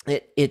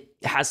 It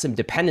has some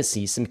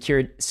dependencies, some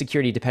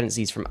security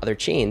dependencies from other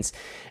chains.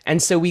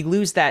 And so we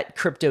lose that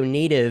crypto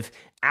native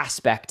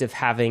aspect of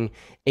having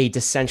a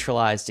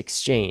decentralized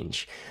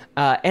exchange.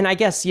 And I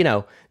guess,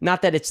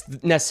 not that it's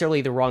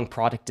necessarily the wrong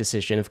product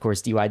decision. Of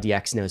course,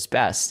 dYdX knows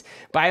best.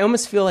 But I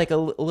almost feel like a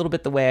little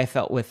bit the way I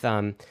felt with,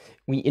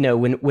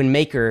 when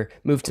Maker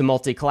moved to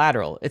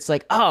multi-collateral. It's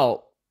like,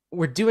 oh,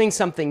 we're doing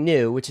something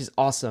new, which is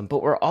awesome,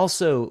 but we're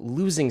also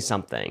losing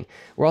something.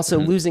 We're also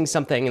losing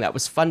something that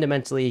was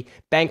fundamentally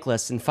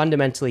bankless and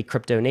fundamentally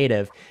crypto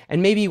native.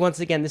 And maybe once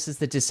again, this is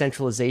the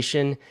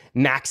decentralization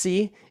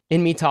maxi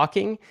in me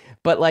talking,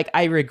 but like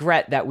I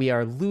regret that we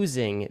are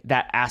losing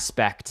that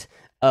aspect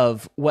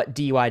of what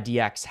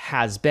dYdX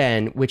has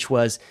been, which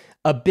was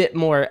a bit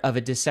more of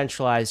a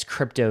decentralized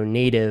crypto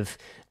native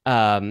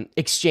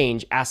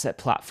exchange asset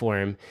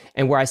platform.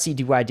 And where I see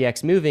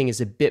dYdX moving is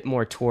a bit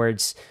more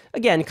towards,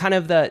 again, kind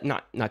of the,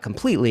 not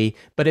completely,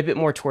 but a bit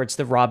more towards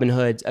the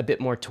Robinhood, a bit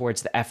more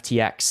towards the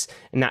FTX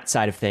and that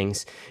side of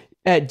things.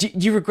 Do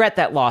you regret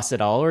that loss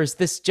at all? Or is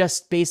this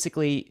just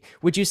basically,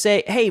 would you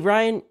say, hey,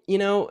 Ryan,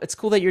 it's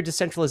cool that you're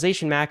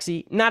decentralization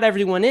maxi. Not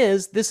everyone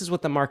is. This is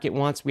what the market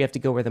wants. We have to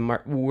go where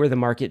the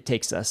market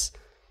takes us.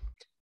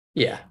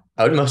 Yeah,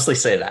 I would mostly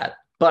say that.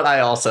 But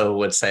I also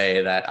would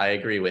say that I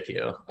agree with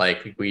you.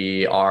 Like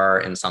we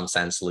are in some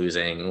sense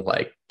losing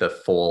like the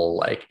full,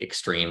 like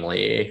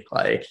extremely,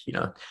 like,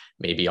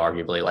 maybe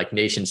arguably like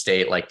nation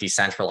state, like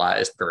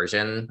decentralized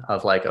version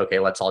of like, okay,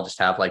 let's all just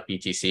have like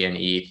BTC and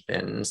ETH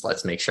and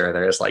let's make sure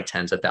there's like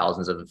tens of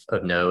thousands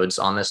of nodes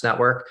on this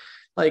network.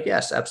 Like,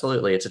 yes,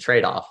 absolutely. It's a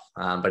trade-off.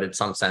 But in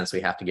some sense,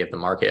 we have to give the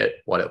market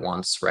what it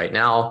wants right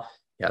now.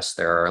 Yes,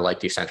 there are like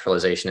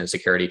decentralization and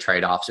security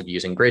trade-offs of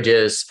using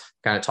bridges.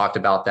 Kind of talked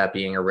about that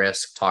being a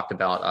risk, talked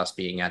about us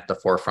being at the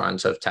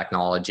forefront of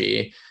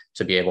technology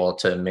to be able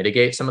to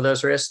mitigate some of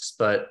those risks,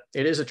 but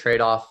it is a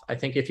trade-off. I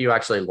think if you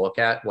actually look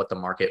at what the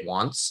market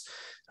wants,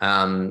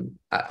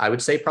 I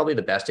would say probably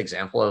the best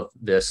example of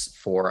this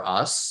for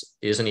us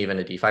isn't even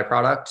a DeFi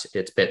product,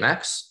 it's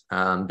BitMEX.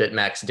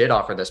 BitMEX did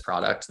offer this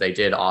product. They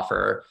did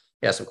offer,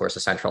 yes, of course, a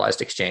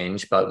centralized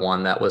exchange, but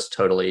one that was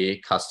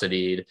totally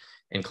custodied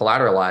and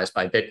collateralized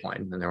by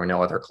Bitcoin, and there were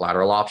no other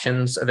collateral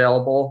options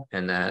available.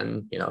 And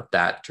then,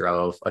 that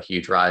drove a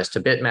huge rise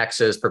to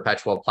BitMEX's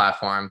perpetual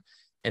platform.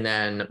 And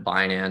then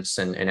Binance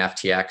and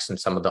FTX and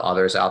some of the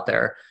others out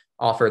there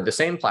offered the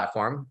same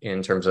platform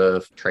in terms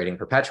of trading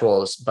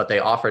perpetuals, but they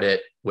offered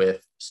it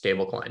with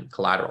stablecoin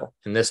collateral.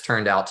 And this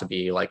turned out to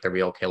be like the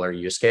real killer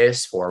use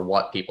case for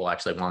what people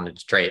actually wanted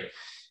to trade.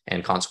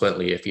 And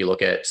consequently, if you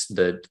look at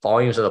the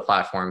volumes of the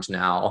platforms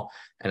now,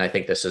 and I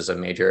think this is a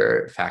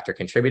major factor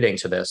contributing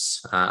to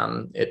this,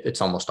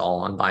 it's almost all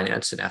on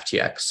Binance and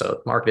FTX.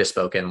 So market has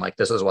spoken, like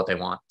this is what they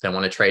want. They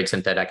want to trade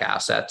synthetic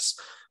assets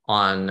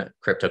on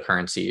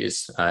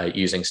cryptocurrencies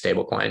using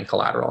stablecoin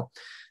collateral.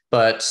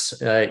 But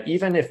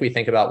even if we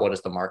think about what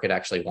does the market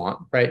actually want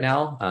right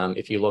now,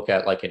 if you look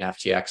at like an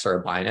FTX or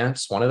a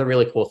Binance, one of the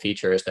really cool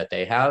features that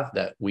they have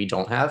that we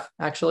don't have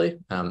actually,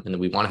 and that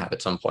we want to have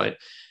at some point,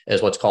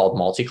 is what's called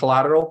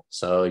multi-collateral.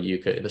 So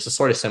this is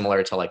sort of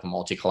similar to like a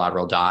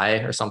multi-collateral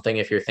DAI or something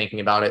if you're thinking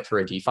about it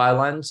through a DeFi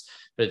lens.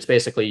 But it's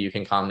basically you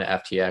can come to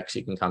FTX,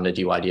 you can come to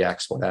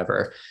dYdX,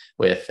 whatever,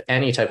 with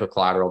any type of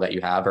collateral that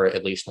you have, or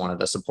at least one of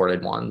the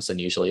supported ones. And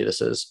usually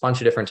this is a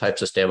bunch of different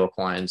types of stable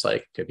coins,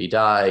 like could be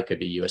DAI, could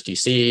be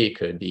USDC,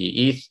 could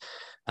be ETH.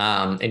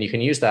 And you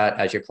can use that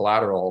as your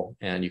collateral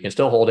and you can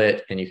still hold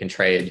it and you can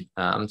trade.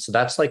 So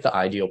that's like the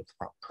ideal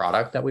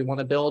product that we want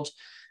to build.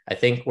 I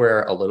think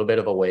we're a little bit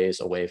of a ways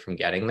away from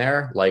getting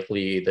there.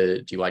 Likely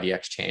the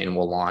dYdX chain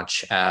will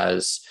launch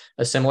as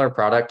a similar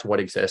product to what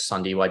exists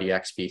on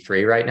dYdX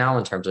v3 right now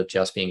in terms of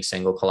just being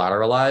single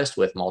collateralized,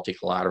 with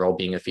multi-collateral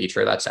being a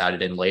feature that's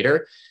added in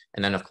later.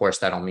 And then of course,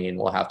 that'll mean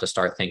we'll have to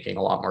start thinking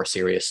a lot more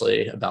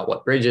seriously about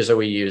what bridges are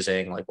we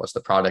using? Like what's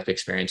the product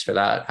experience for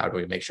that? How do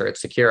we make sure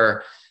it's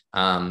secure?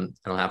 I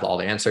don't have all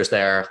the answers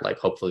there. Like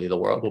hopefully the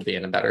world will be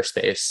in a better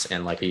space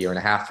in like a year and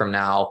a half from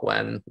now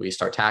when we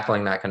start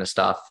tackling that kind of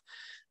stuff.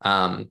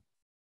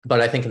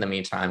 But I think in the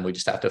meantime, we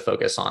just have to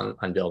focus on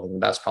building the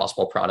best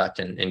possible product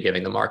and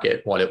giving the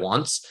market what it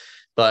wants.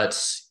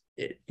 But,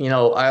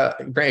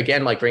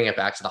 again, like bring it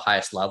back to the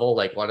highest level.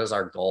 Like, what is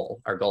our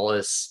goal? Our goal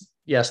is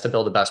yes, to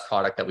build the best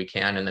product that we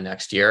can in the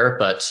next year,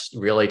 but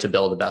really to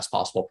build the best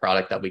possible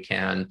product that we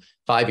can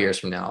 5 years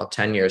from now,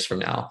 10 years from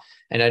now.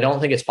 And I don't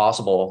think it's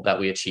possible that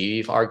we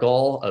achieve our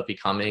goal of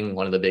becoming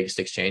one of the biggest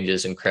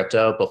exchanges in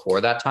crypto before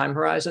that time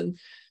horizon.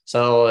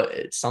 So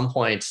at some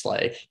points,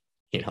 like,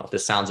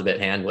 this sounds a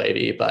bit hand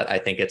wavy, but I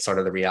think it's sort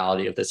of the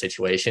reality of the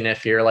situation.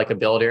 If you're like a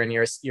builder and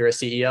you're a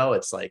CEO,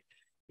 it's like,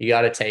 you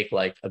got to take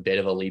like a bit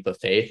of a leap of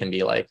faith and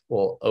be like,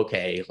 well,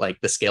 okay, like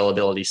the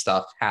scalability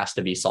stuff has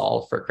to be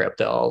solved for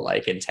crypto,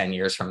 like in 10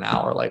 years from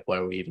now, or like, what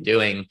are we even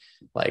doing?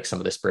 Like some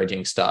of this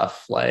bridging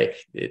stuff, like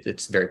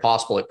it's very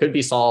possible it could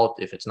be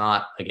solved. If it's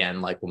not,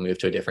 again, like we'll move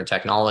to a different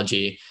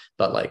technology,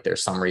 but like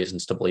there's some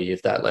reasons to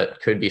believe that it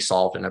could be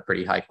solved in a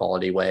pretty high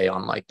quality way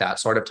on like that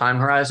sort of time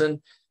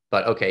horizon.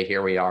 But okay,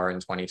 here we are in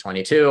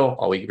 2022.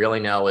 All we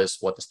really know is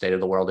what the state of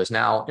the world is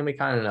now. And we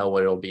kind of know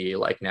what it'll be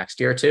like next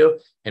year too,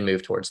 and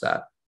move towards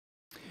that.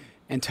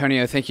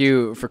 Antonio, thank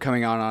you for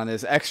coming on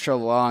this extra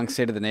long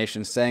State of the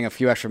Nation, staying a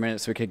few extra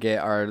minutes so we could get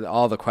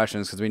all the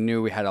questions, because we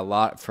knew we had a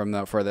lot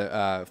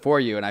for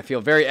you, and I feel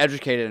very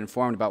educated and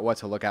informed about what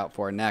to look out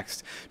for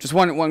next. Just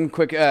one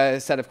quick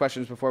set of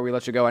questions before we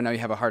let you go. I know you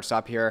have a hard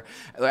stop here.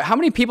 How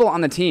many people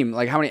on the team,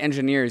 like how many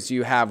engineers do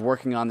you have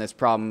working on this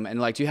problem, and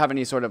like do you have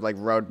any sort of like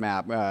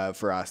roadmap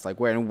for us,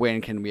 like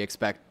when can we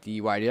expect the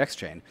dYdX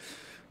chain?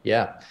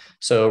 Yeah.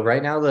 So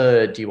right now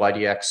the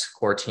dYdX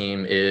core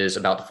team is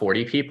about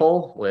 40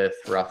 people with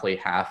roughly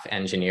half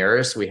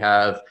engineers. We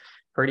have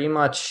pretty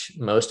much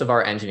most of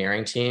our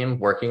engineering team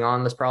working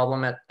on this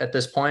problem at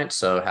this point.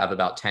 So have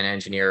about 10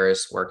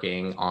 engineers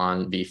working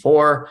on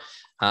V4.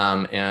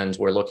 And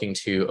we're looking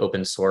to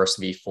open source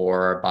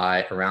V4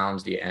 by around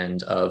the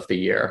end of the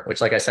year,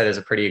 which, like I said, is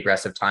a pretty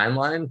aggressive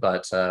timeline,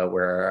 but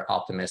we're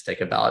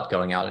optimistic about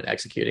going out and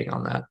executing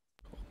on that.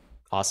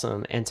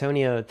 Awesome.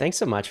 Antonio, thanks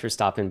so much for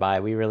stopping by.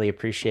 We really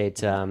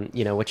appreciate,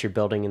 what you're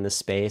building in this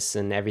space,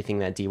 and everything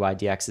that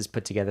dYdX has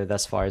put together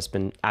thus far has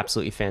been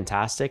absolutely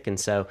fantastic. And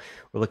so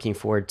we're looking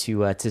forward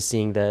to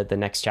seeing the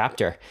next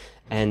chapter.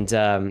 And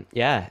I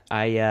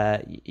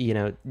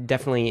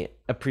definitely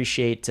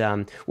appreciate,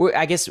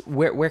 I guess,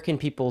 where can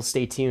people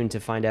stay tuned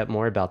to find out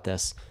more about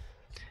this?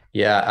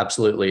 Yeah,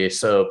 absolutely.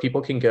 So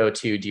people can go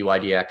to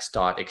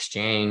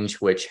dYdX.exchange,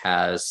 which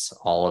has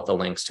all of the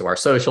links to our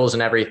socials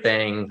and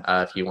everything.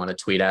 If you want to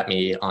tweet at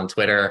me on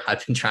Twitter,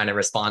 I've been trying to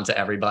respond to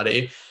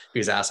everybody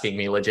who's asking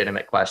me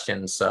legitimate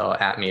questions. So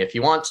at me if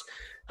you want.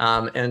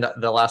 And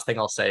the last thing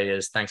I'll say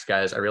is thanks,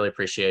 guys. I really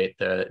appreciate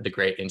the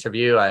great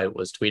interview. I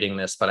was tweeting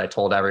this, but I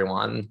told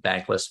everyone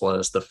Bankless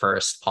was the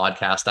first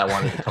podcast I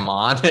wanted to come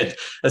on,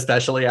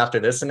 especially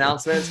after this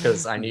announcement,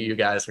 because I knew you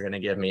guys were going to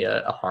give me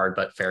a hard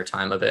but fair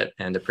time of it,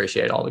 and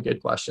appreciate all the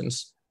good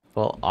questions.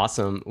 Well,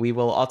 awesome. We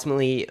will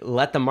ultimately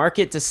let the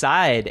market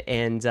decide.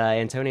 And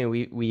Antonio,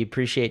 we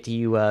appreciate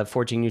you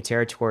forging new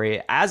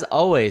territory. As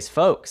always,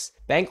 folks,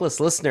 Bankless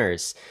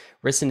listeners,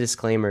 risks and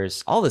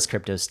disclaimers, all this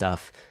crypto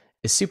stuff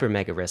is super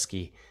mega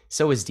risky.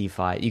 So is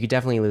DeFi. You could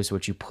definitely lose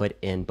what you put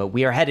in, but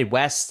we are headed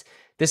west.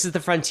 This is the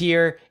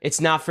frontier. It's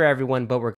not for everyone, but we're